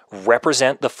may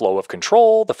represent the flow of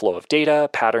control, the flow of data,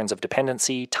 patterns of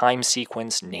dependency, time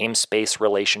sequence, namespace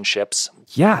relationships.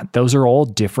 Yeah, those are all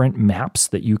different maps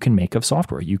that you can make of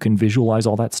software. You can visualize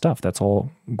all that stuff. That's all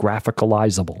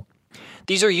graphicalizable.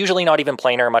 These are usually not even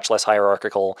planar, much less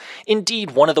hierarchical.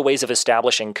 Indeed, one of the ways of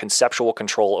establishing conceptual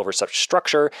control over such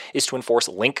structure is to enforce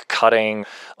link cutting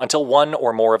until one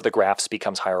or more of the graphs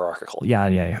becomes hierarchical.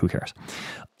 Yeah, who cares?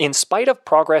 In spite of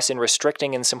progress in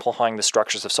restricting and simplifying the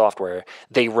structures of software,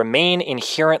 they remain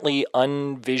inherently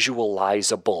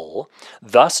unvisualizable,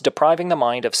 thus depriving the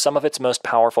mind of some of its most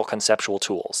powerful conceptual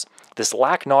tools. This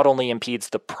lack not only impedes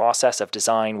the process of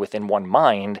design within one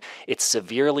mind, it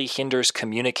severely hinders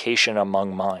communication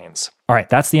among minds. All right,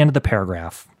 that's the end of the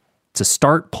paragraph. To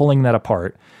start pulling that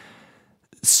apart,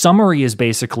 summary is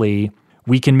basically,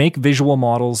 we can make visual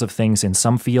models of things in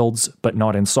some fields, but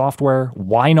not in software.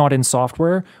 Why not in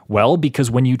software? Well, because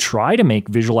when you try to make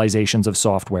visualizations of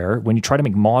software, when you try to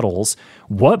make models,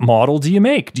 what model do you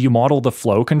make? Do you model the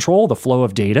flow control, the flow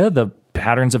of data, the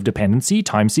patterns of dependency,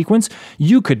 time sequence?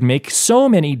 You could make so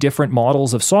many different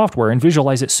models of software and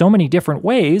visualize it so many different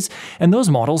ways, and those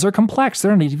models are complex.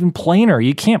 They're not even planar.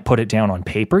 You can't put it down on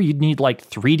paper. You'd need like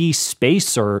 3D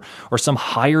space or some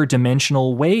higher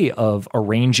dimensional way of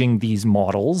arranging these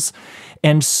models.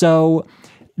 And so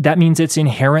that means it's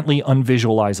inherently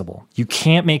unvisualizable. You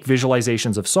can't make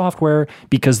visualizations of software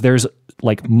because there's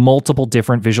like multiple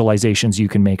different visualizations you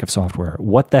can make of software.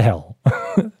 What the hell?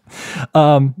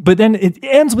 But then it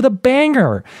ends with a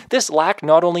banger. This lack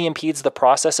not only impedes the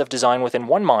process of design within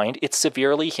one mind, it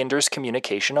severely hinders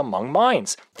communication among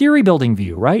minds. Theory building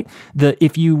view, right?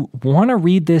 If you want to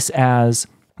read this as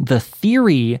the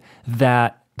theory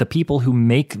that the people who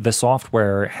make the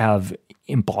software have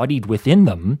embodied within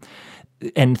them,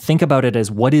 and think about it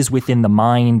as what is within the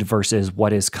mind versus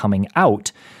what is coming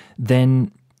out,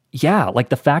 then yeah, like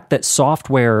the fact that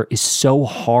software is so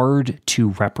hard to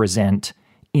represent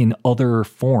in other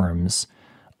forms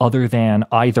other than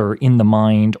either in the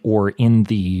mind or in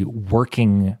the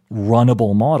working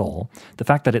runnable model, the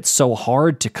fact that it's so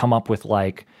hard to come up with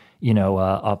like, you know,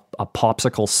 a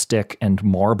popsicle stick and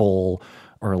marble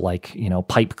or like, you know,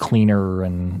 pipe cleaner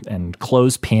and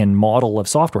clothespin model of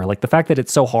software, like the fact that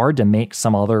it's so hard to make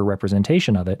some other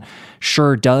representation of it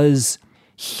sure does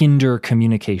hinder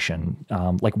communication.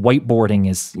 Like whiteboarding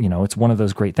is, you know, it's one of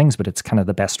those great things, but it's kind of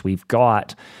the best we've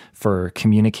got for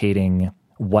communicating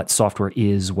what software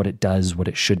is, what it does, what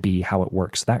it should be, how it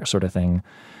works, that sort of thing.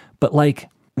 But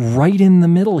like right in the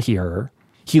middle here,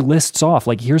 he lists off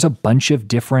like, here's a bunch of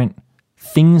different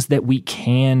things that we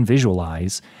can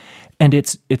visualize. And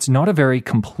it's not a very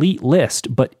complete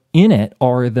list, but in it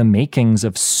are the makings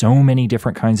of so many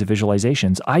different kinds of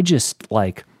visualizations. I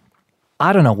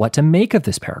don't know what to make of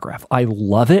this paragraph. I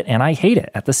love it and I hate it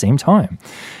at the same time.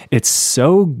 It's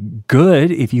so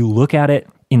good if you look at it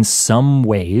in some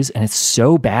ways, and it's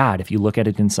so bad if you look at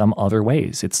it in some other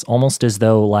ways. It's almost as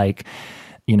though like,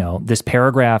 you know, this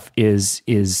paragraph is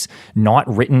not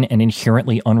written and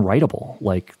inherently unwritable.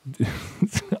 Like,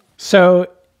 so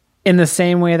in the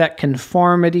same way that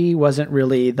conformity wasn't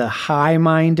really the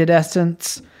high-minded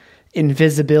essence,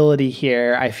 invisibility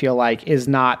here, I feel like, is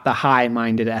not the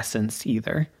high-minded essence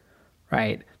either,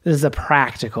 right? This is a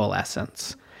practical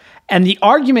essence. And the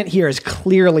argument here is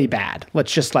clearly bad.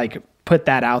 Let's just like put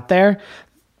that out there.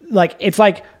 Like, it's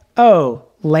like, oh,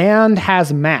 land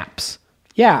has maps.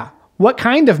 Yeah. What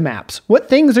kind of maps? What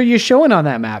things are you showing on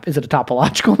that map? Is it a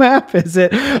topological map? Is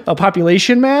it a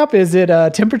population map? Is it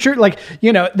a temperature? Like,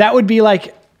 you know, that would be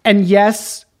like, and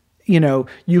yes, you know,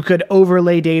 you could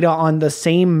overlay data on the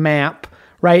same map,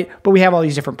 right? But we have all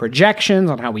these different projections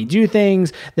on how we do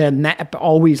things. The map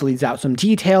always leaves out some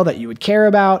detail that you would care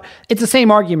about. It's the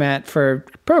same argument for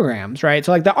programs, right?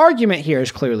 So like the argument here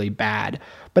is clearly bad,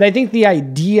 but I think the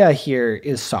idea here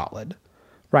is solid,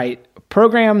 right?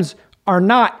 Programs are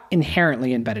not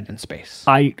inherently embedded in space.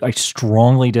 I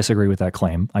strongly disagree with that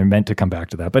claim. I meant to come back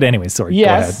to that, but anyway, sorry.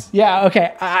 Yes. Go ahead. Yeah.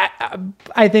 Okay.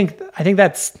 I think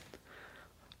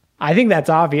that's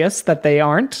obvious that they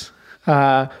aren't.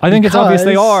 I think it's obvious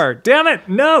they are. Damn it.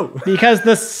 No. Because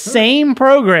the same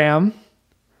program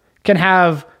can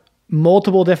have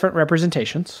multiple different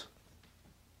representations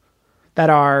that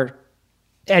are,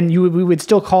 and we would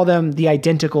still call them the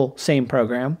identical same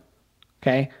program.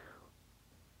 Okay.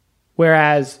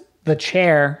 Whereas the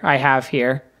chair I have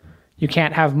here, you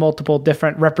can't have multiple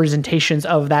different representations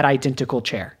of that identical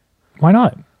chair. Why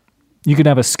not? You could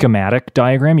have a schematic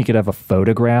diagram. You could have a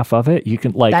photograph of it. You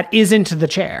can like that isn't the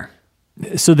chair.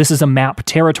 So this is a map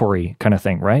territory kind of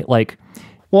thing, right? Like,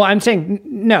 well, I'm saying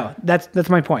no. That's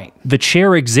my point. The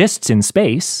chair exists in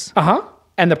space. Uh-huh.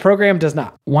 and the program does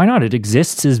not. Why not? It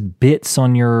exists as bits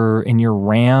on in your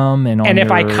RAM and on And if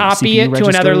your I copy CPU it to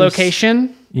another registers.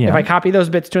 location, Yeah. if I copy those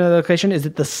bits to another location, is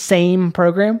it the same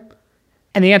program?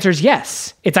 And the answer is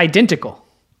yes. It's identical.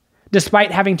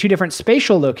 Despite having two different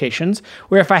spatial locations,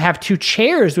 where if I have two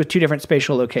chairs with two different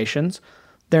spatial locations,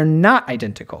 they're not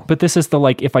identical. But this is the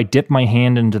like, if I dip my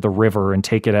hand into the river and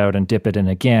take it out and dip it in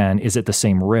again, is it the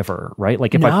same river, right?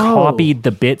 Like if I No. copied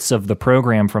the bits of the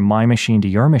program from my machine to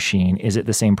your machine, is it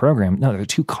the same program? No, they're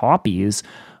two copies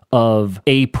of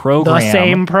a program. The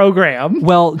same program.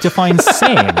 Well, define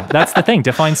same. That's the thing.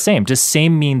 Define same. Does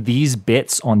same mean these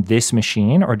bits on this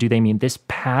machine, or do they mean this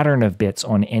pattern of bits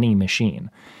on any machine?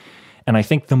 And I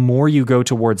think the more you go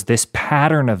towards this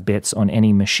pattern of bits on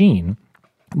any machine,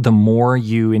 the more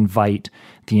you invite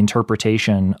the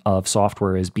interpretation of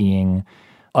software as being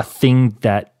a thing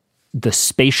that the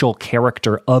spatial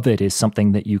character of it is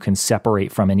something that you can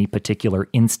separate from any particular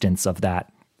instance of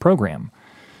that program.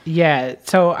 Yeah,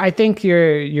 so I think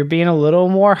you're being a little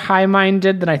more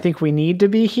high-minded than I think we need to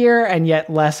be here, and yet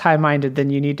less high-minded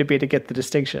than you need to be to get the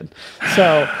distinction.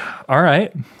 So, All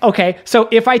right. okay, so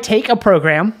if I take a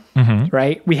program,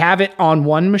 right, we have it on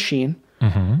one machine.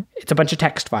 It's a bunch of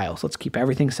text files. Let's keep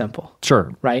everything simple.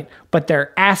 Sure. Right? But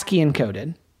they're ASCII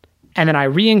encoded. And then I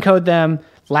re-encode them,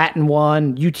 Latin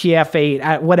 1,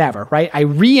 UTF-8, whatever, right? I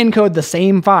re-encode the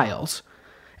same files.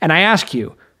 And I ask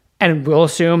you, and we'll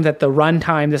assume that the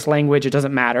runtime, this language, it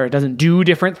doesn't matter. It doesn't do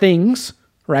different things,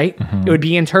 right? It would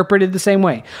be interpreted the same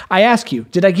way. I ask you,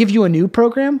 did I give you a new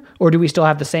program or do we still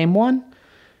have the same one?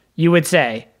 You would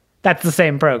say, that's the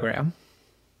same program.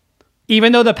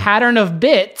 Even though the pattern of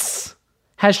bits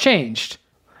has changed.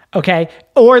 Okay.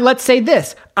 Or let's say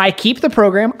this, I keep the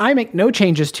program, I make no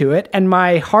changes to it, and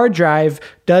my hard drive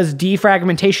does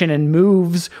defragmentation and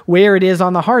moves where it is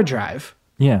on the hard drive.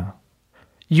 Yeah.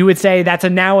 You would say that's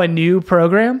now a new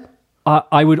program?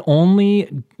 I would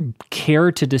only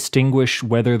care to distinguish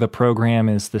whether the program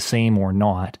is the same or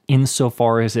not,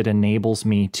 insofar as it enables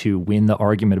me to win the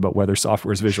argument about whether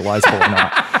software is visualizable or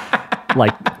not.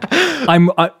 Like, I'm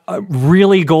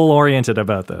really goal-oriented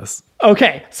about this.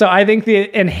 Okay, so I think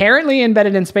the inherently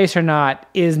embedded in space or not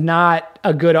is not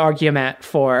a good argument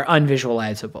for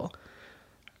unvisualizable.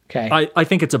 Okay. I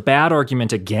think it's a bad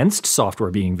argument against software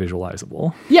being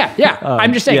visualizable. Yeah.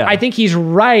 I'm just saying, yeah. I think he's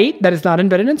right that it's not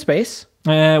embedded in space.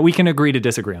 We can agree to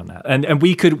disagree on that. And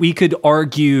we could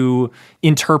argue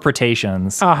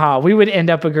interpretations. We would end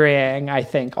up agreeing, I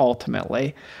think,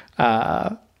 ultimately.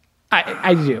 I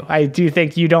do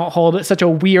think you don't hold such a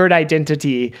weird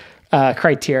identity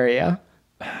criteria.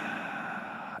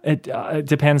 It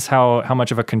depends how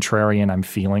much of a contrarian I'm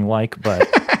feeling like, but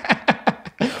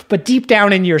But deep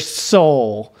down in your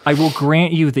soul, I will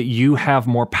grant you that you have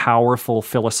more powerful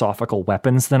philosophical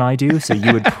weapons than I do, so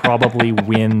you would probably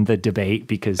win the debate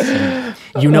because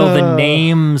you know the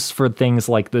names for things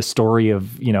like the story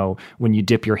of, when you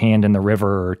dip your hand in the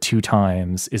river 2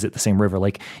 times, is it the same river?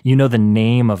 Like, you know the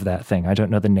name of that thing. I don't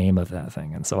know the name of that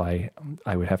thing, and so I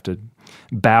would have to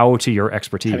bow to your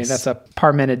expertise. I mean, that's a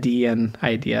Parmenidean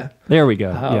idea. There we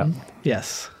go. Yeah.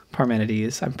 Yes,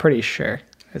 Parmenides, I'm pretty sure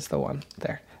is the one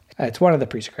there. It's one of the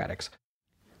pre-Socratics.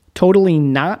 Totally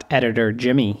not editor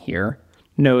Jimmy here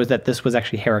knows that this was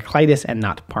actually Heraclitus and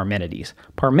not Parmenides.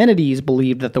 Parmenides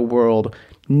believed that the world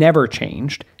never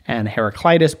changed, and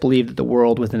Heraclitus believed that the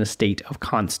world was in a state of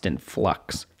constant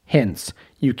flux. Hence,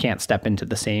 you can't step into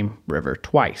the same river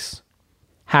twice.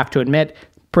 Have to admit,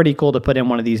 pretty cool to put in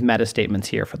one of these meta statements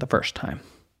here for the first time.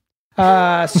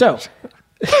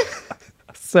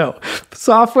 So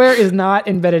software is not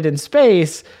embedded in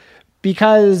space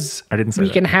because I didn't say we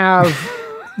that. can have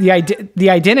the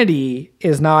identity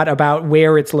is not about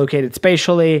where it's located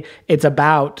spatially. It's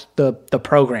about the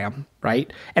program,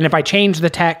 right? And if I change the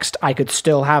text, I could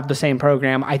still have the same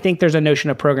program. I think there's a notion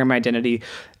of program identity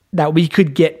that we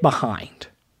could get behind,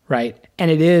 right?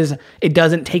 And it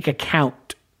doesn't take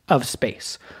account of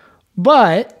space.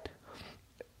 But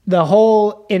the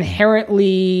whole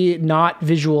inherently not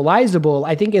visualizable,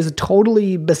 I think, is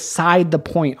totally beside the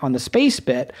point on the space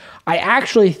bit. I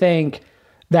actually think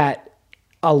that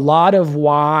a lot of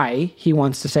why he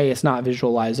wants to say it's not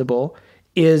visualizable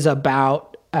is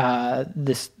about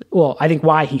this. Well, I think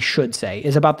why he should say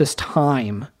is about this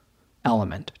time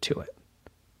element to it,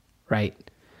 right?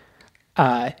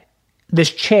 This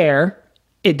chair,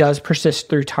 it does persist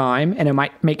through time and it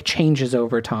might make changes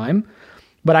over time.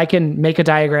 But I can make a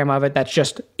diagram of it that's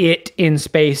just it in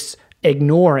space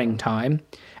ignoring time.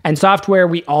 And software,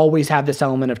 we always have this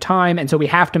element of time. And so we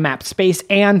have to map space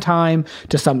and time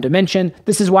to some dimension.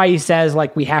 This is why he says,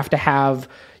 like, we have to have,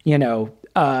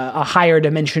 a higher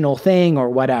dimensional thing or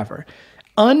whatever.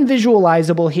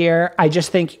 unvisualizable here. I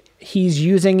just think he's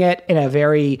using it in a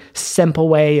very simple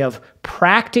way of,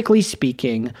 practically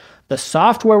speaking, the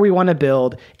software we want to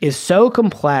build is so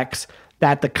complex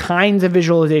that the kinds of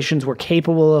visualizations we're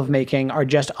capable of making are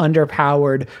just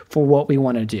underpowered for what we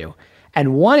want to do.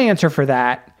 And one answer for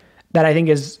that I think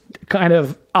is kind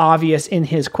of obvious in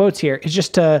his quotes here is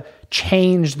just to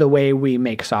change the way we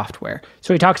make software.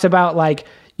 So he talks about, like,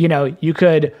 you know, you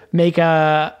could make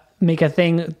a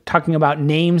thing talking about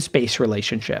namespace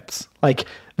relationships. Like,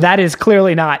 that is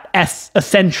clearly not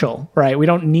essential, right? We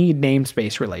don't need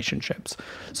namespace relationships.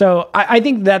 So I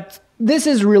think that this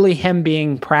is really him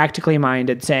being practically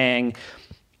minded, saying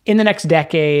in the next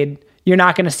decade, you're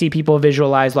not going to see people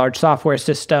visualize large software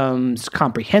systems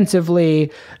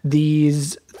comprehensively.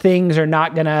 These things are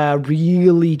not going to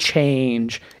really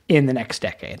change in the next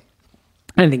decade.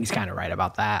 I think he's kind of right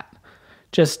about that.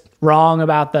 Just wrong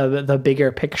about the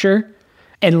bigger picture,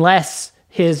 unless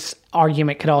his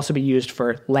argument could also be used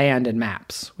for land and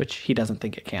maps, which he doesn't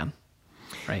think it can,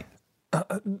 right?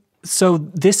 So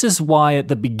this is why at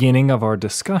the beginning of our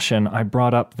discussion, I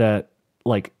brought up that,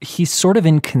 like, he's sort of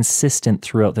inconsistent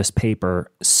throughout this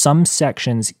paper. Some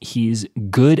sections he's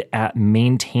good at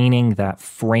maintaining that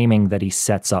framing that he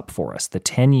sets up for us. The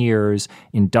 10 years,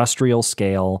 industrial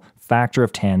scale, factor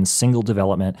of 10, single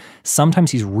development.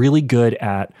 Sometimes he's really good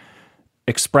at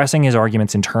expressing his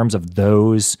arguments in terms of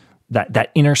those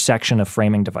that intersection of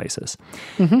framing devices.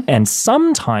 Mm-hmm. And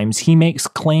sometimes he makes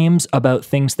claims about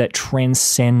things that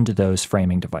transcend those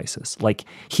framing devices. Like,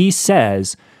 he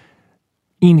says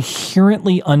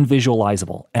inherently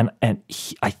unvisualizable. And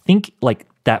I think, like,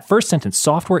 that first sentence,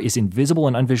 software is invisible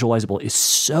and unvisualizable, is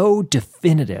so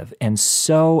definitive and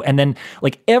then,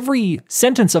 like, every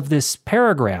sentence of this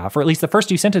paragraph, or at least the first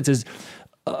two sentences,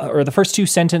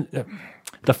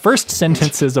 the first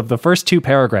sentences of the first two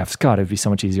paragraphs. God, it'd be so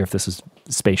much easier if this was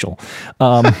spatial.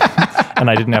 And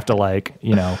I didn't have to, like,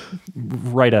 you know,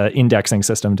 write a indexing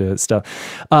system to stuff.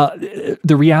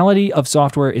 The reality of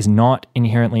software is not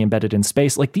inherently embedded in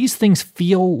space. Like, these things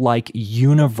feel like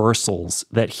universals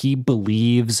that he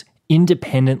believes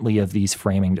independently of these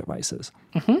framing devices.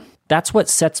 Mm-hmm. That's what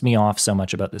sets me off so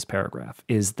much about this paragraph,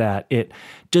 is that it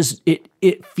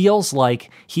feels like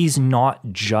he's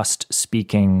not just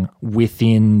speaking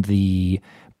within the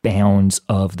bounds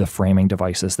of the framing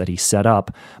devices that he set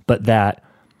up, but that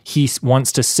he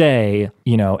wants to say,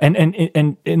 you know, and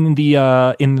in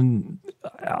the in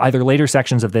either later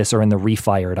sections of this or in the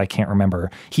Refired, I can't remember,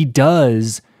 he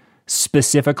does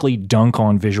specifically dunk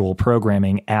on visual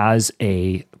programming as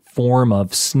a form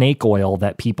of snake oil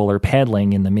that people are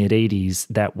peddling in the mid-'80s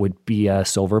that would be a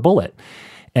silver bullet.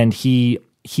 And he's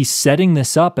setting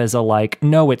this up as a, like,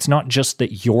 no, it's not just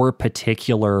that your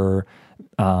particular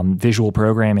visual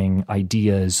programming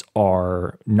ideas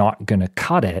are not going to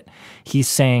cut it. He's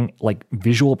saying, like,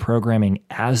 visual programming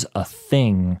as a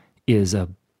thing is a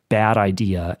bad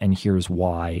idea, and here's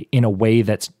why, in a way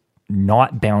that's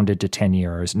not bounded to 10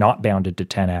 years, not bounded to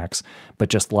 10x, but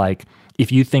just like, if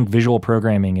you think visual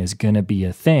programming is going to be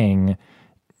a thing,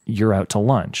 you're out to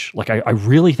lunch. Like, I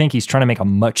really think he's trying to make a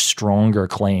much stronger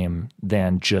claim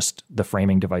than just the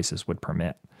framing devices would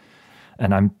permit.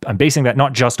 And I'm basing that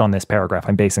not just on this paragraph.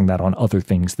 I'm basing that on other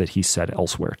things that he said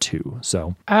elsewhere too.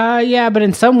 So yeah, but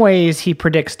in some ways he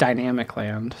predicts dynamic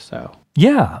land. So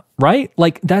yeah, right.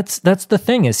 Like, that's the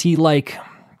thing, is he, like,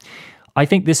 I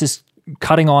think this is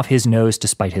cutting off his nose to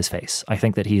spite his face. I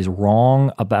think that he is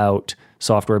wrong about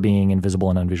software being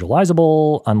invisible and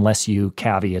unvisualizable unless you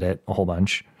caveat it a whole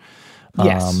bunch.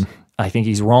 Yes. I think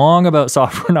he's wrong about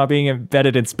software not being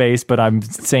embedded in space, but I'm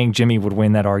saying Jimmy would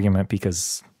win that argument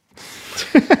because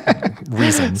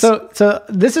reasons. So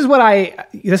this is why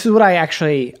I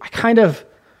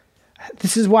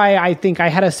think I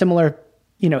had a similar,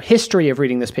 you know, history of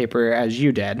reading this paper as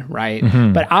you did, right?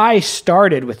 Mm-hmm. But I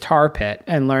started with Tar Pit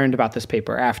and learned about this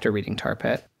paper after reading Tar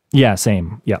Pit. Yeah,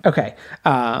 same. Yeah. Okay.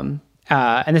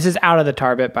 And this is Out of the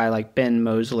Tar Pit by, like, Ben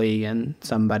Mosley and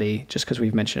somebody, just because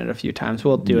we've mentioned it a few times.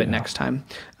 We'll do it next time.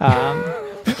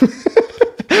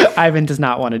 Ivan does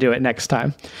not want to do it next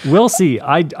time. We'll see.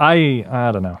 I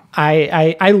don't know.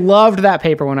 I loved that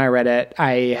paper when I read it.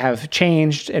 I have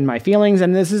changed in my feelings,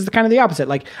 and this is kind of the opposite.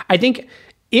 Like, I think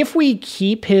if we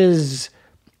keep his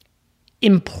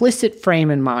implicit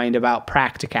frame in mind about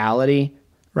practicality,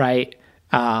 right?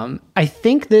 I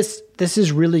think this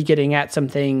is really getting at some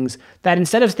things that,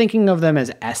 instead of thinking of them as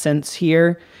essence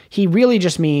here, he really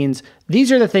just means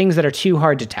these are the things that are too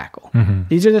hard to tackle. Mm-hmm.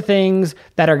 These are the things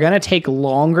that are going to take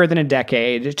longer than a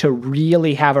decade to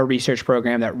really have a research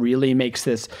program that really makes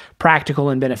this practical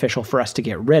and beneficial for us to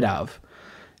get rid of.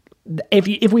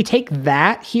 if we take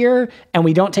that here and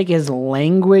we don't take his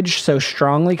language so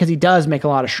strongly, because he does make a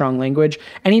lot of strong language,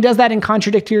 and he does that in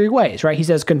contradictory ways, right? He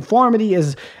says conformity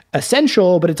is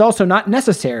essential, but it's also not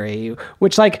necessary,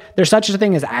 which, like, there's such a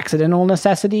thing as accidental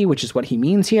necessity, which is what he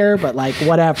means here, but, like,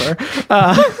 whatever.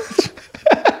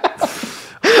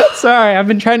 Sorry, I've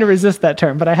been trying to resist that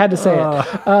term, but I had to say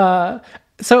it.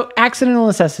 So accidental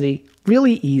necessity,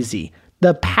 really easy.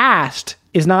 The past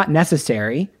is not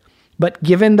necessary, but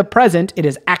given the present, it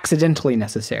is accidentally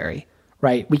necessary,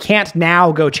 right? We can't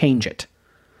now go change it.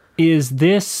 Is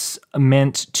this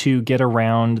meant to get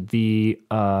around the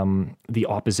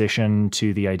opposition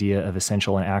to the idea of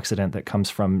essential and accident that comes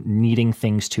from needing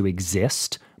things to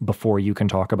exist before you can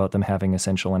talk about them having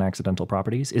essential and accidental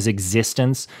properties? Is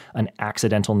existence an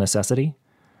accidental necessity?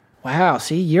 Wow,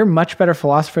 see, you're a much better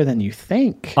philosopher than you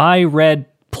think. I read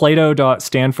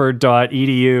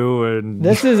plato.stanford.edu and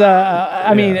this is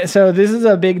so this is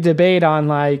a big debate on,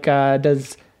 like,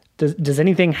 does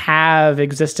anything have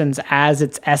existence as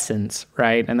its essence,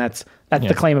 right? And that's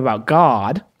the claim about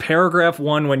God. Paragraph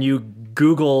 1, when you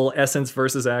Google essence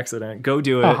versus accident, go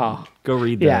do it. Go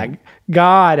read that. Yeah,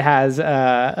 God has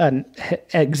an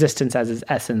existence as its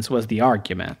essence was the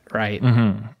argument, right?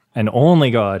 Mm-hmm. And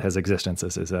only God has existence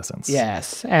as his essence.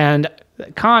 Yes. And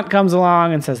Kant comes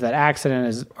along and says that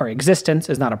existence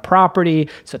is not a property,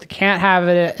 so they can't have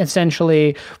it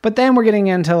essentially. But then we're getting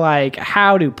into, like,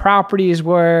 how do properties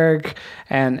work?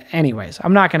 And anyways,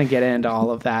 I'm not going to get into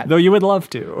all of that. Though you would love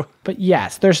to. But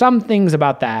yes, there's some things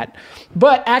about that.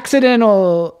 But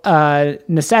accidental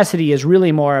necessity is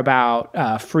really more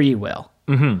about free will.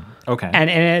 Mm-hmm. Okay.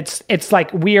 And it's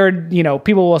like weird,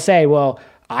 people will say, well,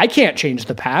 I can't change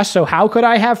the past, so how could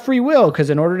I have free will? Because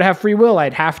in order to have free will,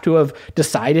 I'd have to have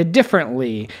decided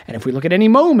differently. And if we look at any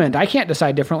moment, I can't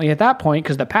decide differently at that point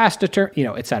because the past et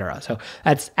cetera. So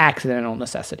that's accidental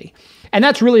necessity. And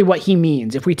that's really what he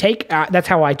means. If we take, that's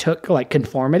how I took, like,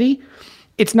 conformity.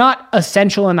 It's not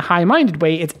essential in the high-minded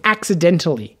way. It's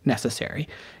accidentally necessary.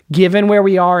 Given where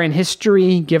we are in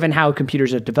history, given how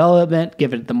computers have developed,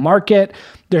 given the market,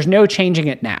 there's no changing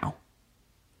it now.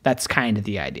 That's kind of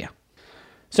the idea.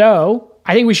 So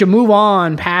I think we should move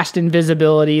on past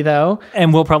invisibility, though.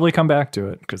 And we'll probably come back to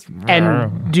it.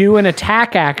 And do an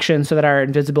attack action so that our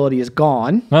invisibility is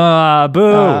gone.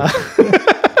 Boo.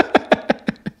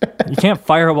 You can't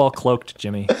fire while cloaked,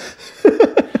 Jimmy.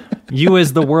 You,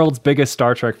 as the world's biggest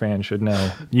Star Trek fan, should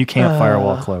know. You can't fire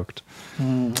while cloaked.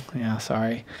 Yeah,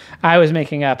 sorry. I was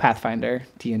making a Pathfinder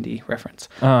D&D reference.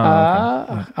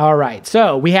 Okay. All right.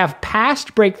 So we have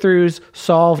past breakthroughs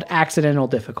solved accidental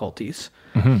difficulties.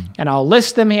 Mm-hmm. And I'll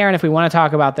list them here, and if we want to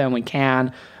talk about them, we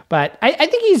can. But I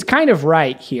think he's kind of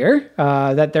right here,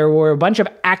 that there were a bunch of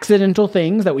accidental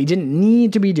things that we didn't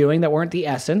need to be doing that weren't the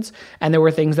essence, and there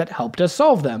were things that helped us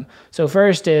solve them. So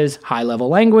first is high-level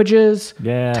languages,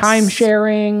 time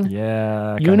sharing,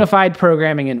 unified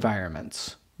programming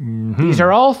environments. Mm-hmm. These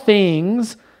are all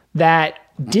things that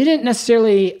didn't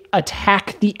necessarily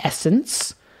attack the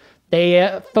essence.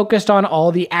 They focused on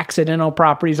all the accidental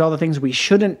properties, all the things we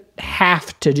shouldn't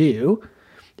have to do,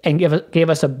 and gave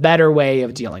us a better way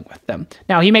of dealing with them.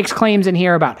 Now, he makes claims in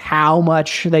here about how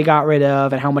much they got rid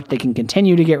of and how much they can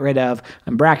continue to get rid of.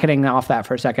 I'm bracketing off that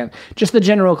for a second. Just the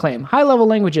general claim. High-level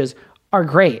languages are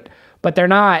great, but they're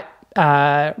not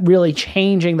really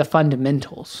changing the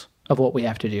fundamentals of what we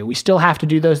have to do. We still have to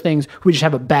do those things. We just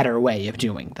have a better way of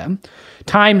doing them.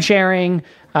 Time sharing,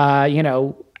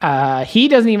 he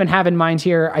doesn't even have in mind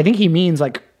here, I think he means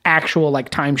like actual like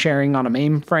time sharing on a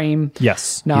mainframe.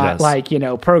 Yes. Not like,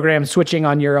 program switching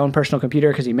on your own personal computer,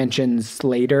 because he mentions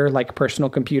later like personal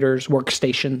computers,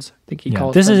 workstations, I think he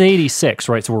calls this them. is 86,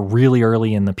 right? So we're really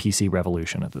early in the PC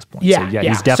revolution at this point. Yeah. So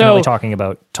he's definitely talking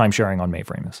about time sharing on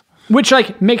mainframes. Which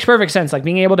like makes perfect sense. Like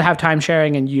being able to have time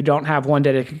sharing and you don't have one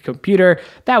dedicated computer,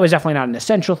 that was definitely not an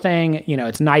essential thing.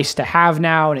 It's nice to have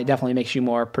now, and it definitely makes you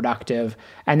more productive.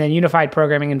 And then unified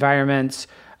programming environments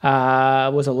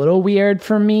was a little weird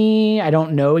for me. I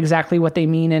don't know exactly what they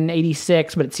mean in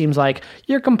 86, but it seems like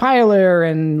your compiler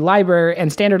and library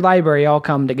and standard library all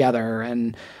come together.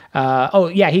 And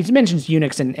he mentions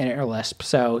Unix and InterLisp,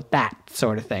 so that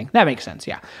sort of thing. That makes sense,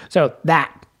 yeah. So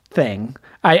that thing.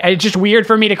 It's just weird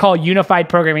for me to call unified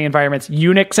programming environments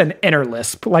Unix and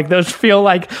InterLisp. Like those feel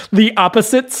like the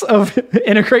opposites of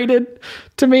integrated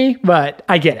to me, but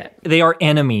I get it. They are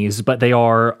enemies, but they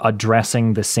are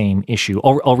addressing the same issue.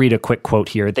 I'll read a quick quote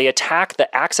here. They attack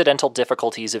the accidental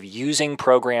difficulties of using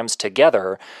programs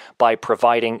together by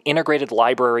providing integrated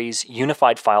libraries,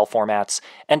 unified file formats,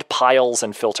 and piles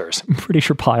and filters. I'm pretty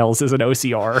sure piles is an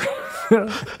OCR.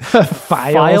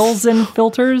 files and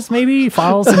filters, maybe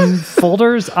files and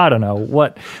folders. I don't know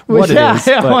what it is.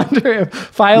 I wonder if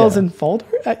files and folders.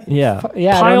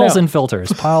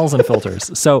 Piles and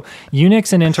filters. So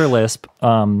Unix and Interlisp,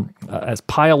 as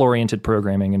pile-oriented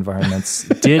programming environments,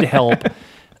 did help.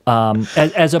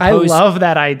 As opposed, I love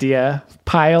that idea.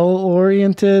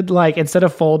 Pile-oriented, like instead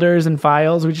of folders and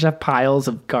files, we just have piles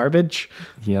of garbage.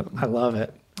 Yep. I love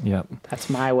it. Yep. That's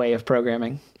my way of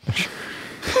programming.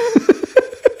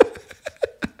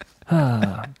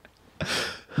 But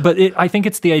I think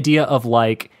it's the idea of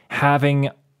like having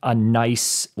a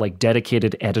nice, like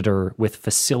dedicated editor with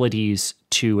facilities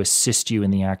to assist you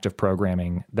in the act of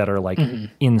programming that are like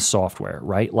in software,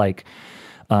 right? Like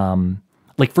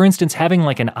for instance, having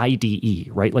like an IDE,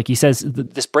 right? Like he says,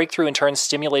 this breakthrough in turn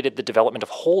stimulated the development of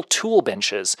whole tool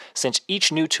benches, since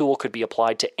each new tool could be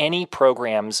applied to any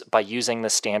programs by using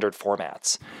the standard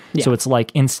formats. Yeah. So it's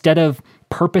like instead of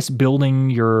purpose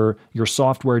building your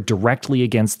software directly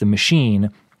against the machine,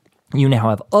 you now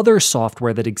have other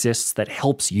software that exists that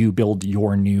helps you build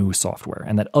your new software.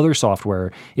 And that other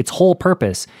software, its whole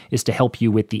purpose is to help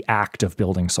you with the act of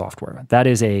building software. That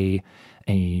is a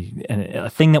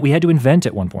thing that we had to invent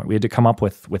at one point. We had to come up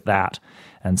with that.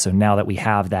 And so now that we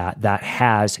have that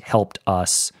has helped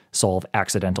us solve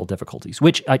accidental difficulties,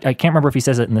 which I can't remember if he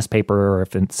says it in this paper or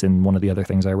if it's in one of the other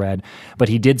things I read, but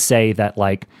he did say that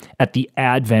like at the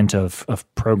advent of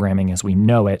programming as we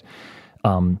know it,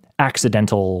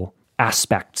 accidental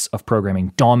aspects of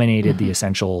programming dominated the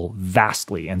essential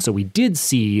vastly. And so we did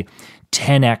see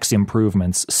 10x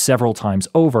improvements several times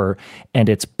over, and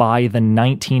it's by the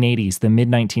 1980s, the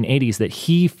mid-1980s, that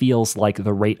he feels like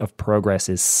the rate of progress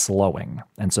is slowing.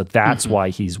 And so that's why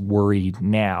he's worried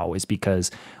now, is because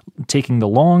taking the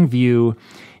long view,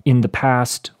 in the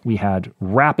past, we had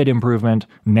rapid improvement.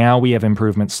 Now we have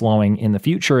improvement slowing. In the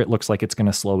future, it looks like it's going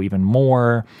to slow even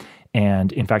more.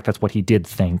 And in fact, that's what he did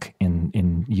think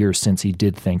in years since. He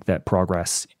did think that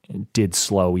progress did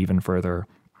slow even further.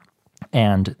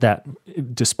 And that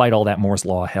despite all that, Moore's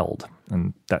law held.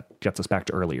 And that gets us back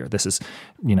to earlier. This is,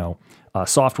 a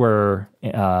software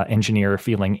engineer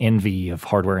feeling envy of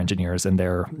hardware engineers and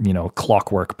their,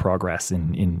 clockwork progress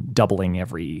in doubling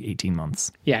every 18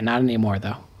 months. Yeah, not anymore,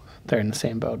 though. They're in the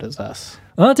same boat as us.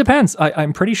 Well, it depends.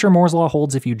 I'm pretty sure Moore's law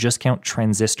holds if you just count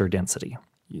transistor density.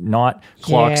 Not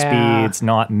clock speeds,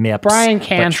 not MIPS. Brian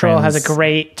Cantrell has a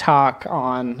great talk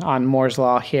on Moore's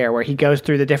Law here, where he goes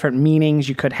through the different meanings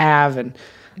you could have, and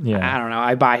I don't know.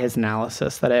 I buy his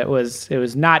analysis that it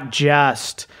was not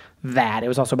just that; it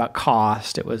was also about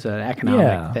cost. It was an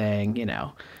economic thing,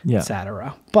 et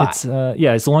cetera. But it's,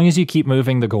 as long as you keep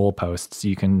moving the goalposts,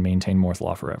 you can maintain Moore's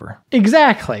Law forever.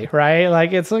 Exactly, right?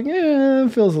 Like it's like it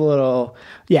feels a little.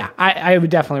 Yeah, I would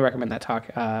definitely recommend that talk.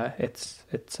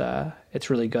 It's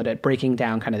really good at breaking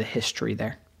down kind of the history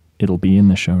there. It'll be in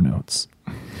the show notes.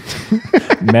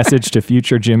 Message to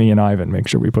future Jimmy and Ivan. Make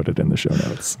sure we put it in the show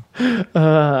notes.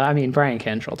 Brian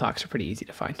Cantrell talks are pretty easy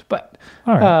to find, but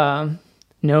all right.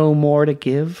 No More to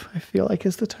Give, I feel like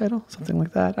is the title, something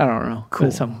like that. I don't know.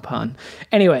 Cool. Some pun.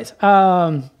 Anyways,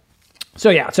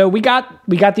 so we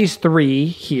got these three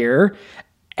here.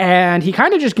 And he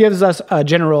kind of just gives us a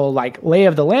general like lay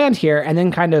of the land here, and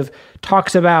then kind of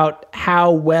talks about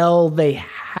how well they're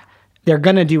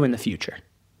going to do in the future.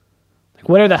 Like,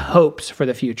 what are the hopes for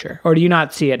the future, or do you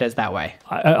not see it as that way?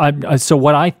 So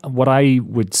what I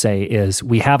would say is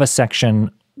we have a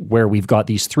section where we've got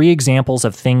these three examples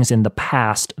of things in the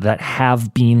past that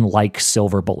have been like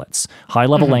silver bullets.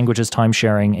 High-level languages, time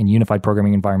sharing, and unified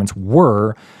programming environments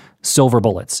were silver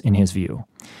bullets in his view.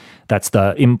 That's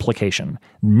the implication.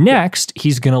 Next,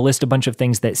 he's going to list a bunch of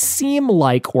things that seem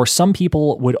like, or some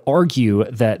people would argue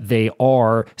that they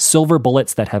are silver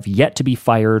bullets that have yet to be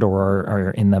fired or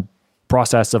are in the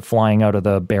process of flying out of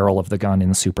the barrel of the gun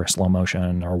in super slow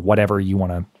motion, or whatever you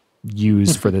want to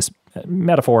use for this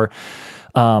metaphor.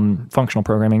 Functional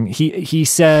programming. He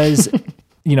says,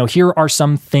 here are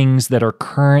some things that are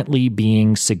currently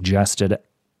being suggested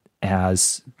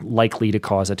as likely to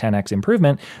cause a 10x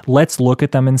improvement. Let's look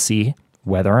at them and see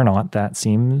whether or not that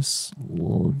seems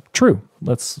true.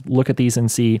 Let's look at these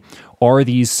and see, are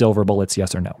these silver bullets,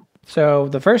 yes or no? So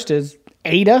the first is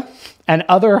Ada and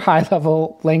other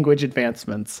high-level language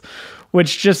advancements,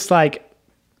 which just like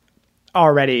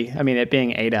already, it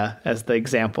being Ada as the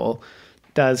example,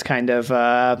 does kind of,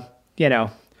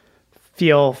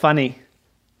 feel funny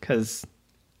because...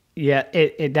 Yeah,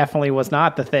 it definitely was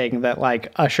not the thing that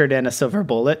like ushered in a silver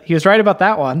bullet. He was right about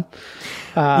that one.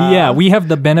 We have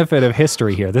the benefit of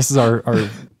history here. This is our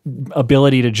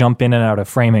ability to jump in and out of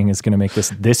framing is going to make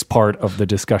this part of the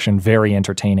discussion very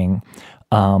entertaining.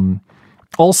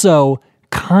 Also,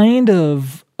 kind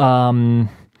of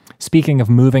speaking of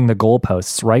moving the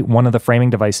goalposts, right? One of the framing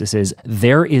devices is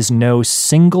there is no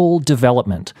single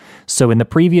development. So in the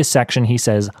previous section, he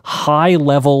says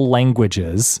high-level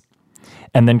languages,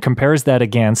 and then compares that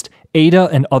against Ada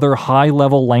and other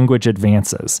high-level language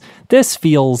advances. This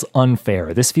feels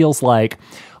unfair. This feels like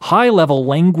high-level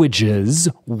languages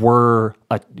were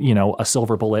a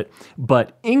silver bullet,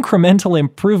 but incremental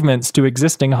improvements to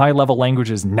existing high-level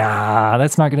languages, nah,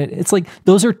 that's not going to... It's like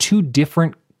those are two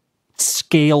different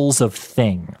scales of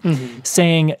thing.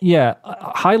 Saying,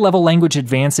 high-level language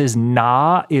advances,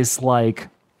 is like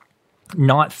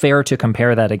not fair to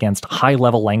compare that against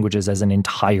high-level languages as an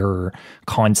entire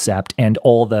concept and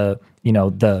all the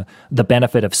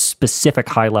benefit of specific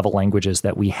high-level languages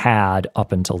that we had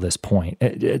up until this point.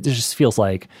 It just feels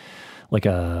like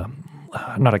a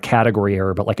not a category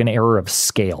error, but like an error of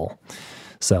scale.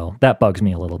 So that bugs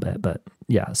me a little bit, but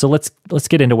yeah. So let's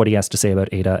get into what he has to say about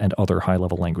Ada and other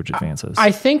high-level language advances.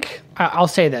 I think I'll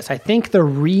say this. I think the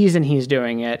reason he's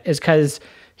doing it is because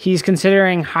he's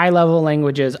considering high-level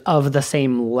languages of the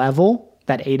same level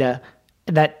that Ada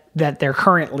that they're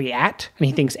currently at, and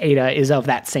he thinks Ada is of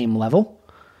that same level,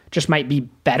 just might be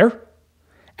better.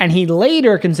 And he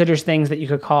later considers things that you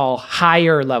could call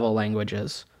higher-level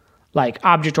languages, like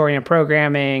object-oriented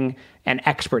programming and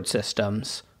expert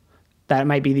systems. That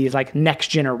might be these like next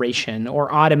generation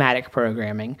or automatic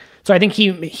programming. So I think he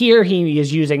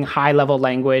is using high level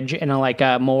language in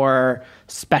a more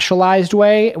specialized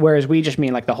way, whereas we just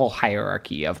mean like the whole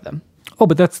hierarchy of them. Oh,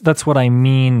 but that's what I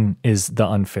mean is the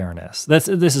unfairness. This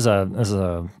is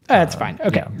a that's fine.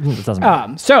 Okay. Yeah, it doesn't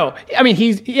matter. So I mean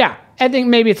I think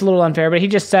maybe it's a little unfair, but he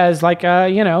just says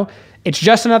it's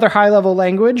just another high-level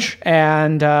language,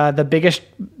 and the biggest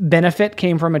benefit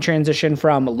came from a transition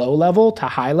from low-level to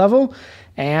high-level,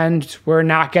 and we're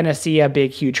not going to see a big,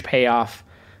 huge payoff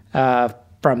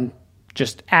from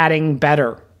just adding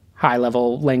better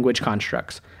high-level language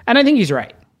constructs. And I think he's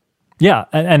right. Yeah,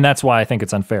 and that's why I think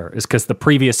it's unfair, is because the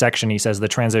previous section, he says the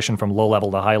transition from low-level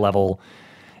to high-level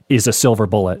is a silver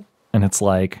bullet, and it's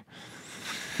like...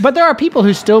 But there are people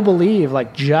who still believe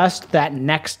just that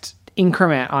next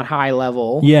increment on high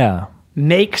level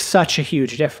makes such a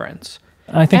huge difference.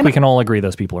 I think we can all agree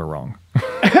those people are wrong.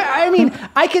 I mean,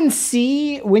 I can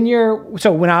see when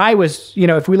I was,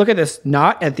 if we look at this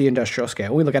not at the industrial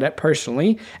scale, we look at it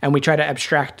personally and we try to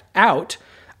abstract out,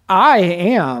 I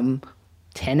am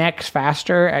 10x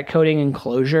faster at coding in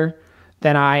Clojure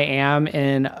than I am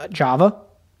in Java,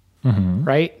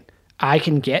 right? I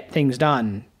can get things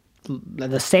done,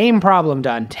 the same problem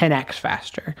done 10x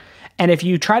faster. And if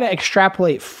you try to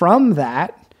extrapolate from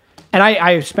that, and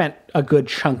I've spent a good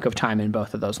chunk of time in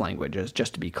both of those languages,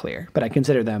 just to be clear, but I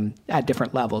consider them at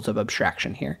different levels of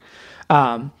abstraction here.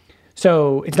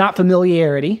 So it's not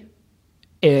familiarity.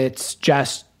 It's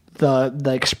just the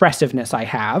expressiveness I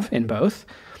have in both.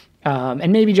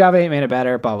 And maybe Java 8 made it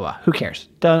better, blah, blah, blah. Who cares?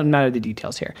 None of the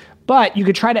details here. But you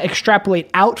could try to extrapolate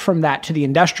out from that to the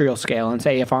industrial scale and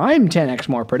say, if I'm 10x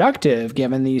more productive,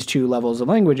 given these two levels of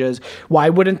languages, why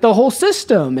wouldn't the whole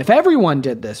system, if everyone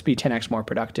did this, be 10x more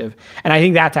productive? And I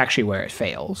think that's actually where it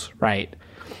fails, right?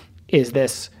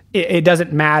 It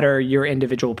doesn't matter your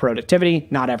individual productivity.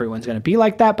 Not everyone's going to be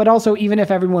like that. But also, even if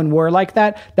everyone were like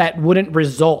that, that wouldn't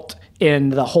result in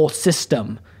the whole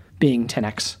system being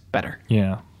 10x better.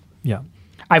 Yeah. Yeah.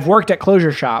 I've worked at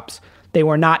Clojure shops. They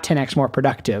were not 10x more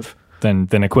productive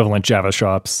than equivalent Java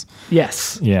shops.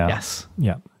 Yes. Yeah. Yes.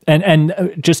 Yeah.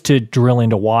 And just to drill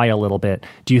into why a little bit,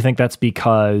 do you think that's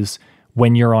because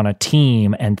when you're on a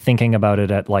team and thinking about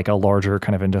it at like a larger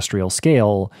kind of industrial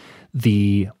scale,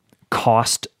 the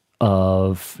cost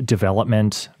of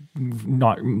development,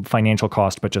 not financial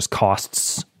cost, but just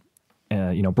costs,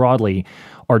 broadly,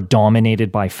 are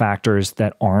dominated by factors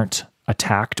that aren't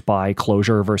attacked by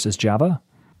Clojure versus Java?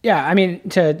 Yeah, I mean,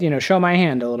 to show my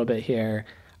hand a little bit here,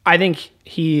 I think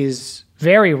he's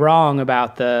very wrong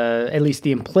about at least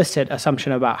the implicit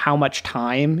assumption about how much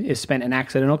time is spent in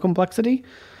accidental complexity.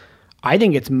 I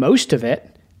think it's most of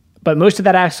it, but most of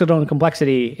that accidental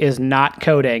complexity is not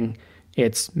coding.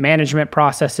 It's management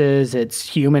processes, it's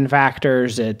human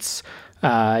factors, it's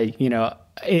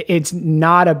it's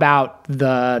not about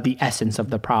the essence of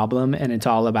the problem, and it's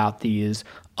all about these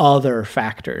other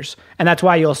factors. And that's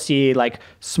why you'll see like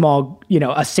small,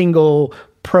 a single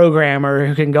programmer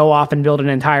who can go off and build an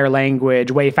entire language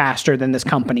way faster than this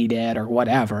company did or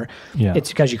whatever. Yeah. It's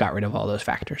because you got rid of all those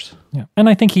factors. Yeah. And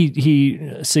I think he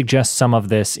suggests some of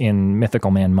this in Mythical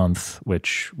Man Month,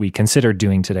 which we considered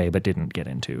doing today but didn't get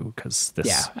into because this...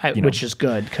 Yeah, which is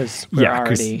good because we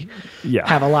already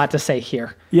have a lot to say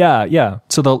here. Yeah, yeah.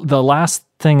 So the last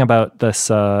thing about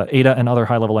this Ada and other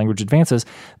high-level language advances,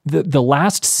 the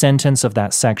last sentence of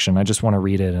that section, I just want to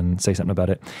read it and say something about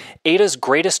it. Ada's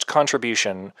greatest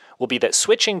contribution will be that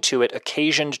switching to it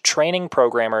occasioned training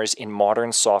programmers in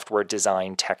modern software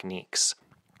design techniques.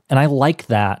 And I like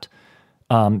that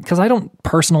because I don't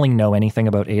personally know anything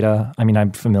about Ada. I mean,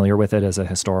 I'm familiar with it as a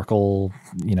historical,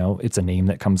 it's a name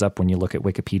that comes up when you look at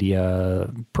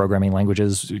Wikipedia programming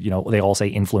languages. They all say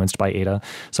influenced by Ada.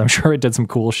 So I'm sure it did some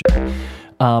cool shit.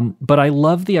 But I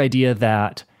love the idea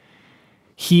that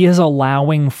he is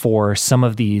allowing for some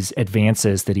of these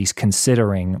advances that he's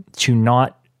considering to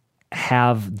not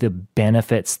have the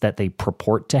benefits that they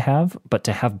purport to have, but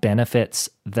to have benefits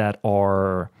that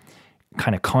are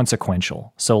kind of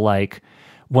consequential. So like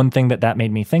one thing that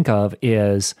made me think of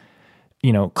is,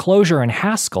 Clojure and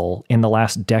Haskell in the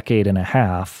last decade and a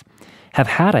half have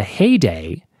had a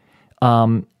heyday.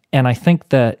 And I think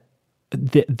that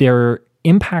their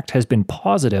impact has been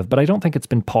positive, but I don't think it's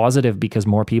been positive because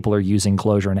more people are using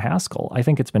Clojure and Haskell. I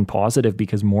think it's been positive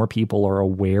because more people are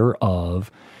aware of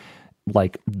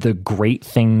like the great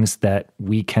things that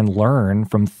we can learn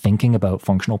from thinking about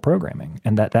functional programming,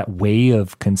 and that way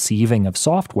of conceiving of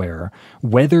software,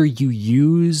 whether you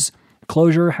use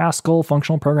Clojure, Haskell,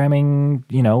 functional programming,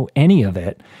 any of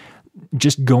it,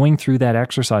 just going through that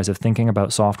exercise of thinking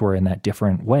about software in that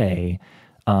different way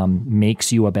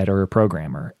makes you a better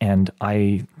programmer. And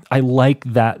I like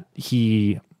that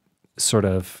he sort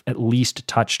of at least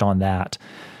touched on that.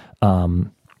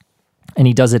 And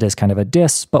he does it as kind of a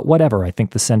diss, but whatever. I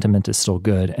think the sentiment is still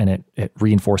good, and it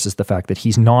reinforces the fact that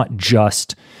he's not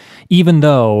just, even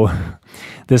though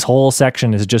this whole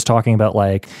section is just talking about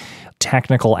like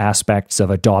technical aspects of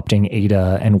adopting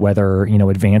Ada and whether,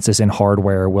 advances in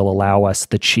hardware will allow us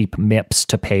the cheap MIPS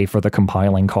to pay for the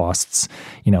compiling costs.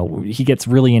 He gets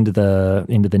really into the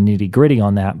nitty-gritty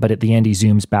on that, but at the end he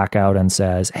zooms back out and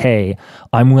says, hey,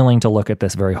 I'm willing to look at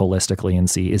this very holistically and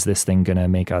see, is this thing going to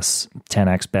make us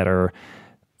 10x better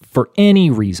for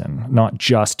any reason, not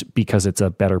just because it's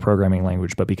a better programming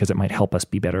language, but because it might help us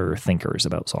be better thinkers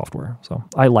about software. So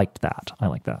I liked that.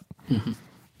 Mm-hmm.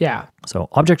 Yeah. So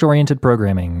object-oriented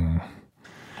programming.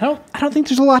 I don't think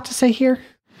there's a lot to say here.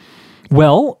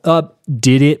 Well,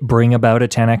 did it bring about a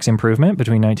 10x improvement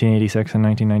between 1986 and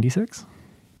 1996?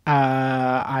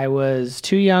 I was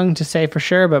too young to say for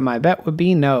sure, but my bet would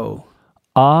be no.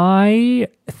 I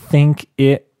think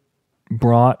it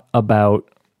brought about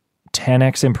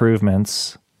 10x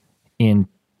improvements in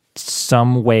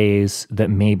some ways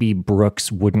that maybe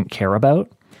Brooks wouldn't care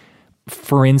about.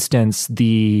 For instance,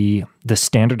 the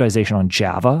standardization on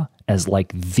Java as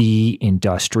like the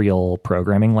industrial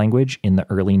programming language in the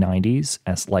early 90s,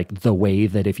 as like the way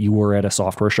that if you were at a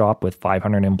software shop with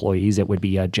 500 employees, it would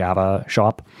be a Java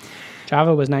shop.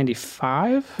 Java was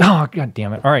 95? Oh, God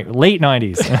damn it. All right, late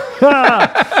 90s.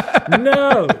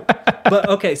 No. But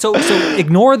okay, so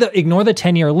ignore the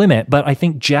 10-year limit, but I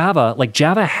think Java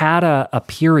had a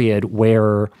period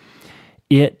where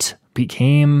it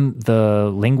became the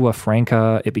lingua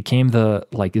franca. It became the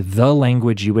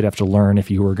language you would have to learn if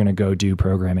you were going to go do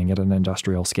programming at an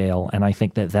industrial scale. And I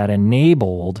think that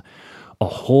enabled a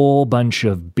whole bunch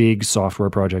of big software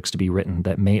projects to be written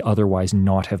that may otherwise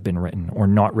not have been written or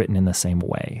not written in the same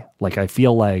way. Like, I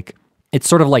feel like it's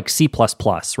sort of like C++,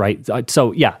 right?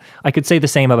 So yeah, I could say the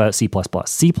same about C++.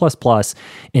 C++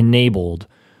 enabled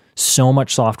so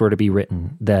much software to be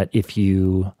written that if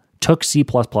you took C++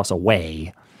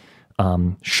 away,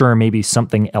 sure, maybe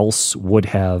something else would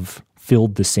have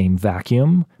filled the same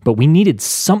vacuum, but we needed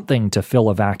something to fill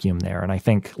a vacuum there. And I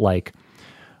think like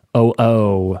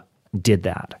OO did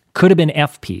that. Could have been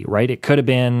FP, right? It could have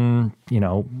been,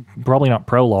 probably not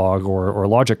Prolog or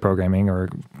logic programming or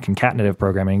concatenative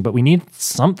programming, but we need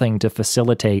something to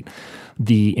facilitate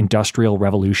the industrial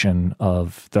revolution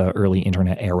of the early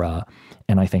internet era.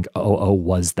 And I think OO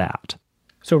was that.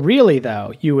 So really,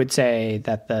 though, you would say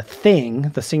that the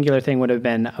singular thing would have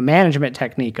been a management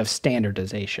technique of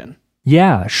standardization.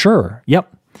 Yeah, sure.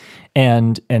 Yep.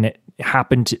 And it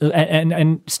happened to,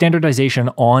 and standardization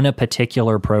on a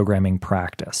particular programming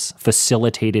practice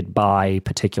facilitated by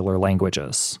particular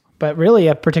languages. But really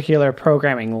a particular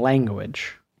programming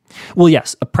language. Well,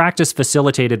 yes, a practice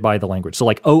facilitated by the language. So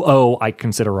like OO, I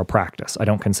consider a practice. I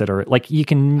don't consider it, like you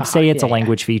can say it's a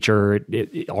language feature.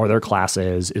 Are there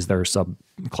classes? Is there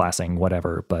subclassing?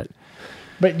 Whatever. But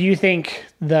do you think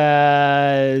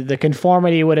the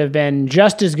conformity would have been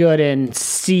just as good in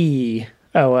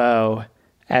COO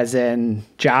as in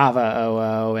Java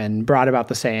OO and brought about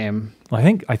the same? I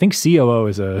think COO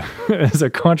is a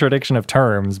contradiction of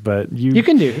terms, but you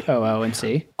can do OO and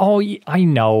C. Oh, I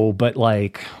know, but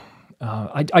like,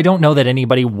 I don't know that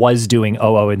anybody was doing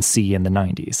OO and C in the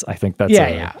 90s. I think that's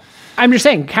yeah. I'm just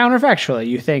saying, counterfactually,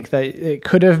 you think that it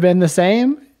could have been the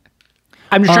same?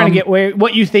 I'm just trying to get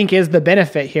what you think is the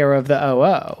benefit here of the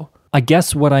OO. I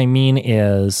guess what I mean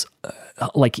is,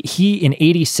 like, he in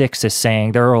 86 is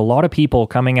saying there are a lot of people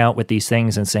coming out with these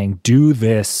things and saying, do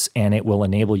this and it will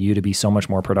enable you to be so much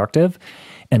more productive.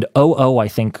 And OO, I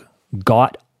think,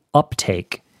 got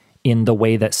uptake in the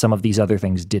way that some of these other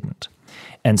things didn't.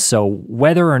 And so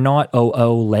whether or not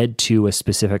OO led to a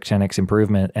specific 10x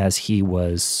improvement as he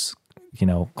was,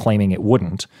 claiming it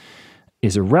wouldn't,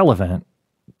 is irrelevant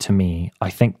to me. I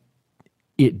think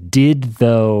it did,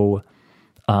 though.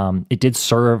 It did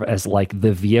serve as like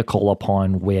the vehicle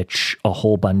upon which a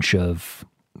whole bunch of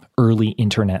early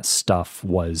internet stuff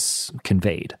was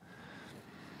conveyed.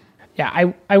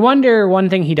 Yeah, I wonder, one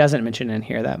thing he doesn't mention in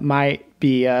here that might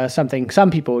be something some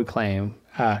people would claim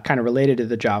kind of related to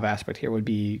the Java aspect here would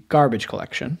be garbage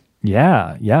collection.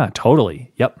 Yeah,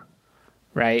 totally. Yep.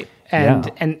 Right.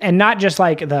 And not just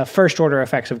like the first order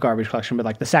effects of garbage collection, but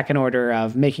like the second order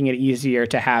of making it easier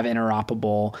to have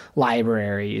interoperable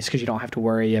libraries because you don't have to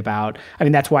worry about,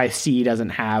 that's why C doesn't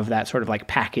have that sort of like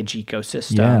package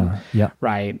ecosystem. Yeah.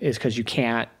 Right. Is because you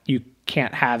can't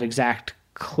have exact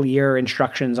clear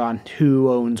instructions on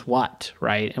who owns what,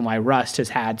 right? And why Rust has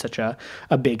had such a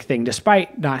big thing.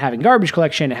 Despite not having garbage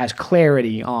collection, it has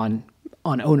clarity on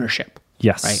ownership.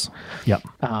 Yes. Right. Yep.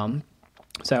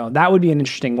 So that would be an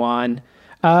interesting one.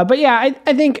 But yeah,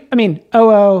 I think,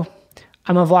 OO,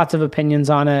 I'm of lots of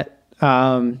opinions on it.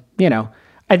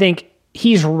 I think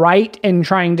he's right in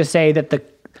trying to say that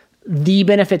the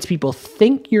benefits people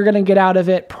think you're going to get out of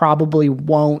it probably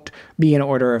won't be an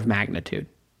order of magnitude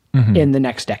in the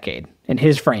next decade in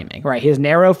his framing, right? His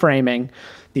narrow framing,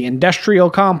 the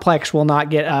industrial complex will not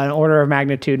get an order of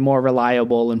magnitude more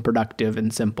reliable and productive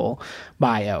and simple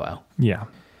by OO. Yeah.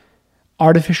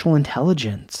 Artificial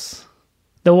intelligence.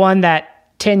 The one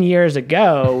that 10 years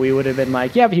ago, we would have been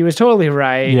like, yep, he was totally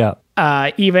right.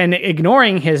 Yeah. Even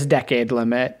ignoring his decade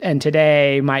limit, and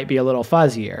today might be a little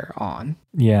fuzzier on.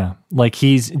 Yeah. Like,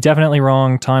 he's definitely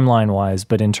wrong timeline-wise,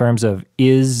 but in terms of,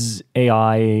 is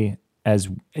AI as,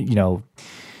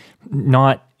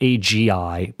 not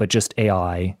AGI, but just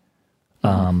AI,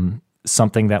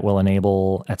 something that will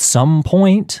enable, at some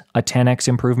point, a 10x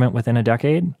improvement within a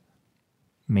decade?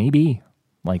 Maybe.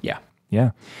 Yeah.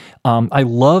 I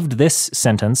loved this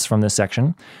sentence from this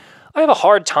section. I have a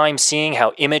hard time seeing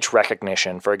how image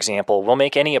recognition, for example, will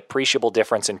make any appreciable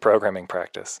difference in programming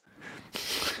practice.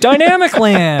 Dynamic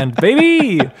land,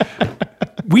 baby!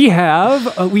 We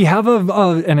have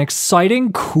an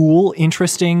exciting, cool,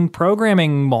 interesting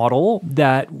programming model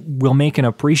that will make an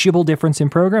appreciable difference in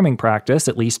programming practice,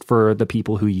 at least for the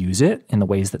people who use it in the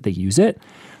ways that they use it.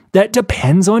 That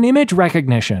depends on image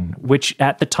recognition, which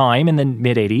at the time in the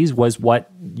mid-'80s was what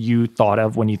you thought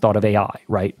of when you thought of AI,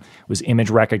 right? It was image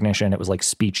recognition. It was like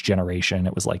speech generation.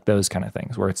 It was like those kind of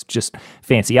things where it's just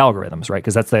fancy algorithms, right?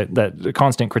 Because that's the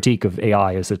constant critique of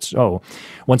AI is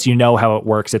once you know how it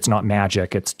works, it's not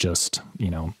magic. It's just,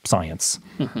 science.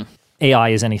 Mm-hmm. AI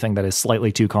is anything that is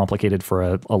slightly too complicated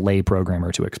for a lay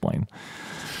programmer to explain.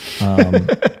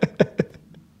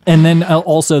 And then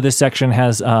also this section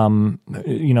has,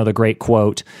 the great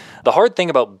quote, "The hard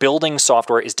thing about building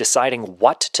software is deciding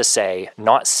what to say,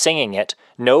 not saying it.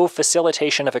 No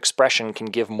facilitation of expression can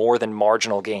give more than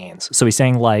marginal gains." So he's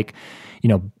saying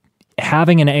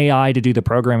having an AI to do the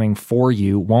programming for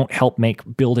you won't help make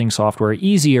building software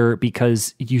easier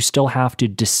because you still have to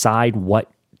decide what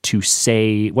to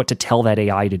say, what to tell that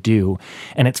AI to do.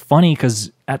 And it's funny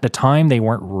because at the time they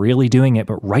weren't really doing it,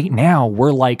 but right now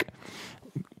we're like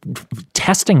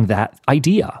testing that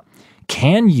idea.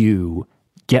 Can you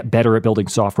get better at building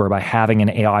software by having an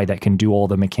AI that can do all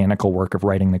the mechanical work of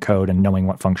writing the code and knowing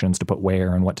what functions to put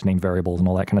where and what to name variables and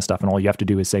all that kind of stuff? And all you have to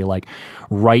do is say,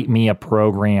 write me a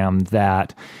program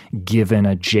that, given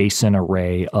a JSON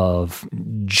array of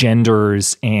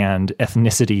genders and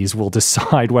ethnicities, will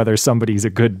decide whether somebody's a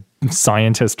good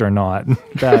scientist or not.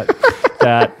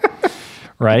 That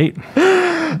right?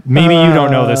 Maybe you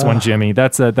don't know this one, Jimmy.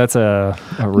 That's a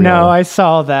real... No, I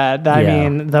saw that. I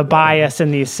mean, the bias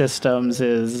in these systems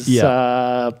is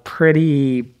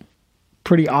pretty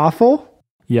awful.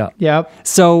 Yeah. Yep.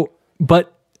 So,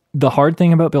 but the hard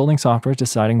thing about building software is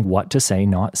deciding what to say,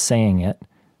 not saying it.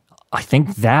 I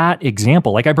think that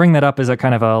example, I bring that up as a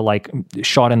kind of a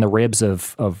shot in the ribs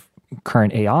of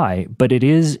current AI, but it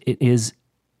is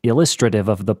illustrative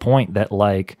of the point that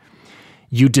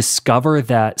you discover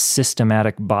that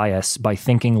systematic bias by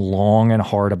thinking long and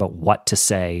hard about what to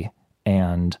say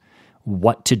and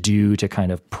what to do to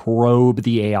kind of probe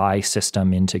the AI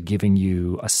system into giving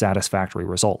you a satisfactory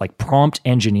result. Like prompt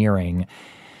engineering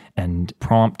and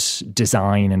prompt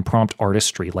design and prompt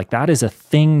artistry, like that is a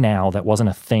thing now that wasn't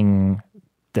a thing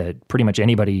that pretty much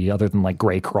anybody other than like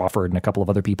Gray Crawford and a couple of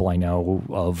other people I know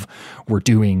of were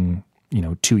doing,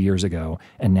 2 years ago.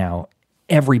 And now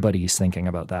everybody's thinking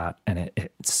about that. And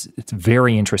it's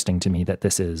very interesting to me that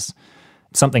this is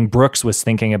something Brooks was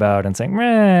thinking about and saying,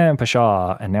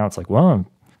 pshaw. And now it's like, well,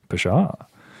 pshaw.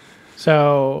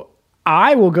 So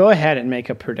I will go ahead and make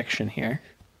a prediction here,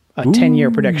 a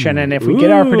 10-year prediction. And if we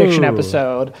get our prediction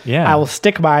episode, I will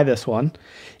stick by this one.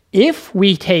 If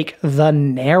we take the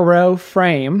narrow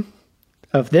frame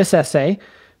of this essay,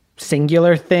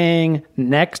 singular thing,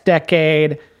 next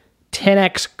decade,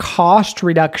 10x cost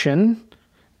reduction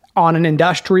on an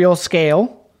industrial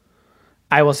scale,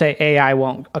 I will say AI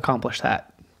won't accomplish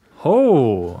that.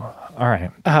 Oh, all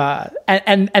right.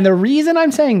 And the reason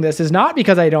I'm saying this is not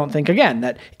because I don't think, again,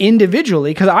 that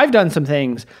individually, because I've done some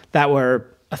things that were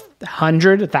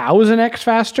 100, 1,000x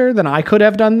faster than I could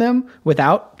have done them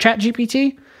without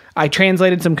ChatGPT. I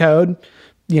translated some code,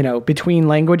 between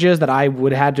languages that I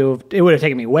would have had to have, it would have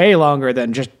taken me way longer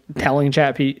than just telling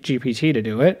ChatGPT to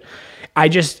do it. I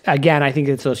think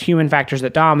it's those human factors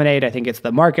that dominate. I think it's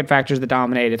the market factors that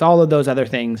dominate. It's all of those other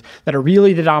things that are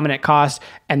really the dominant cost,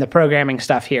 and the programming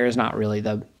stuff here is not really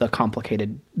the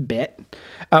complicated bit.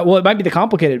 Well, it might be the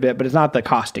complicated bit, but it's not the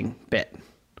costing bit.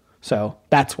 So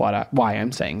that's why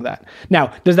I'm saying that.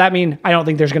 Now, does that mean I don't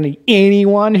think there's going to be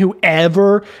anyone who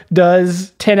ever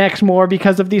does 10x more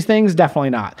because of these things? Definitely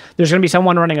not. There's going to be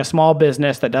someone running a small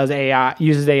business that does AI,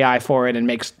 uses AI for it, and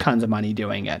makes tons of money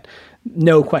doing it.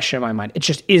 No question in my mind. It's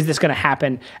just, is this going to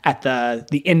happen at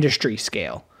the industry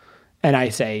scale? And I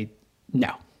say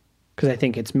no, because I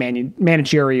think it's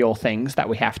managerial things that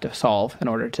we have to solve in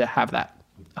order to have that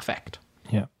effect.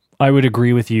 Yeah, I would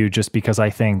agree with you, just because I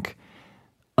think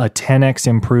a 10x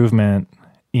improvement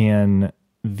in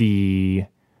the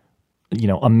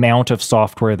amount of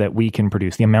software that we can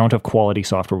produce, the amount of quality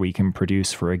software we can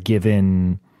produce for a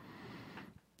given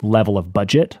level of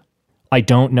budget. I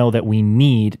don't know that we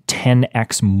need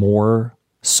 10x more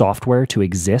software to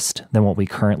exist than what we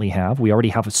currently have. We already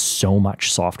have so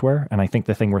much software, and I think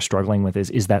the thing we're struggling with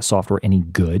is that software any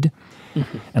good?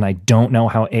 Mm-hmm. And I don't know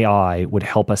how AI would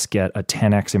help us get a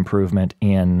 10x improvement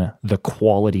in the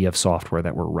quality of software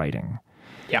that we're writing.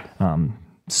 Yeah.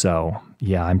 So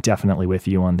yeah, I'm definitely with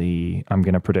you on I'm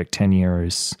going to predict 10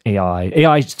 years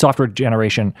AI software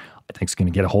generation. I think it's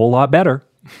going to get a whole lot better.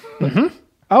 Mm-hmm.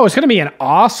 Oh, it's going to be an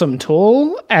awesome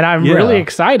tool, and I'm really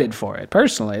excited for it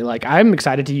personally. Like, I'm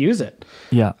excited to use it.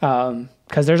 Yeah.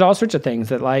 Because there's all sorts of things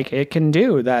that it can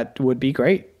do that would be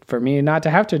great for me not to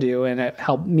have to do, and it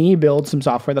helped me build some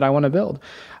software that I want to build.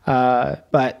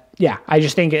 But yeah, I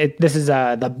just think this is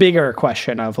the bigger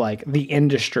question of the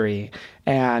industry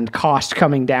and cost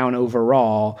coming down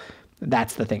overall.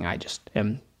 That's the thing I just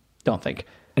don't think.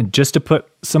 And just to put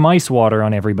some ice water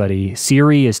on everybody,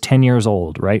 Siri is 10 years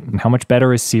old, right? And how much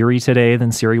better is Siri today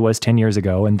than Siri was 10 years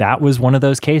ago? And that was one of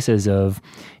those cases of,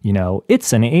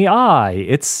 it's an AI.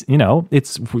 It's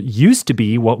used to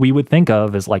be what we would think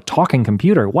of as talking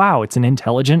computer. Wow, it's an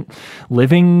intelligent,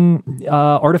 living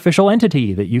artificial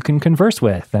entity that you can converse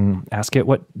with and ask it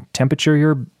what temperature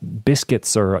your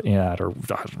biscuits are at, or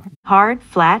hard,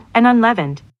 flat, and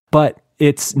unleavened. But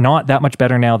it's not that much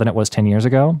better now than it was 10 years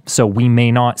ago. So we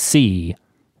may not see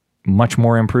much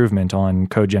more improvement on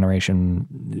code generation,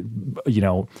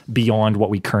 beyond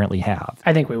what we currently have.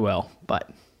 I think we will.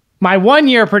 But my 1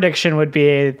 year prediction would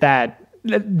be that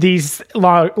these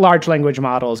large language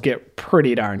models get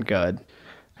pretty darn good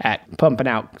at pumping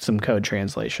out some code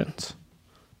translations.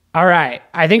 All right.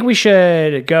 I think we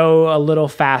should go a little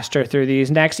faster through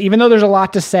these next, even though there's a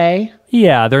lot to say.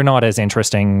 Yeah, they're not as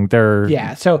interesting.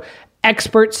 So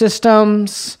expert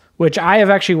systems, which I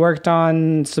have actually worked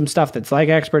on some stuff that's like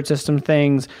expert system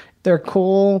things. They're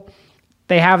cool.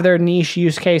 They have their niche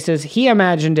use cases. He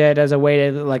imagined it as a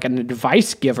way to an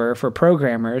advice giver for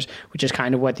programmers, which is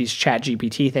kind of what these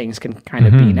ChatGPT things can kind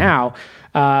of be now,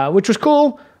 which was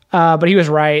cool. But he was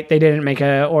right. They didn't make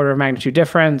an order of magnitude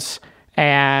difference.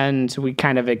 And we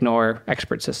kind of ignore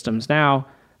expert systems now.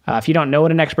 If you don't know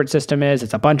what an expert system is,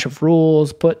 it's a bunch of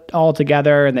rules put all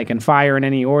together, and they can fire in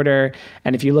any order.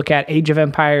 And if you look at Age of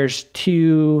Empires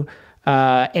 2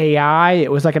 AI,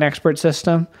 it was like an expert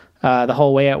system. The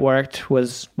whole way it worked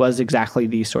was exactly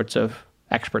these sorts of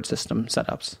expert system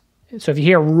setups. So if you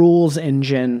hear rules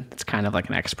engine, it's kind of like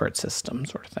an expert system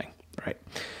sort of thing, right?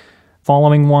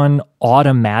 following one,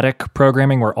 automatic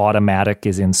programming, where automatic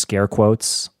is in scare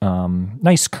quotes.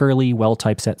 Nice curly,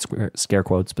 well-typeset scare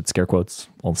quotes, but scare quotes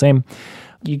all the same.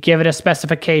 You give it a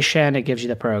specification, it gives you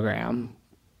the program,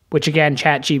 which again,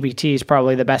 ChatGPT is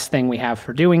probably the best thing we have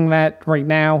for doing that right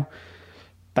now.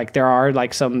 Like there are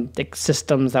like some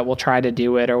systems that will try to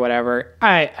do it or whatever.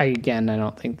 I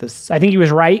don't think this, I think he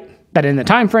was right, but in the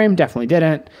time frame, definitely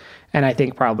didn't. And I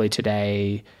think probably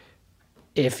today,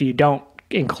 if you don't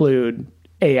include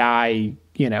AI,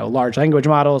 large language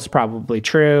models, probably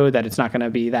true that it's not going to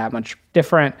be that much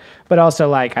different. But also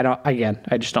like,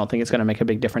 I just don't think it's going to make a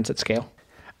big difference at scale.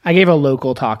 I gave a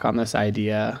local talk on this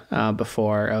idea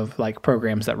before of like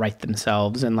programs that write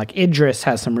themselves, and like Idris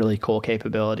has some really cool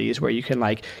capabilities where you can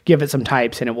like give it some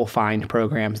types and it will find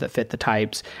programs that fit the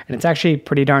types, and it's actually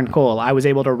pretty darn cool. I was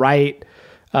able to write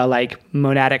like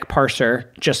monadic parser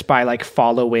just by like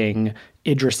following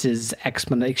Idris's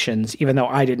explanations, even though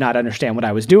I did not understand what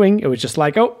I was doing. It was just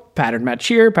like, oh, pattern match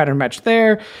here, pattern match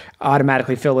there,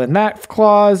 automatically fill in that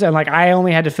clause, and like I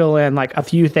only had to fill in like a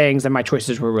few things, and my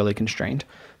choices were really constrained.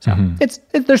 So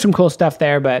there's some cool stuff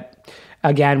there, but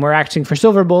again, we're acting for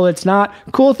silver bullets, not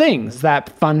cool things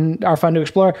that are fun to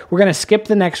explore. We're gonna skip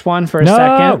the next one for a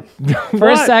second,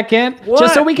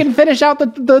 just so we can finish out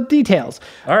the details.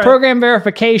 All right. Program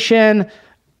verification,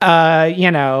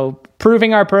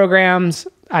 proving our programs.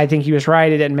 I think he was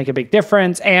right. It didn't make a big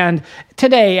difference, and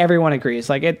today everyone agrees.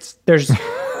 Like there's.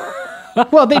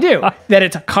 Well, they do. That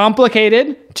it's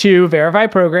complicated to verify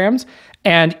programs.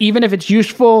 And even if it's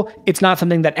useful, it's not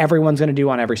something that everyone's going to do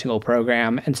on every single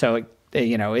program. And so,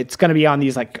 it's going to be on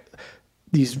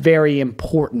these very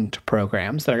important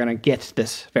programs that are going to get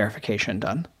this verification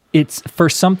done. It's for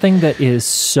something that is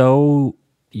so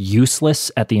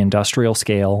useless at the industrial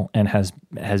scale and has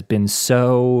been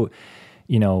so,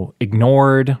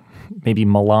 ignored, maybe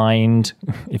maligned.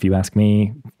 If you ask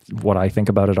me what I think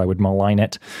about it, I would malign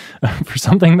it. For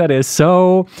something that is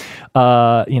so,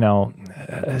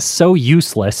 so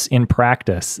useless in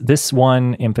practice. This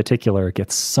one in particular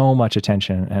gets so much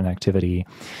attention and activity.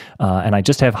 And I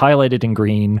just have highlighted in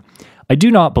green, I do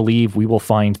not believe we will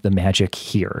find the magic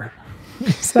here.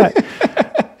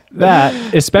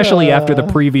 That, especially after the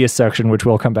previous section, which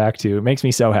we'll come back to, makes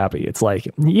me so happy. It's like,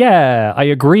 yeah, I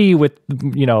agree with,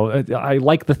 I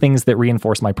like the things that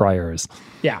reinforce my priors.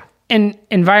 Yeah. And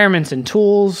environments and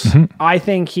tools, I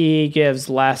think he gives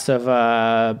less of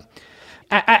a...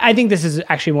 I think this is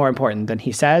actually more important than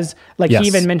he says. Like He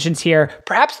even mentions here,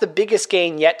 perhaps the biggest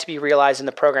gain yet to be realized in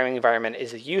the programming environment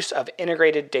is the use of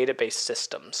integrated database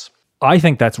systems. I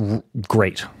think that's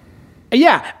great.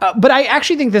 Yeah, but I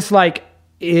actually think this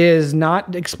is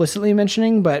not explicitly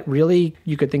mentioning, but really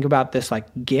you could think about this like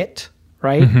Git,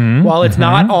 right? While it's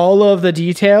not all of the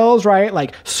details, right?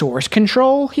 Like source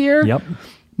control here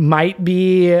might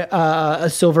be a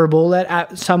silver bullet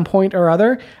at some point or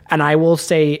other. And I will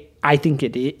say, I think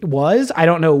it was. I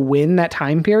don't know when that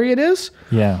time period is.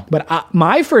 Yeah. But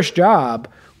my first job,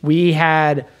 we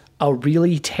had a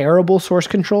really terrible source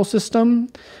control system.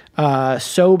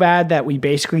 So bad that we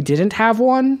basically didn't have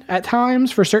one at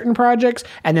times for certain projects.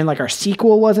 And then our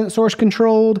SQL wasn't source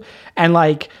controlled. And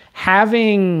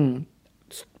having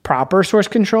proper source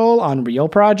control on real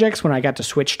projects when I got to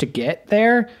switch to Git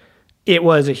there, it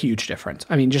was a huge difference.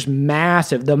 I mean, just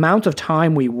massive. The amount of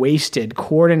time we wasted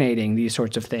coordinating these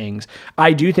sorts of things,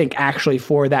 I do think actually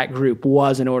for that group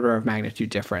was an order of magnitude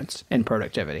difference in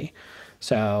productivity.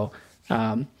 So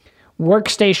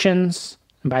workstations,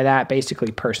 and by that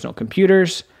basically personal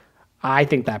computers, I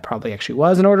think that probably actually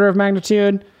was an order of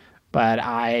magnitude, but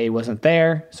I wasn't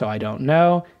there, so I don't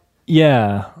know.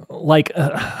 Yeah,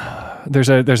 there's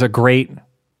a great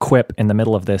quip in the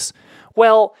middle of this.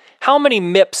 Well, how many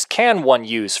MIPS can one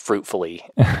use fruitfully?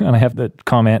 And I have the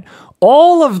comment,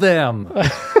 all of them.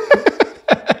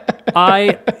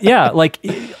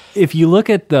 If you look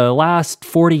at the last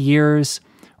 40 years,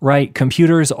 right,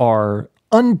 computers are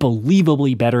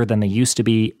unbelievably better than they used to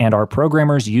be, and are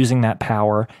programmers using that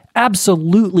power?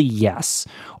 Absolutely yes.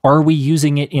 Are we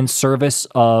using it in service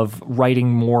of writing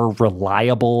more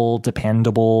reliable,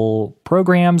 dependable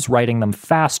programs, writing them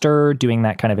faster, doing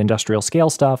that kind of industrial scale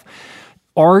stuff?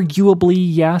 Arguably,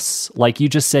 yes. Like you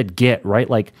just said, Git, right?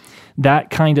 Like that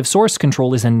kind of source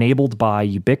control is enabled by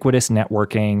ubiquitous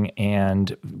networking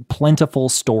and plentiful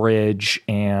storage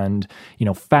and,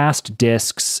 fast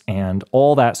disks and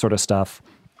all that sort of stuff,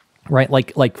 right?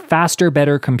 Like faster,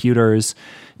 better computers.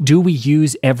 Do we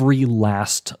use every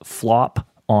last flop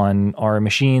on our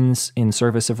machines in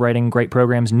service of writing great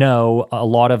programs? No. A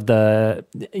lot of the,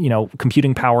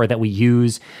 computing power that we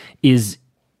use is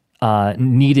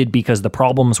needed because the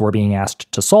problems we're being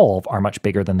asked to solve are much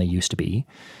bigger than they used to be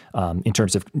in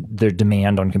terms of their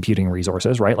demand on computing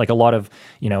resources, right? Like a lot of,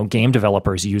 game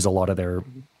developers use a lot of their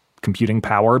computing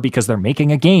power because they're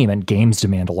making a game, and games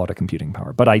demand a lot of computing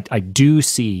power. But I do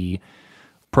see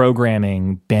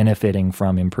programming benefiting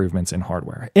from improvements in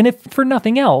hardware. And if for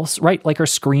nothing else, right, like our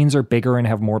screens are bigger and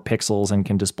have more pixels and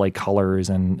can display colors.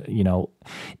 And,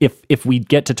 if we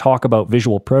get to talk about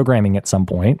visual programming at some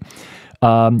point,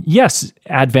 yes,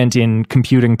 advent in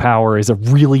computing power is a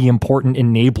really important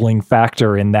enabling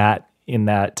factor in that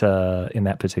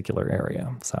particular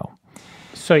area.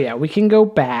 So yeah, we can go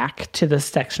back to the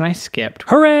section I skipped,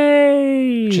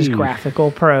 hooray! which is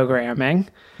graphical programming.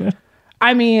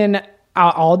 I mean,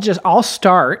 I'll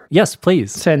start. Yes,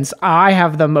 please. Since I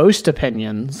have the most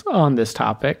opinions on this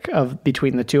topic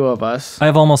between the two of us. I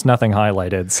have almost nothing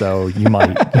highlighted, so you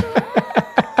might.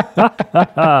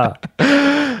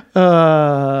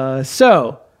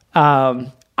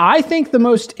 I think the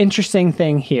most interesting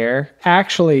thing here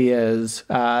actually is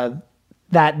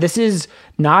that this is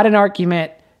not an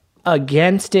argument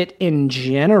against it in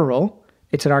general.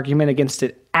 It's an argument against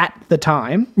it at the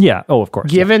time. Yeah. Oh, of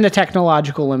course. Given the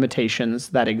technological limitations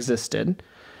that existed.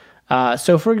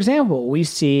 So, for example, we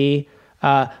see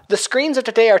the screens of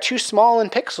today are too small in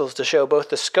pixels to show both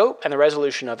the scope and the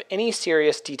resolution of any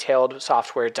serious detailed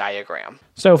software diagram.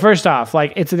 So first off,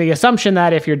 like it's the assumption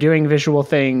that if you're doing visual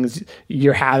things,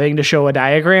 you're having to show a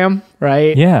diagram,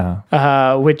 right?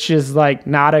 Yeah. Which is like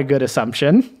not a good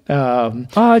assumption.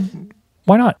 Why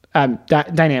not?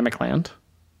 Dynamic Land.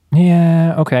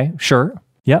 Yeah. Okay. Sure.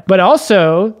 Yep. But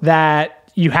also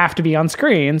that you have to be on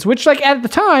screens, which like at the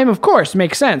time, of course,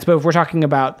 makes sense. But if we're talking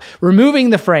about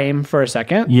removing the frame for a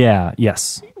second. Yeah.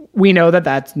 Yes. We know that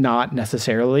that's not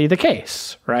necessarily the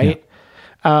case, right?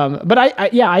 Yeah. But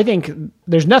I think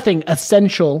there's nothing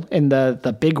essential in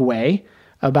the big way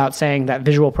about saying that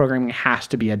visual programming has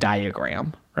to be a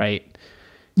diagram, right?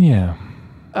 Yeah.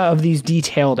 Of these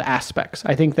detailed aspects.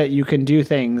 I think that you can do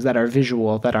things that are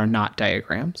visual that are not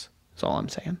diagrams. That's all I'm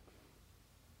saying.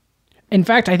 In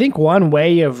fact, I think one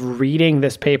way of reading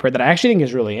this paper that I actually think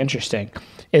is really interesting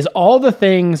is all the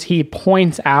things he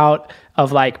points out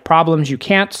of like problems you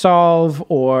can't solve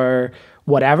or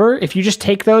whatever. If you just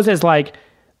take those as like,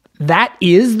 that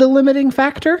is the limiting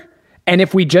factor. And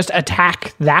if we just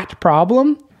attack that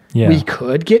problem, we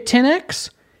could get 10x.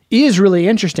 Is really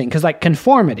interesting because like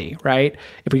conformity, right?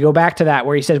 If we go back to that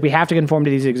where he says we have to conform to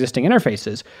these existing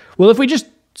interfaces. Well, if we just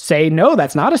say, no,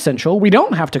 that's not essential. We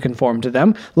don't have to conform to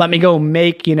them. Let me go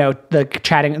make,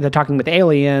 the talking with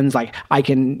aliens, like I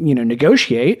can,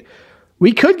 negotiate.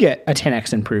 We could get a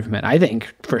 10x improvement, I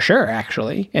think, for sure,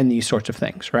 actually, in these sorts of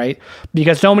things, right?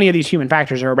 Because so many of these human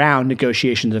factors are around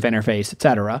negotiations of interface, et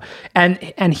cetera. And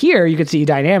here you could see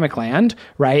Dynamic Land,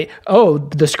 right? Oh,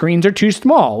 the screens are too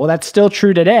small. Well, that's still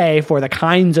true today for the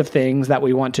kinds of things that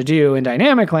we want to do in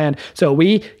Dynamic Land. So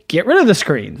we get rid of the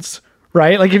screens,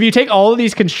 right? Like if you take all of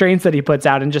these constraints that he puts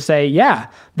out and just say, yeah,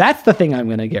 that's the thing I'm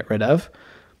going to get rid of.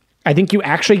 I think you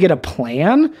actually get a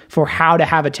plan for how to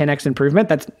have a 10x improvement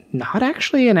that's not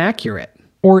actually inaccurate.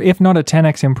 Or if not a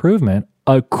 10x improvement,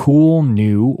 a cool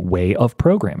new way of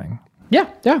programming. Yeah.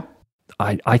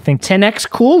 I think 10x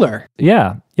cooler.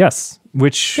 Yeah. Yes.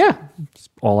 Which is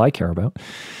all I care about.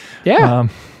 Yeah.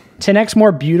 10x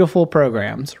more beautiful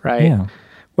programs, right? Yeah.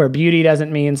 Where beauty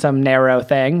doesn't mean some narrow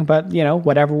thing, but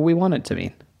whatever we want it to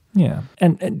mean. Yeah.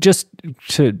 And just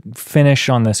to finish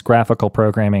on this graphical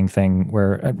programming thing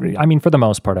where, for the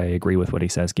most part, I agree with what he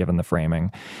says, given the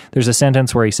framing. There's a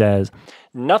sentence where he says,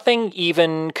 nothing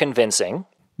even convincing,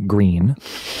 green,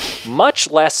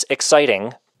 much less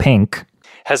exciting, pink,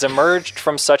 has emerged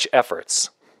from such efforts.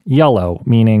 Yellow,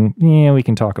 meaning, we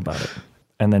can talk about it.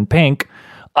 And then pink,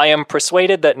 I am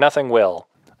persuaded that nothing will.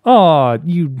 Oh,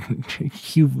 you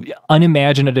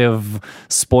unimaginative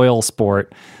spoil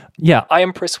sport. Yeah, I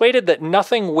am persuaded that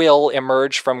nothing will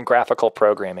emerge from graphical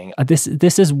programming.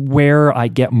 This is where I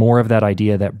get more of that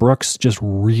idea that Brooks just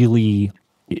really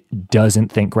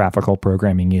doesn't think graphical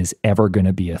programming is ever going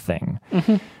to be a thing.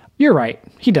 Mm-hmm. You're right.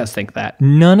 He does think that.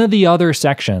 None of the other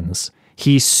sections,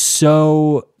 he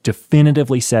so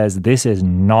definitively says this is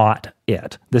not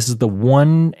it. This is the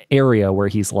one area where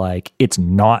he's like, it's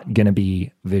not going to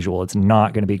be visual. It's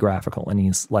not going to be graphical. And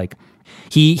he's like,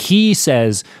 he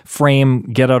says, frame,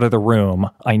 get out of the room.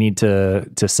 I need to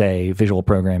say visual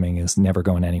programming is never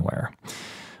going anywhere.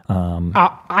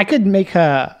 I could make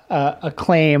a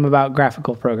claim about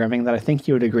graphical programming that I think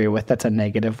you would agree with. That's a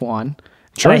negative one.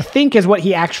 Sure. That I think is what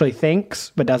he actually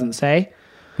thinks, but doesn't say.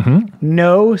 Mm-hmm.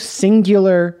 No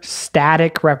singular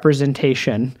static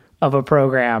representation of a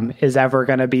program is ever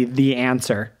going to be the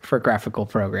answer for graphical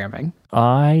programming.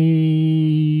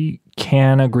 I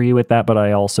can agree with that, but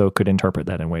I also could interpret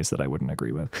that in ways that I wouldn't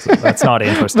agree with. So that's not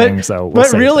interesting.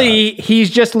 But really, he's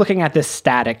just looking at the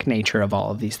static nature of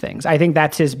all of these things. I think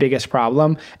that's his biggest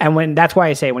problem. And that's why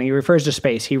I say when he refers to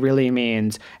space, he really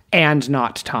means and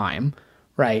not time.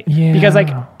 Right. Yeah. Because like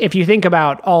if you think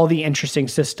about all the interesting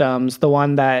systems, the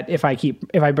one that if I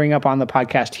bring up on the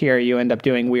podcast here, you end up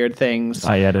doing weird things.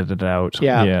 I edited it out.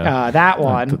 Yeah. That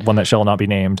one. The one that shall not be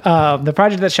named. The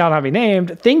project that shall not be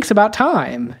named thinks about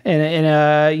time in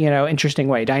a interesting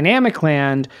way. Dynamic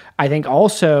Land, I think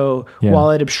also, while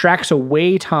it abstracts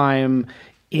away time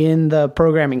in the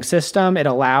programming system, it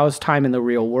allows time in the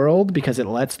real world because it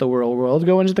lets the real world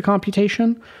go into the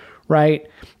computation. Right.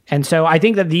 And so I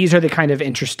think that these are the kind of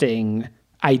interesting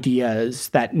ideas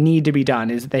that need to be done,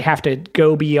 is they have to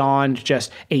go beyond just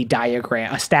a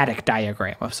diagram, a static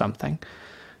diagram of something.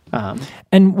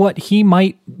 And what he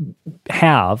might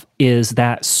have is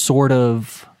that sort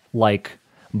of like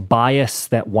bias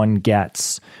that one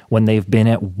gets when they've been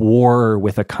at war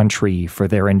with a country for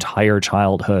their entire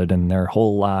childhood and their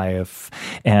whole life.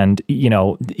 And,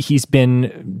 he's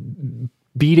been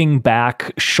beating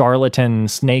back charlatan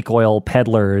snake oil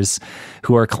peddlers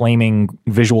who are claiming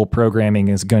visual programming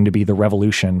is going to be the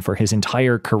revolution for his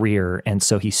entire career. And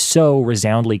so he's so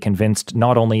resoundingly convinced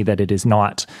not only that it is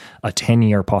not a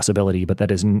 10-year possibility, but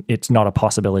that it's not a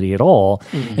possibility at all.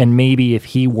 Mm-hmm. And maybe if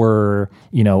he were,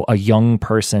 a young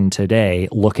person today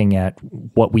looking at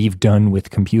what we've done with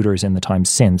computers in the time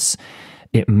since,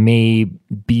 it may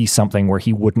be something where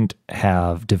he wouldn't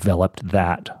have developed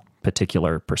that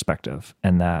particular perspective,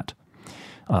 and that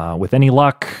with any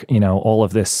luck, all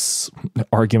of this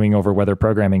arguing over whether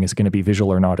programming is going to be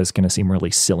visual or not is going to seem really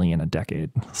silly in a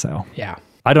decade. So yeah,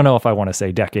 I don't know if I want to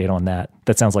say decade on that.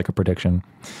 That sounds like a prediction.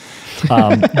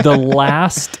 The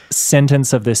last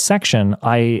sentence of this section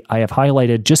I have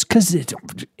highlighted just because it's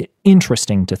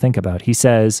interesting to think about. He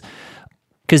says,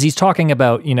 because he's talking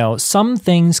about, some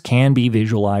things can be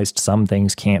visualized, some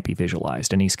things can't be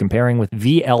visualized. And he's comparing with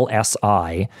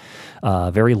VLSI,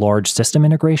 very large system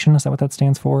integration. Is that what that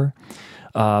stands for?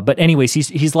 But anyways,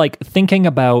 he's like thinking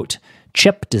about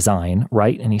chip design,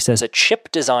 right? And he says a chip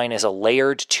design is a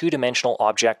layered two-dimensional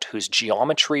object whose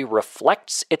geometry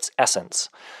reflects its essence.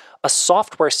 A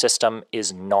software system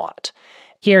is not.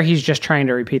 Here he's just trying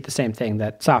to repeat the same thing,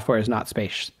 that software is not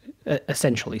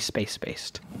essentially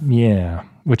space-based. Yeah,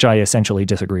 which I essentially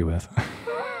disagree with.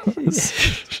 We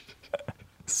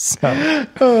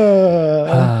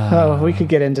could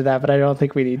get into that, but I don't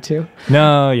think we need to.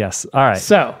 No, yes. All right.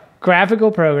 So,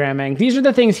 graphical programming, these are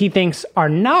the things he thinks are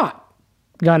not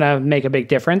going to make a big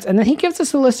difference. And then he gives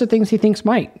us a list of things he thinks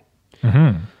might.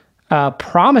 Mm-hmm.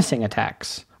 Promising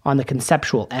attacks on the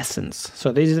conceptual essence.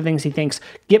 So these are the things he thinks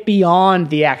get beyond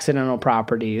the accidental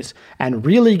properties and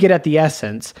really get at the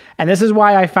essence. And this is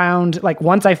why I found,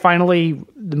 once I finally,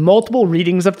 multiple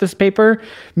readings of this paper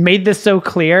made this so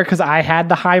clear, because I had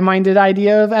the high-minded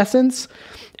idea of essence.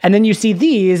 And then you see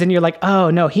these and you're like, oh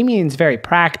no, he means very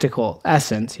practical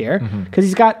essence here, because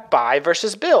he's got buy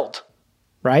versus build,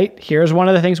 right? Here's one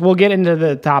of the things. We'll get into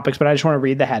the topics, but I just want to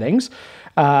read the headings.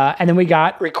 And then we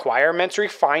got requirements,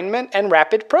 refinement, and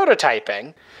rapid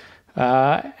prototyping.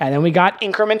 And then we got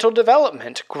incremental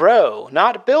development, grow,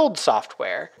 not build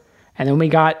software. And then we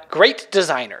got great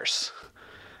designers.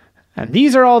 And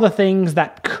these are all the things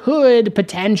that could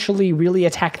potentially really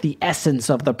attack the essence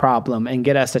of the problem and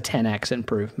get us a 10x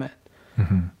improvement.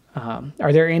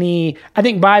 Are there any, I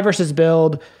think buy versus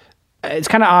build, it's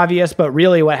kind of obvious, but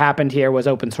really what happened here was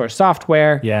open source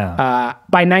software. Yeah.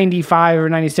 By 95 or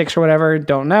 96 or whatever,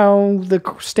 don't know the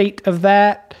state of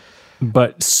that.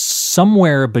 But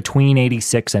somewhere between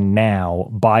 86 and now,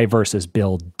 buy versus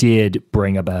build did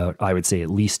bring about, I would say, at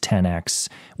least 10x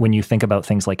when you think about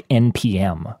things like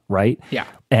NPM, right? Yeah.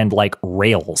 And like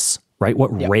Rails, right? What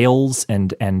Rails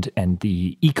and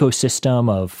the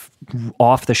ecosystem of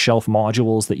off-the-shelf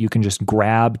modules that you can just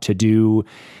grab to do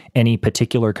any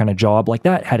particular kind of job like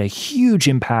that had a huge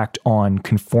impact on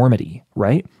conformity,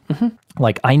 right?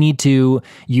 Like I need to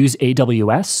use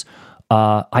AWS.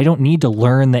 I don't need to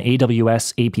learn the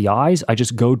AWS APIs. I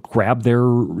just go grab their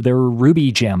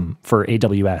Ruby gem for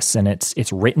AWS, and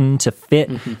it's written to fit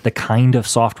the kind of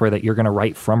software that you're going to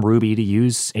write from Ruby to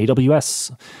use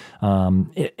AWS.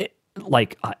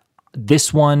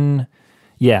 This one,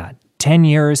 10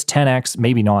 years, 10x,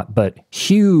 maybe not, but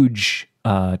huge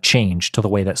change to the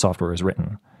way that software is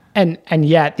written. And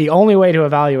yet the only way to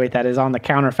evaluate that is on the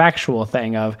counterfactual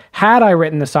thing of, had I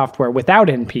written the software without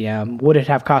NPM, would it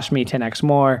have cost me 10x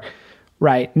more?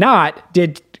 Right? Not,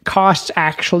 did costs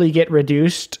actually get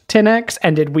reduced 10x?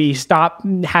 And did we stop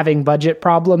having budget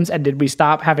problems? And did we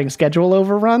stop having schedule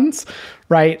overruns?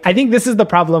 Right? I think this is the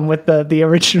problem with the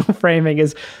original framing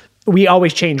is we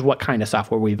always change what kind of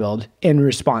software we build in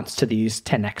response to these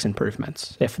 10x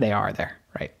improvements, if they are there,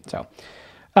 right? So,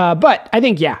 but I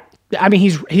think, yeah, I mean,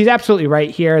 he's absolutely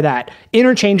right here that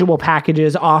interchangeable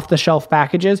packages, off-the-shelf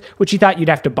packages, which you thought you'd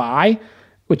have to buy,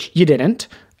 which you didn't,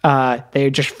 they're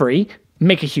just free,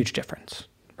 make a huge difference,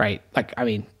 right? Like, I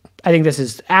mean, I think this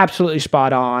is absolutely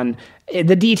spot on.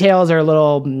 The details are a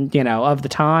little, of the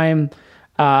time,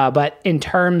 but in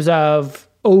terms of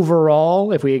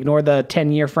overall, if we ignore the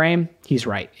 10-year frame, he's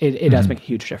right. It does make a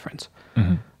huge difference.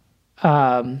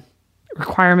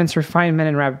 Requirements, refinement,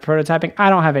 and rapid prototyping. I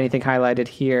don't have anything highlighted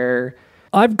here.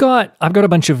 I've got a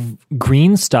bunch of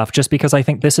green stuff just because I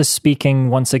think this is speaking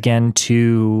once again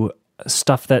to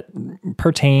stuff that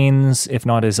pertains, if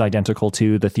not is identical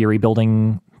to the theory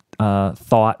building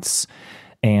thoughts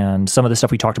and some of the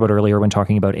stuff we talked about earlier when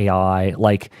talking about AI.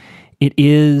 Like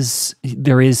he's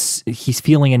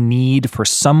feeling a need for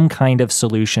some kind of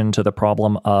solution to the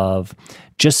problem of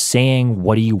just saying,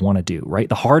 what do you want to do, right?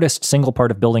 The hardest single part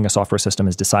of building a software system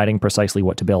is deciding precisely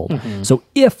what to build. So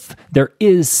if there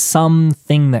is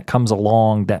something that comes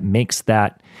along that makes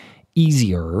that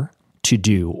easier to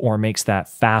do or makes that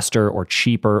faster or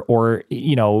cheaper or,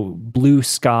 blue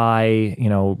sky,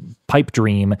 pipe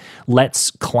dream, lets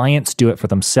clients do it for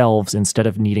themselves instead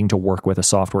of needing to work with a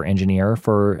software engineer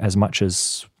for as much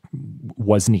as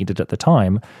was needed at the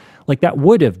time, like that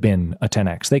would have been a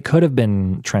 10x. They could have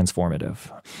been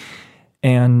transformative.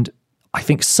 And I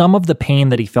think some of the pain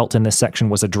that he felt in this section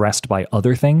was addressed by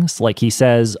other things. Like he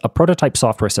says, a prototype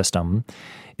software system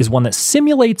is one that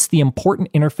simulates the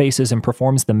important interfaces and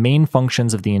performs the main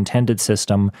functions of the intended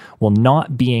system while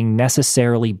not being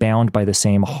necessarily bound by the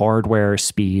same hardware,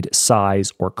 speed,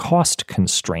 size, or cost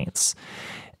constraints.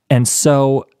 And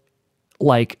so,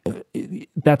 like,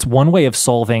 that's one way of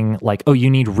solving, like, oh, you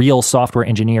need real software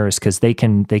engineers because they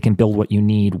can build what you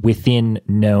need within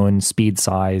known speed,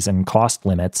 size, and cost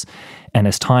limits. And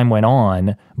as time went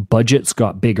on, budgets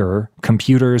got bigger,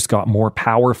 computers got more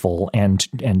powerful and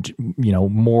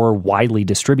more widely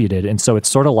distributed. And so it's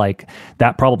sort of like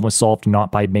that problem was solved not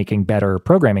by making better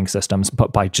programming systems,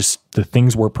 but by just the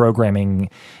things we're programming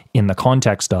in the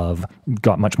context of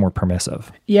got much more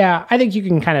permissive. Yeah, I think you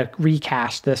can kind of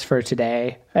recast this for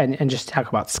today and just talk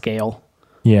about scale.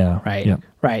 Yeah. Right. Yeah.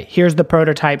 Right. Here's the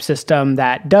prototype system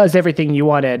that does everything you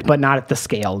wanted, but not at the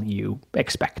scale you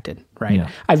expected. Right. Yeah.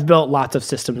 I've built lots of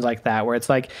systems like that where it's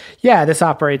like, yeah, this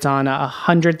operates on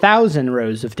 100,000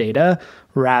 rows of data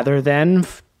rather than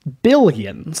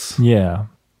billions. Yeah.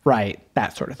 Right.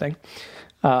 That sort of thing.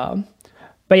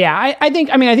 But yeah, I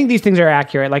think these things are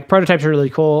accurate. Like prototypes are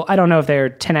really cool. I don't know if they're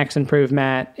 10x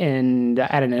improvement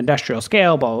at an industrial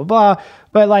scale, blah, blah, blah.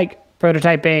 But like,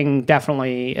 prototyping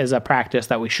definitely is a practice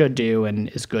that we should do and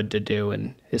is good to do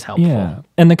and is helpful. Yeah.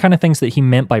 And the kind of things that he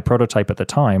meant by prototype at the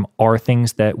time are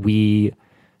things that we,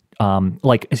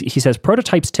 like he says,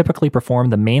 prototypes typically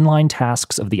perform the mainline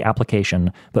tasks of the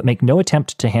application, but make no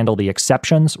attempt to handle the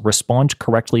exceptions, respond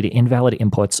correctly to invalid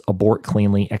inputs, abort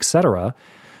cleanly, etc.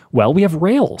 Well, we have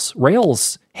Rails.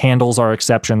 Rails handles our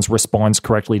exceptions, responds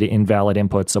correctly to invalid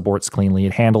inputs, aborts cleanly.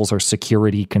 It handles our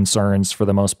security concerns for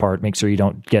the most part, make sure you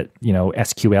don't get,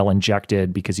 SQL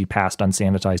injected because you passed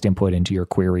unsanitized input into your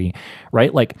query,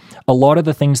 right? Like a lot of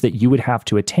the things that you would have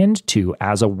to attend to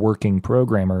as a working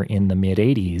programmer in the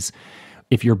mid-'80s,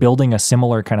 if you're building a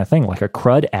similar kind of thing, like a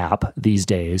CRUD app these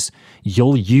days,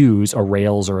 you'll use a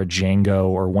Rails or a Django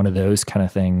or one of those kind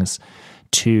of things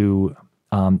to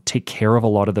take care of a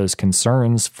lot of those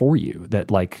concerns for you that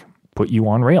like put you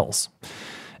on Rails.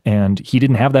 And he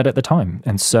didn't have that at the time.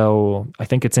 And so I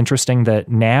think it's interesting that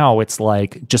now it's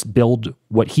like just build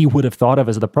what he would have thought of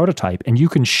as the prototype and you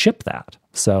can ship that.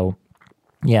 So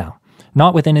yeah,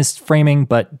 not within his framing,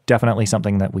 but definitely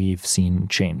something that we've seen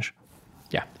change.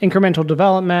 Yeah. Incremental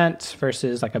development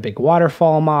versus like a big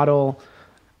waterfall model.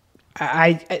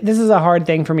 This is a hard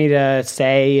thing for me to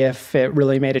say if it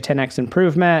really made a 10x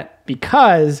improvement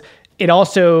because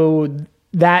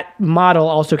that model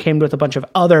also came with a bunch of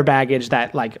other baggage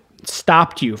that like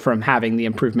stopped you from having the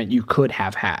improvement you could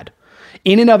have had.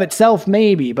 In and of itself,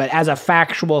 maybe, but as a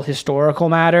factual historical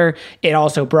matter, it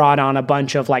also brought on a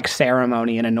bunch of like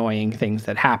ceremony and annoying things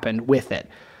that happened with it.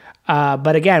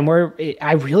 But again,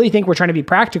 I really think we're trying to be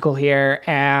practical here,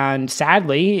 and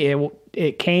sadly,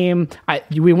 it came.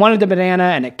 We wanted the banana,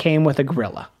 and it came with a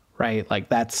gorilla, right? Like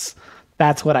that's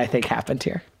what I think happened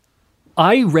here.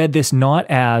 I read this not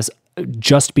as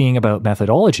just being about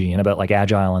methodology and about like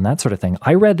agile and that sort of thing.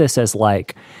 I read this as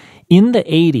like in the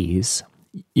 80s,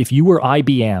 if you were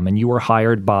IBM and you were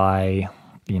hired by,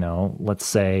 let's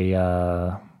say,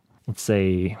 what's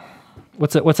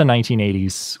a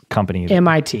 1980s company?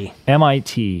 MIT.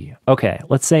 MIT. Okay,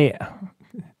 let's say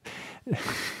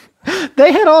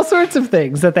They had all sorts of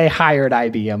things that they hired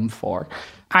IBM for.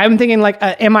 I'm thinking like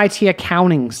a MIT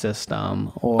accounting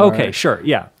system or okay, sure,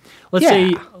 yeah. Let's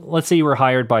say you were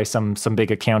hired by some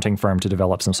big accounting firm to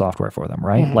develop some software for them,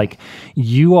 right? Like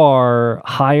you are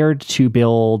hired to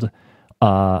build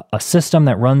a system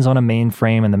that runs on a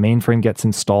mainframe, and the mainframe gets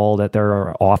installed at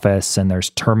their office, and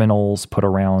there's terminals put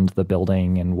around the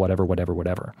building and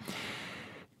whatever.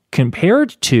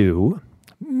 Compared to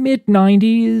mid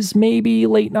 90s, maybe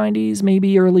late 90s,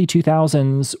 maybe early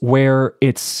 2000s, where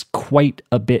it's quite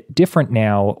a bit different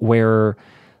now, where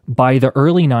by the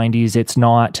early 90s, it's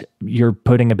not you're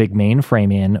putting a big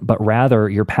mainframe in, but rather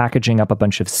you're packaging up a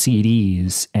bunch of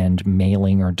CDs and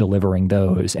mailing or delivering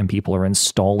those, and people are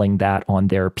installing that on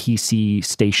their PC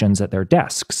stations at their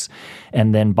desks.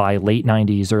 And then by late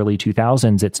 90s, early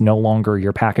 2000s, it's no longer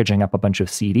you're packaging up a bunch of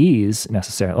CDs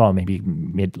necessarily, maybe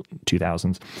mid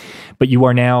 2000s, but you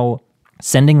are now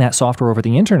sending that software over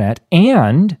the internet,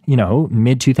 and,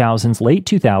 mid 2000s, late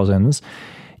 2000s,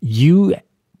 you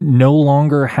no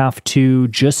longer have to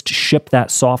just ship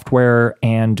that software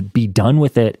and be done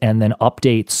with it. And then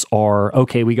updates are,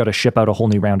 okay, we got to ship out a whole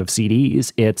new round of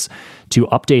CDs. It's to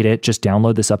update it, just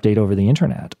download this update over the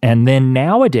internet. And then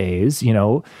nowadays, we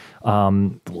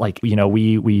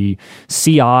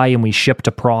CI and we ship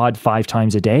to prod 5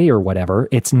 times a day or whatever.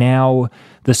 It's now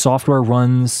the software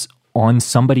runs on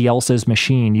somebody else's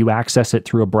machine. You access it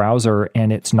through a browser,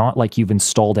 and it's not like you've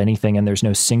installed anything and there's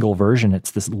no single version.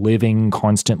 It's this living,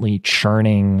 constantly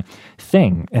churning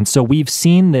thing. And so we've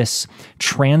seen this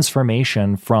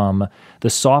transformation from the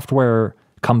software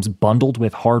comes bundled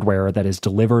with hardware that is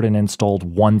delivered and installed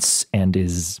once and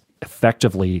is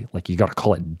effectively, like, you got to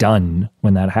call it done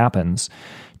when that happens,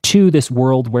 to this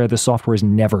world where the software is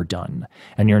never done,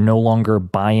 and you're no longer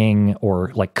buying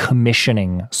or like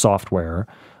commissioning software.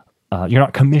 You're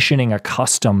not commissioning a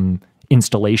custom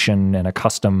installation and a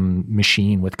custom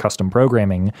machine with custom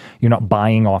programming. You're not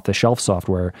buying off-the-shelf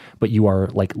software, but you are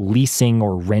like leasing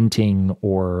or renting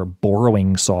or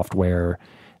borrowing software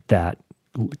that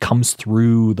comes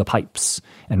through the pipes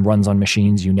and runs on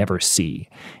machines you never see.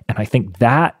 And I think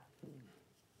that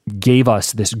gave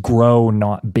us this grow,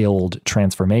 not build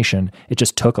transformation. It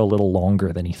just took a little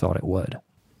longer than he thought it would.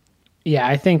 Yeah,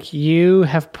 I think you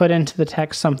have put into the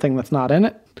text something that's not in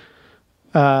it.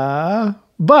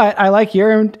 But I like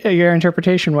your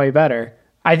interpretation way better.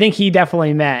 I think he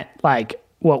definitely meant like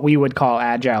what we would call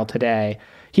agile today.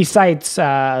 He cites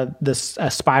this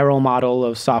spiral model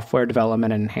of software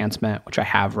development and enhancement, which I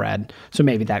have read. So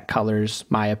maybe that colors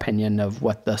my opinion of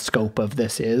what the scope of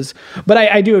this is. But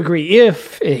I do agree,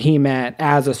 if he meant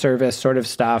as a service sort of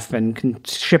stuff and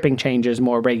shipping changes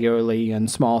more regularly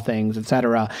and small things, et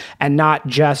cetera, and not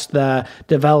just the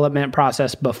development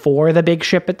process before the big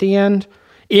ship at the end.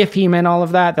 If he meant all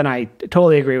of that, then I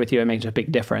totally agree with you. It makes a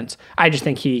big difference. I just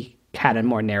think he had a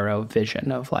more narrow vision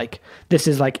of like, this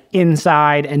is like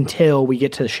inside until we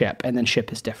get to the ship, and then ship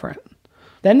is different.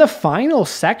 Then the final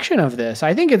section of this,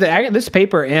 I think this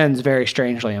paper ends very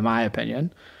strangely, in my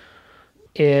opinion,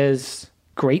 is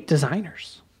great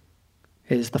designers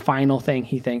is the final thing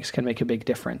he thinks can make a big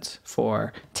difference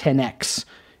for 10x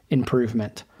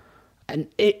improvement. And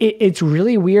it's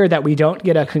really weird that we don't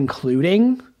get a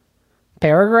concluding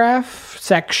paragraph,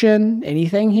 section,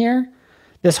 anything here.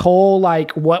 This whole like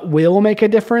what will make a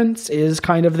difference is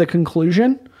kind of the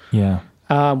conclusion. Yeah.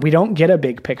 We don't get a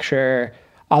big picture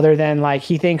other than like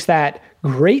he thinks that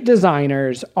great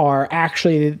designers are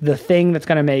actually the thing that's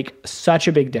going to make such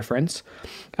a big difference.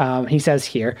 He says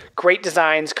here, great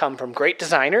designs come from great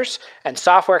designers, and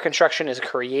software construction is a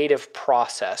creative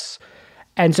process.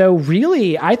 And so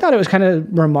really, I thought it was kind of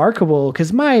remarkable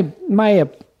because my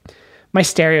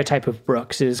stereotype of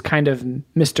Brooks is kind of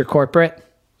Mr. Corporate,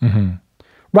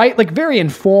 right? Like very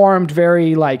informed,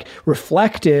 very like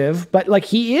reflective, but like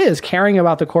he is caring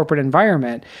about the corporate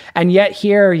environment. And yet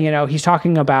here, he's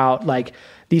talking about like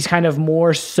these kind of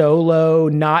more solo,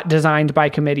 not designed by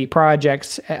committee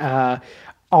projects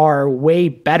are way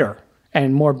better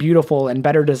and more beautiful and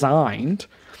better designed.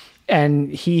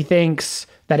 And he thinks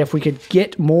that if we could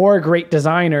get more great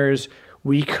designers,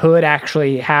 we could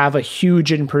actually have a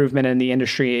huge improvement in the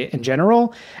industry in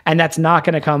general. And that's not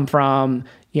going to come from,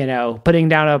 putting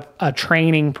down a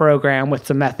training program with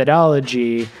some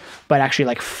methodology, but actually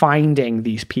like finding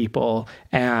these people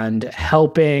and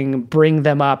helping bring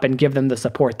them up and give them the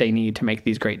support they need to make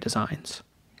these great designs.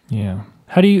 Yeah.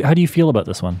 How do you feel about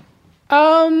this one?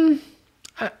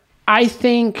 I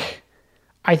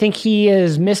think he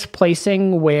is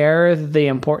misplacing where the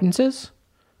importance is.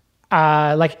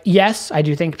 Yes, I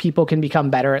do think people can become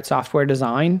better at software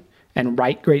design and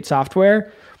write great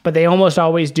software, but they almost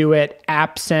always do it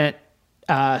absent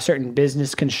certain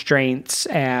business constraints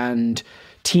and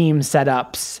team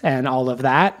setups and all of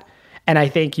that. And I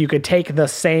think you could take the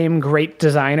same great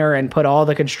designer and put all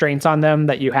the constraints on them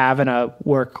that you have in a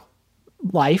work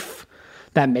life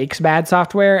that makes bad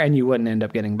software, and you wouldn't end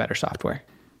up getting better software.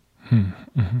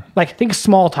 Mm-hmm. Like, think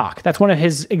Smalltalk. That's one of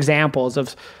his examples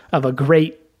of a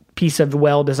great piece of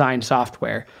well-designed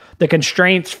software. The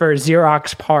constraints for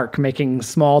Xerox PARC making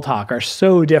Smalltalk are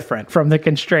so different from the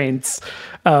constraints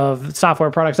of software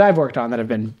products I've worked on that have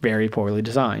been very poorly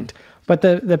designed. But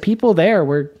the people there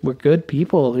were good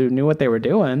people who knew what they were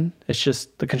doing. It's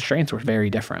just the constraints were very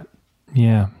different.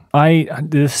 Yeah.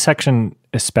 This section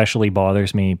especially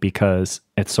bothers me because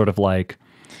it's sort of like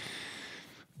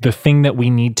the thing that we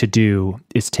need to do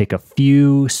is take a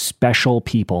few special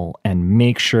people and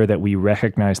make sure that we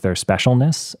recognize their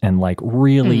specialness and like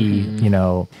really,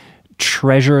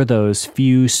 treasure those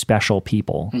few special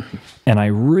people. And I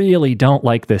really don't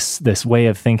like this way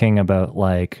of thinking about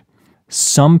like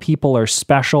some people are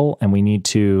special and we need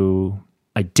to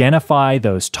identify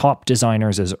those top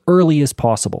designers as early as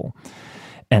possible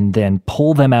and then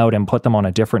pull them out and put them on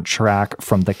a different track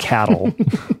from the cattle.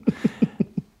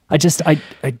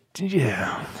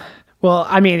 Yeah. Well,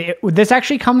 I mean, this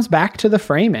actually comes back to the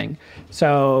framing.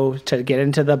 So to get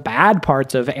into the bad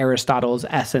parts of Aristotle's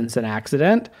Essence and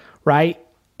Accident, right?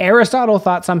 Aristotle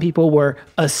thought some people were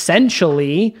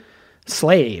essentially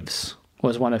slaves,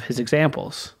 was one of his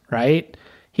examples, right?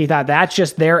 He thought that's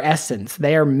just their essence.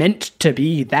 They are meant to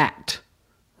be that,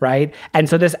 right? And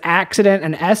so this accident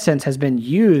and essence has been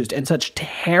used in such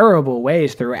terrible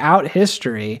ways throughout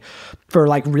history for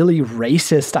like really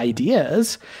racist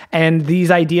ideas. And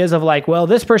these ideas of like, well,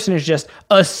 this person is just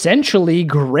essentially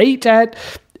great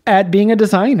at being a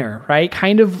designer, right?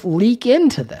 Kind of leak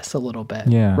into this a little bit,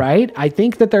 right? I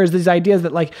think that there's these ideas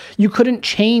that like, you couldn't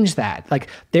change that. Like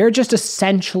they're just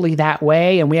essentially that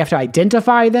way and we have to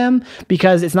identify them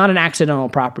because it's not an accidental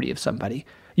property of somebody.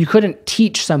 You couldn't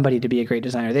teach somebody to be a great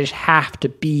designer. They just have to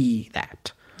be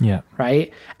that. Yeah.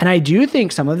 Right. And I do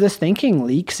think some of this thinking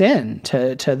leaks in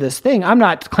to this thing. I'm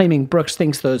not claiming Brooks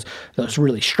thinks those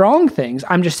really strong things.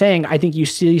 I'm just saying I think you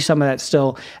see some of that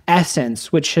still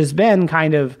essence, which has been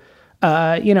kind of,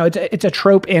 it's a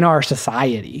trope in our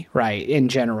society, right, in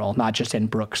general, not just in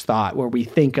Brooks' thought, where we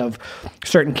think of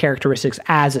certain characteristics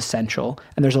as essential.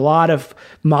 And there's a lot of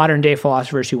modern-day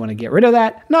philosophers who want to get rid of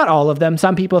that. Not all of them.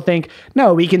 Some people think,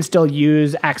 no, we can still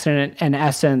use accident and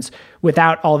essence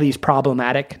without all these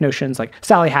problematic notions. Like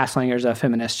Sally Haslinger's a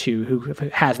feminist who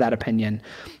has that opinion.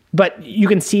 But you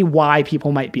can see why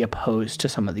people might be opposed to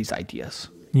some of these ideas.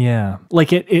 Yeah.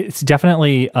 Like it's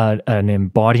definitely an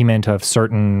embodiment of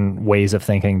certain ways of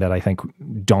thinking that I think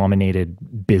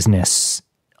dominated business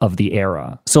of the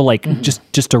era. So like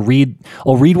just to read,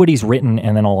 I'll read what he's written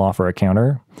and then I'll offer a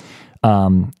counter.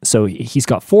 So he's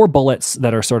got 4 bullets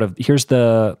that are sort of, here's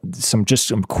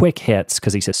some quick hits,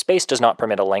 because he says space does not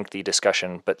permit a lengthy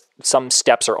discussion, but some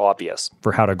steps are obvious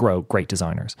for how to grow great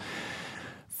designers.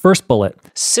 First bullet,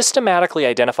 systematically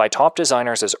identify top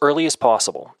designers as early as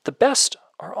possible. The best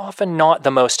are often not the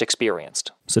most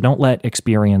experienced. So don't let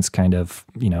experience kind of,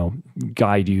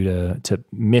 guide you to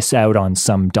miss out on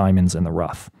some diamonds in the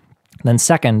rough. Then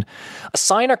second,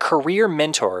 assign a career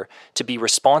mentor to be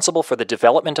responsible for the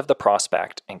development of the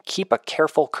prospect and keep a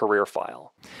careful career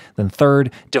file. Then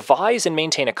third, devise and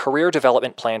maintain a career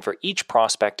development plan for each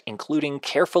prospect, including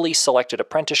carefully selected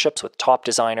apprenticeships with top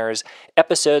designers,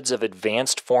 episodes of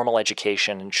advanced formal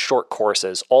education, and short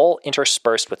courses, all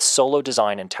interspersed with solo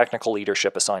design and technical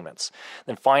leadership assignments.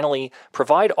 Then finally,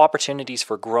 provide opportunities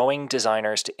for growing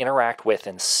designers to interact with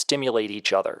and stimulate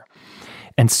each other.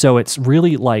 And so it's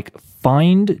really like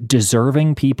find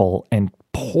deserving people and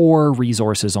pour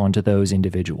resources onto those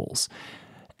individuals,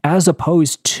 as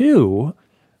opposed to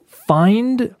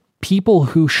find people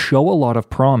who show a lot of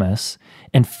promise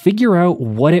and figure out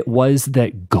what it was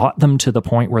that got them to the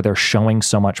point where they're showing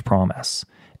so much promise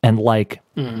and like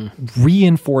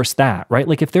reinforce that, right?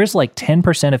 Like if there's like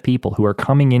 10% of people who are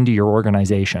coming into your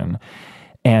organization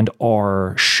and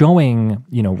are showing,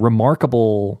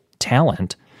 remarkable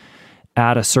talent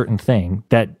at a certain thing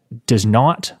that does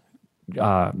not,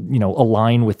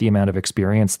 align with the amount of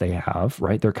experience they have,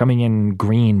 right? They're coming in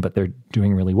green, but they're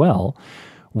doing really well.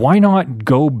 Why not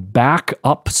go back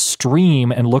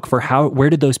upstream and look for where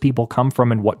did those people come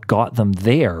from and what got them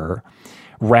there,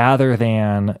 rather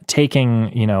than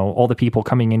taking, all the people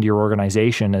coming into your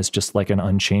organization as just like an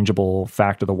unchangeable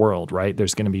fact of the world, right?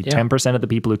 There's going to be 10% of the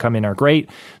people who come in are great,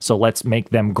 so let's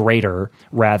make them greater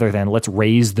rather than let's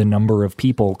raise the number of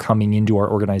people coming into our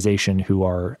organization who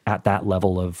are at that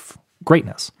level of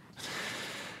greatness.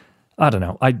 I don't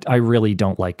know. I really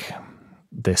don't like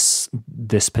this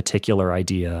particular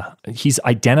idea. He's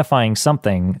identifying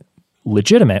something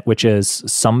legitimate, which is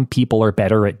some people are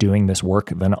better at doing this work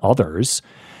than others,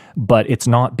 but it's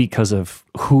not because of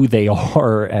who they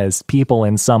are as people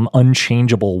in some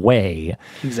unchangeable way.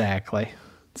 Exactly.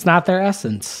 It's not their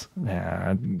essence.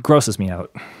 Yeah, it grosses me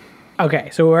out. Okay,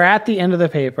 so we're at the end of the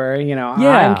paper.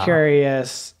 I'm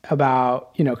curious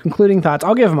about, concluding thoughts.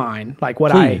 I'll give mine, like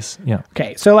what Please. Yeah.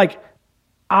 Okay, so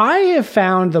I have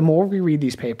found the more we read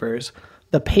these papers,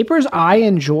 the papers I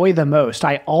enjoy the most,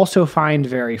 I also find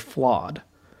very flawed.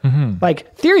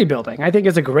 Like Theory Building, I think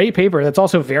is a great paper that's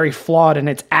also very flawed in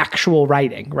its actual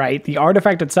writing, right? The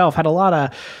artifact itself had a lot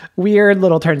of weird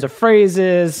little turns of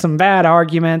phrases, some bad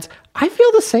arguments. I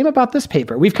feel the same about this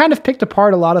paper. We've kind of picked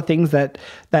apart a lot of things that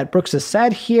Brooks has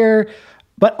said here.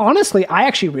 But honestly, I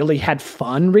actually really had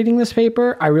fun reading this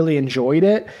paper. I really enjoyed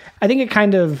it. I think it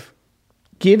kind of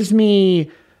gives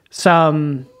me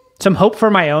some hope for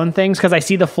my own things because I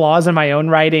see the flaws in my own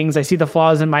writings. I see the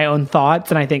flaws in my own thoughts.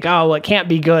 And I think, oh, well, it can't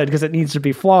be good because it needs to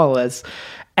be flawless.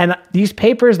 And these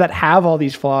papers that have all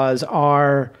these flaws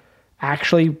are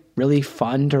actually really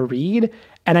fun to read.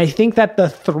 And I think that the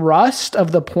thrust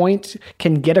of the point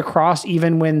can get across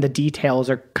even when the details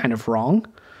are kind of wrong.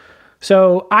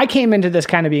 So I came into this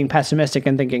kind of being pessimistic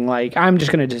and thinking I'm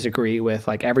just going to disagree with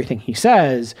everything he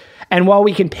says. And while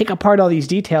we can pick apart all these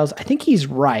details, I think he's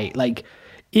right.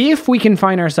 If we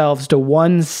confine ourselves to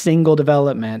one single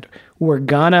development, we're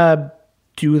gonna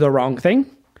do the wrong thing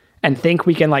and think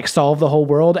we can solve the whole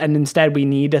world. And instead we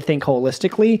need to think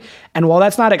holistically. And while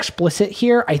that's not explicit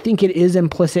here, I think it is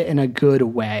implicit in a good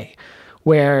way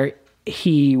where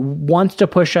he wants to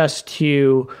push us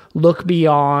to look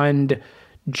beyond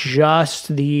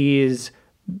just these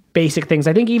basic things.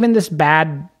 I think even this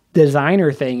bad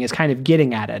designer thing is kind of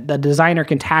getting at it. The designer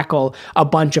can tackle a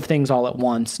bunch of things all at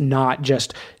once, not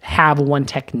just have one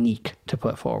technique to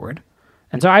put forward.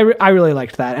 And so I really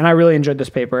liked that, and I really enjoyed this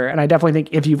paper. And I definitely think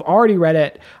if you've already read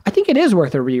it, I think it is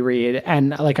worth a reread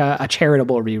and a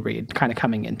charitable reread, kind of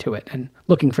coming into it and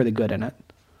looking for the good in it.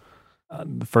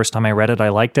 The first time I read it, I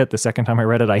liked it. The second time I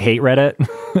read it, I read it.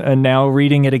 And now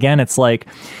reading it again, it's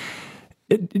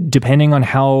depending on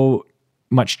how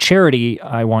much charity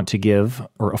I want to give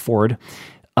or afford,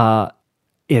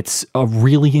 it's a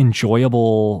really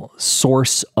enjoyable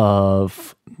source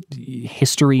of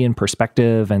history and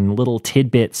perspective and little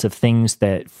tidbits of things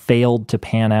that failed to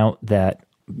pan out, that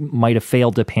might have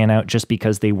failed to pan out just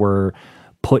because they were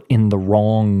put in the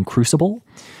wrong crucible.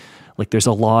 There's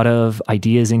a lot of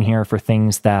ideas in here for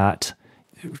things that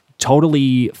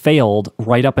totally failed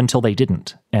right up until they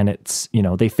didn't. And it's,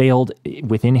 they failed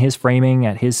within his framing,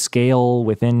 at his scale,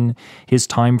 within his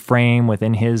time frame,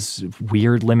 within his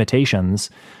weird limitations.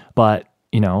 But,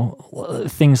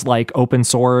 things like open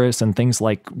source and things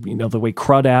like, the way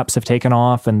CRUD apps have taken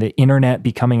off and the internet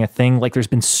becoming a thing, there's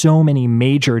been so many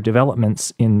major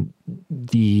developments in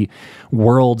the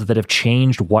world that have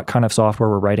changed what kind of software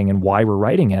we're writing and why we're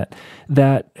writing it,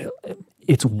 that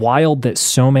it's wild that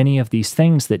so many of these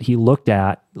things that he looked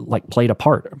at played a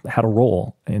part, had a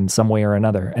role in some way or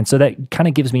another. And so that kind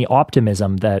of gives me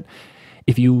optimism that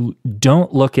if you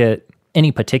don't look at any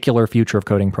particular future of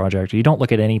coding project, or you don't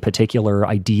look at any particular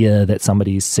idea that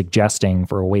somebody's suggesting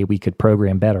for a way we could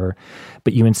program better,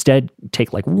 but you instead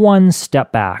take one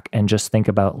step back and just think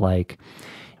about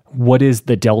what is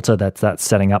the delta that's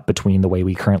setting up between the way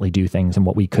we currently do things and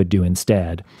what we could do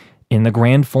instead. In the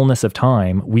grand fullness of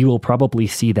time, we will probably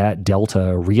see that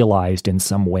delta realized in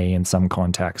some way, in some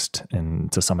context,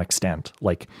 and to some extent.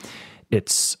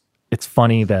 It's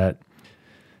funny that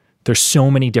there's so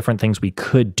many different things we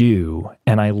could do,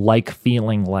 and I like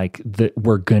feeling that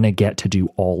we're gonna get to do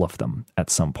all of them at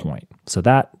some point. So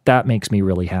that makes me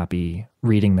really happy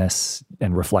reading this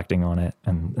and reflecting on it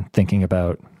and thinking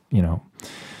about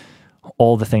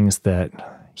all the things that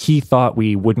he thought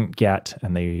we wouldn't get,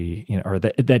 and they, or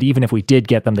that even if we did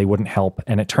get them, they wouldn't help.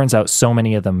 And it turns out so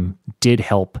many of them did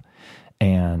help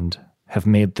and have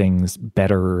made things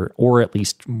better, or at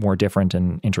least more different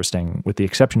and interesting, with the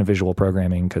exception of visual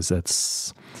programming, because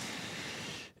that's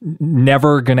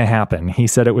never going to happen. He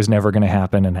said it was never going to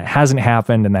happen, and it hasn't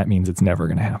happened, and that means it's never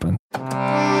going to happen.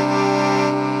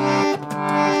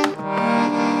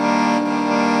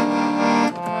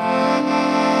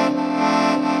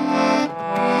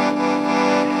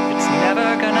 It's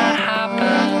never gonna happen.